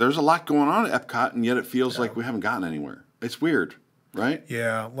a lot going on at Epcot, and yet it feels like we haven't gotten anywhere. It's weird, right?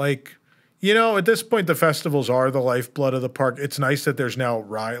 Yeah, at this point, the festivals are the lifeblood of the park. It's nice that there's now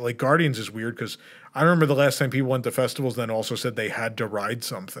ride. Like Guardians is weird because I remember the last time people went to festivals, then also said they had to ride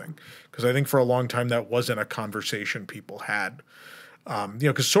something. Because I think for a long time that wasn't a conversation people had.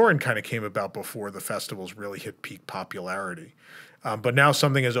 Because Soarin' kind of came about before the festivals really hit peak popularity. But now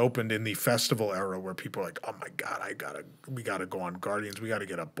something has opened in the festival era where people are like, oh my God, we gotta go on Guardians. We gotta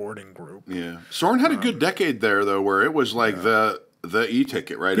get a boarding group. Yeah, Soarin' had a good decade there though, where it was like the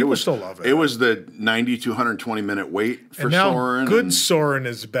e-ticket, right? People still love it. It was the 90 to 120 minute wait for Soarin'. Good Soarin'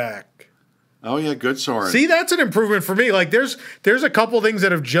 is back. Oh yeah, good Soarin'. See, that's an improvement for me. Like there's a couple things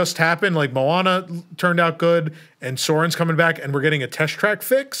that have just happened. Like Moana turned out good, and Soarin's coming back, and we're getting a test track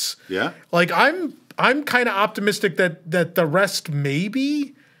fix. Yeah. Like I'm kind of optimistic that the rest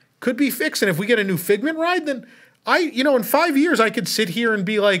maybe could be fixed, and if we get a new Figment ride, then in 5 years I could sit here and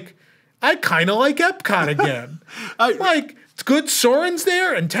be like, I kind of like Epcot again. It's good Soarin's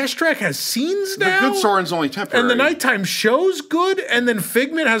there, and Test Track has scenes now. The good Soarin's only temporary. And the nighttime show's good, and then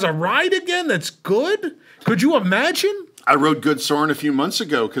Figment has a ride again that's good. Could you imagine? I rode Good Soarin' a few months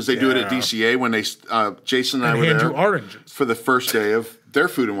ago because they do it at DCA when they Jason and I were there oranges for the first day of their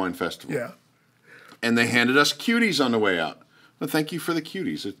Food and Wine Festival. Yeah. And they handed us cuties on the way out. Well, thank you for the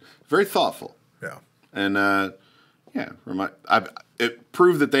cuties. It's very thoughtful. Yeah. And it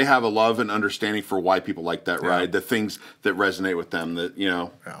proved that they have a love and understanding for why people like that ride, the things that resonate with them. That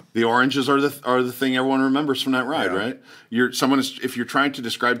the oranges are the thing everyone remembers from that ride, right? If you're trying to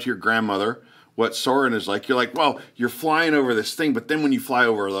describe to your grandmother what Soarin' is like, you're like, well, you're flying over this thing, but then when you fly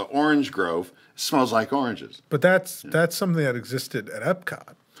over the orange grove, it smells like oranges. But that's something that existed at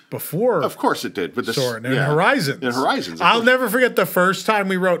Epcot before. Of course it did. But Soarin' and Horizons. And Horizons. I'll never forget the first time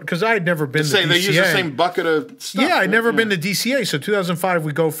we rode, because I had never been to DCA. They use the same bucket of stuff. Yeah, I'd never been to DCA. So 2005,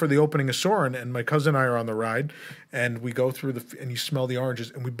 we go for the opening of Soarin', and my cousin and I are on the ride, and we go through and you smell the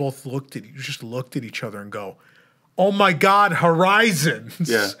oranges, and we both looked at each other and go, oh my God, Horizons.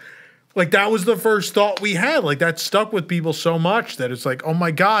 Yeah. Like, that was the first thought we had. Like, that stuck with people so much that it's like, oh my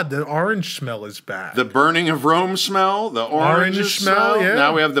God, the orange smell is back. The burning of Rome smell, the orange smell. Yeah.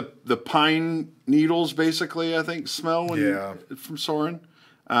 Now we have the pine needles, basically, I think, smell from Soarin'.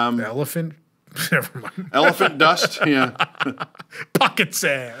 Elephant. Never mind. Elephant dust, yeah. Pocket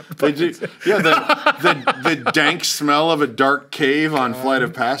sand. They do, yeah, the dank smell of a dark cave on Flight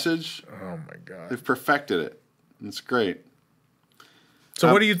of Passage. Oh my God. They've perfected it. It's great.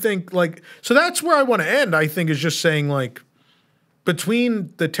 So what do you think, so that's where I want to end, I think, is just saying,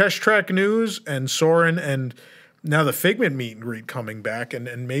 between the Test Track news and Soarin' and now the Figment meet and greet coming back,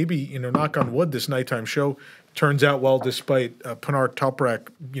 and maybe, knock on wood, this nighttime show turns out well despite Pinar Toprak,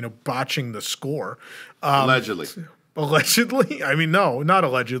 botching the score. Allegedly. Allegedly? I mean, no, not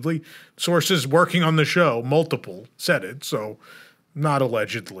allegedly. Sources working on the show, multiple, said it, so not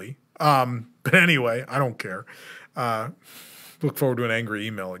allegedly. But anyway, I don't care. Look forward to an angry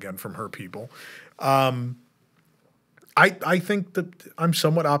email again from her people. I think that I'm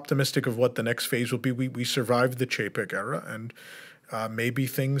somewhat optimistic of what the next phase will be. We survived the Chapek era, and maybe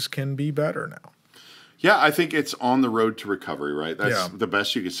things can be better now. Yeah, I think it's on the road to recovery, right? That's the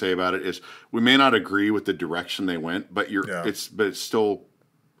best you could say about it. Is we may not agree with the direction they went, but it's still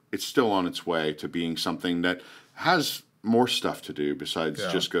on its way to being something that has more stuff to do besides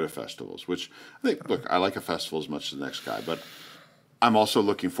just go to festivals. Which I think, look, I like a festival as much as the next guy, but I'm also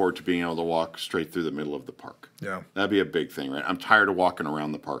looking forward to being able to walk straight through the middle of the park. Yeah. That'd be a big thing, right? I'm tired of walking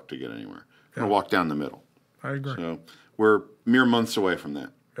around the park to get anywhere. I'm going to walk down the middle. I agree. So we're mere months away from that.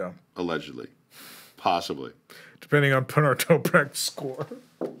 Yeah. Allegedly. Possibly. Depending on Punar Toprak's score.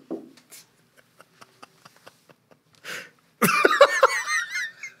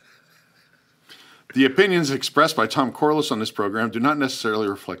 The opinions expressed by Tom Corliss on this program do not necessarily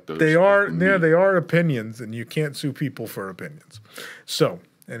reflect those. They are opinions, and you can't sue people for opinions. So,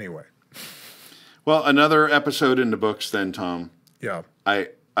 anyway. Well, another episode in the books then, Tom. Yeah. I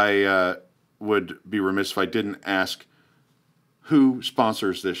would be remiss if I didn't ask who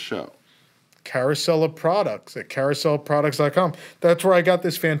sponsors this show. Carousel of Products at carouselproducts.com. That's where I got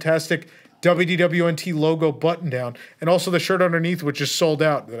this fantastic WDWNT logo button down, and also the shirt underneath, which is sold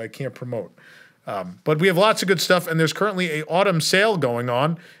out that I can't promote. But we have lots of good stuff, and there's currently an autumn sale going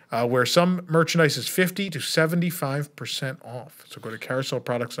on where some merchandise is 50 to 75% off. So go to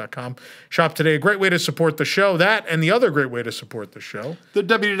carouselproducts.com. Shop today. A great way to support the show. That and the other great way to support the show. The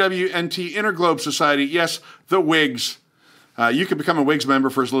WDWNT Interglobe Society. Yes, the WIGS. You can become a WIGS member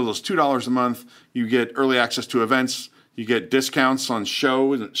for as little as $2 a month. You get early access to events. You get discounts on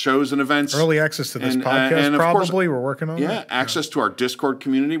shows and events. Early access to this podcast, and probably. We're working on that. Access to our Discord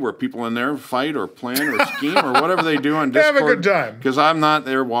community where people in there fight or plan or scheme or whatever they do on Discord. Have a good time. Because I'm not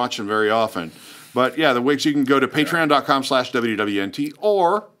there watching very often. But yeah, the WIGS, you can go to patreon.com/WDWNT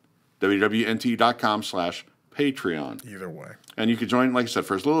or WDWNT.com/Patreon. Either way. And you can join, like I said,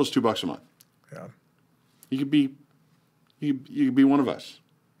 for as little as $2 a month. Yeah. You could be one of us.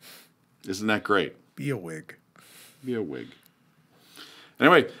 Isn't that great? Be a wig. Be a wig.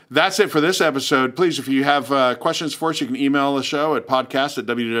 Anyway, that's it for this episode. Please, if you have questions for us, you can email the show at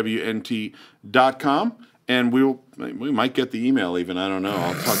podcast@WDWNT.com. And we might get the email even. I don't know.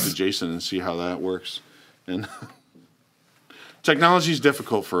 I'll talk to Jason and see how that works. And technology is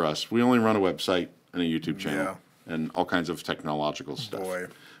difficult for us. We only run a website and a YouTube channel and all kinds of technological stuff. Boy.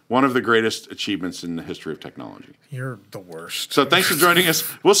 One of the greatest achievements in the history of technology. You're the worst. So thanks for joining us.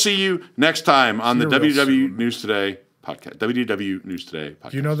 We'll see you next time on the WDW News Today podcast. WDW News Today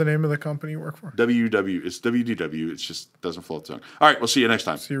podcast. Do you know the name of the company you work for? WDW. It's WDW. It just doesn't flow its tongue. All right. We'll see you next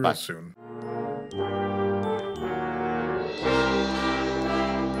time. See you real soon.